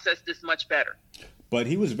have processed this much better. But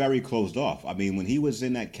he was very closed off. I mean, when he was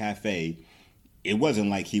in that cafe, it wasn't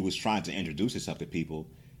like he was trying to introduce himself to people.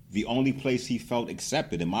 The only place he felt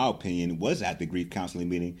accepted, in my opinion, was at the grief counseling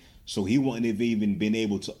meeting. So he wouldn't have even been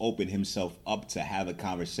able to open himself up to have a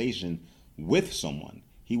conversation with someone.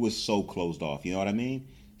 He was so closed off. You know what I mean?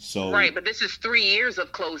 So right, but this is 3 years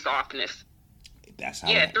of closed offness. That's how.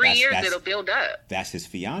 Yeah, 3 years it'll build up. That's his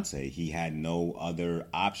fiance. He had no other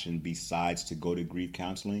option besides to go to grief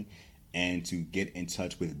counseling and to get in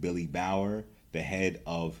touch with Billy Bauer, the head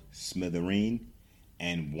of Smithereen.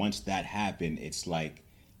 And once that happened, it's like,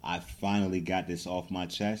 I finally got this off my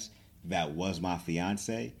chest. That was my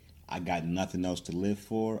fiance. I got nothing else to live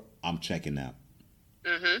for. I'm checking out.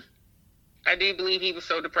 I do believe he was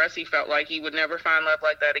so depressed he felt like he would never find love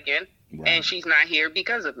like that again. Right. And she's not here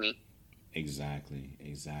because of me. Exactly.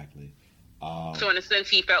 So in a sense,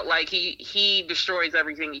 he felt like he destroys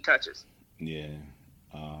everything he touches. Yeah.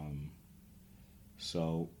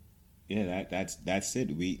 So yeah, that's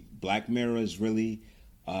it. Black Mirror is really,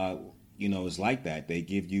 it's like that. They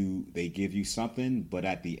give you something, but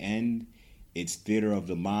at the end, it's theater of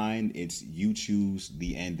the mind. It's you choose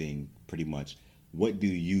the ending, pretty much. What do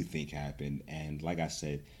you think happened? And like I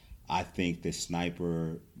said, I think the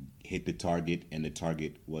sniper hit the target, and the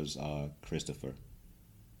target was Christopher.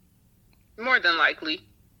 More than likely.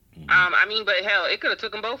 But hell, it could have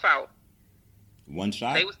took them both out. One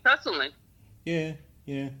shot? They was tussling. Yeah.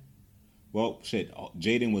 Well, shit,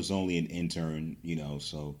 Jaden was only an intern,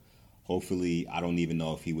 so hopefully, I don't even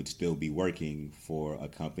know if he would still be working for a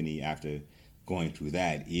company after going through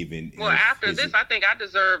that. After this, I think I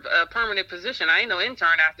deserve a permanent position. I ain't no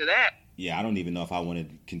intern after that. Yeah, I don't even know if I want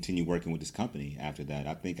to continue working with this company after that.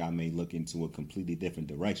 I think I may look into a completely different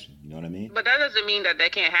direction. You know what I mean? But that doesn't mean that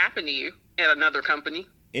can't happen to you at another company.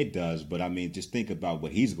 It does, but I mean, just think about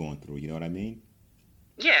what he's going through. You know what I mean?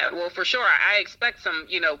 Yeah, well, for sure. I expect some,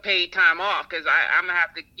 paid time off because I'm going to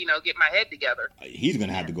have to, get my head together. He's going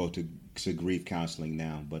to have to go to grief counseling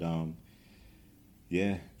now. But,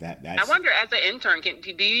 yeah, that's... I wonder, as an intern,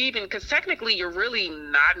 do you even... Because technically, you're really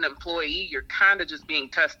not an employee. You're kind of just being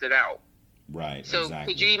tested out. Right, so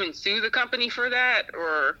exactly. Could you even sue the company for that,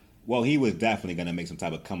 or... Well, he was definitely going to make some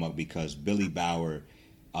type of come up because Billy Bauer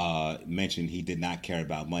mentioned he did not care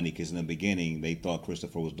about money because in the beginning, they thought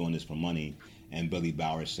Christopher was doing this for money. And Billy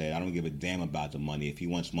Bauer said, I don't give a damn about the money. If he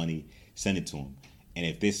wants money, send it to him. And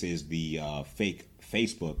if this is the fake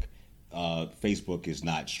Facebook, Facebook is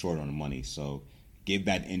not short on the money. So give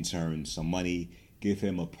that intern some money, give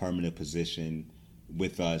him a permanent position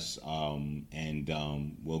with us,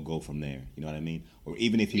 and we'll go from there. You know what I mean? Or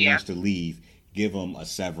even if he wants to leave, give him a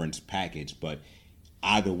severance package. But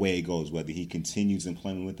either way it goes, whether he continues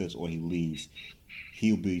employment with us or he leaves,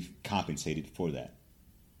 he'll be compensated for that.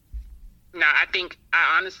 No, I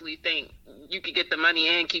honestly think you could get the money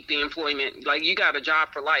and keep the employment. Like, you got a job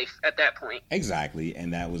for life at that point. Exactly,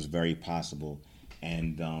 and that was very possible,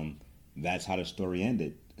 and that's how the story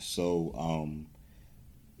ended. So,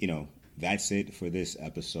 that's it for this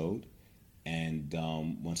episode. And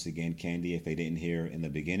once again, Candy, if they didn't hear in the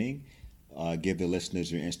beginning, give the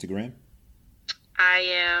listeners your Instagram. I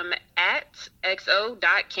am at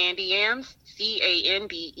xo.candyams,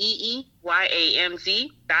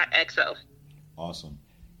 CANDEEYAMZ.XO. Awesome.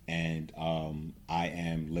 And I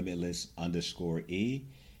am limitless_E.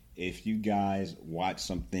 If you guys watch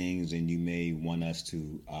some things and you may want us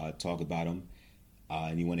to talk about them,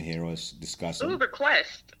 and you want to hear us discuss them. Ooh,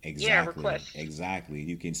 request. Exactly. Yeah, request. Exactly.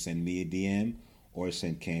 You can send me a DM or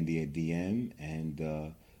send Candy a DM,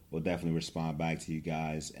 and we'll definitely respond back to you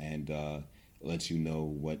guys and let you know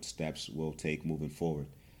what steps we'll take moving forward.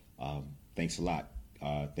 Thanks a lot.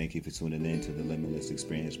 Thank you for tuning in to the Limitless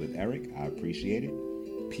Experience with Eric. I appreciate it.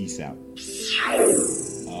 Peace out.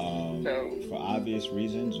 For obvious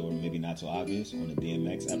reasons, or maybe not so obvious, on the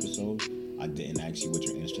DMX episode, I didn't ask you what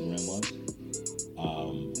your Instagram was.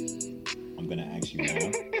 I'm going to ask you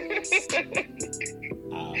now.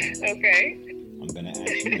 Okay. I'm going to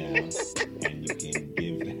ask you now, and you can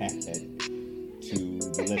give that to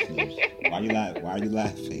the listeners. Why are you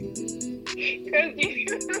laughing?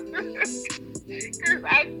 Because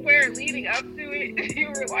I swear, leading up to it, you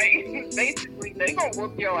were like, basically, they gonna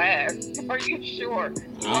whoop your ass. Are you sure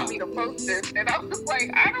you want me to post this? And I was like,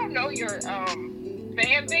 I don't know your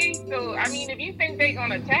fan base, so I mean, if you think they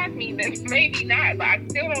gonna attack me, then maybe not. But I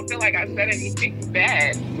still don't feel like I said anything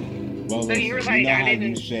bad. Well, so listen, you were like, how I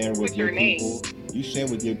didn't you share with your people. name. You share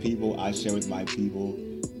with your people. I share with my people.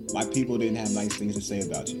 My people didn't have nice things to say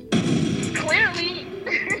about you. Clearly,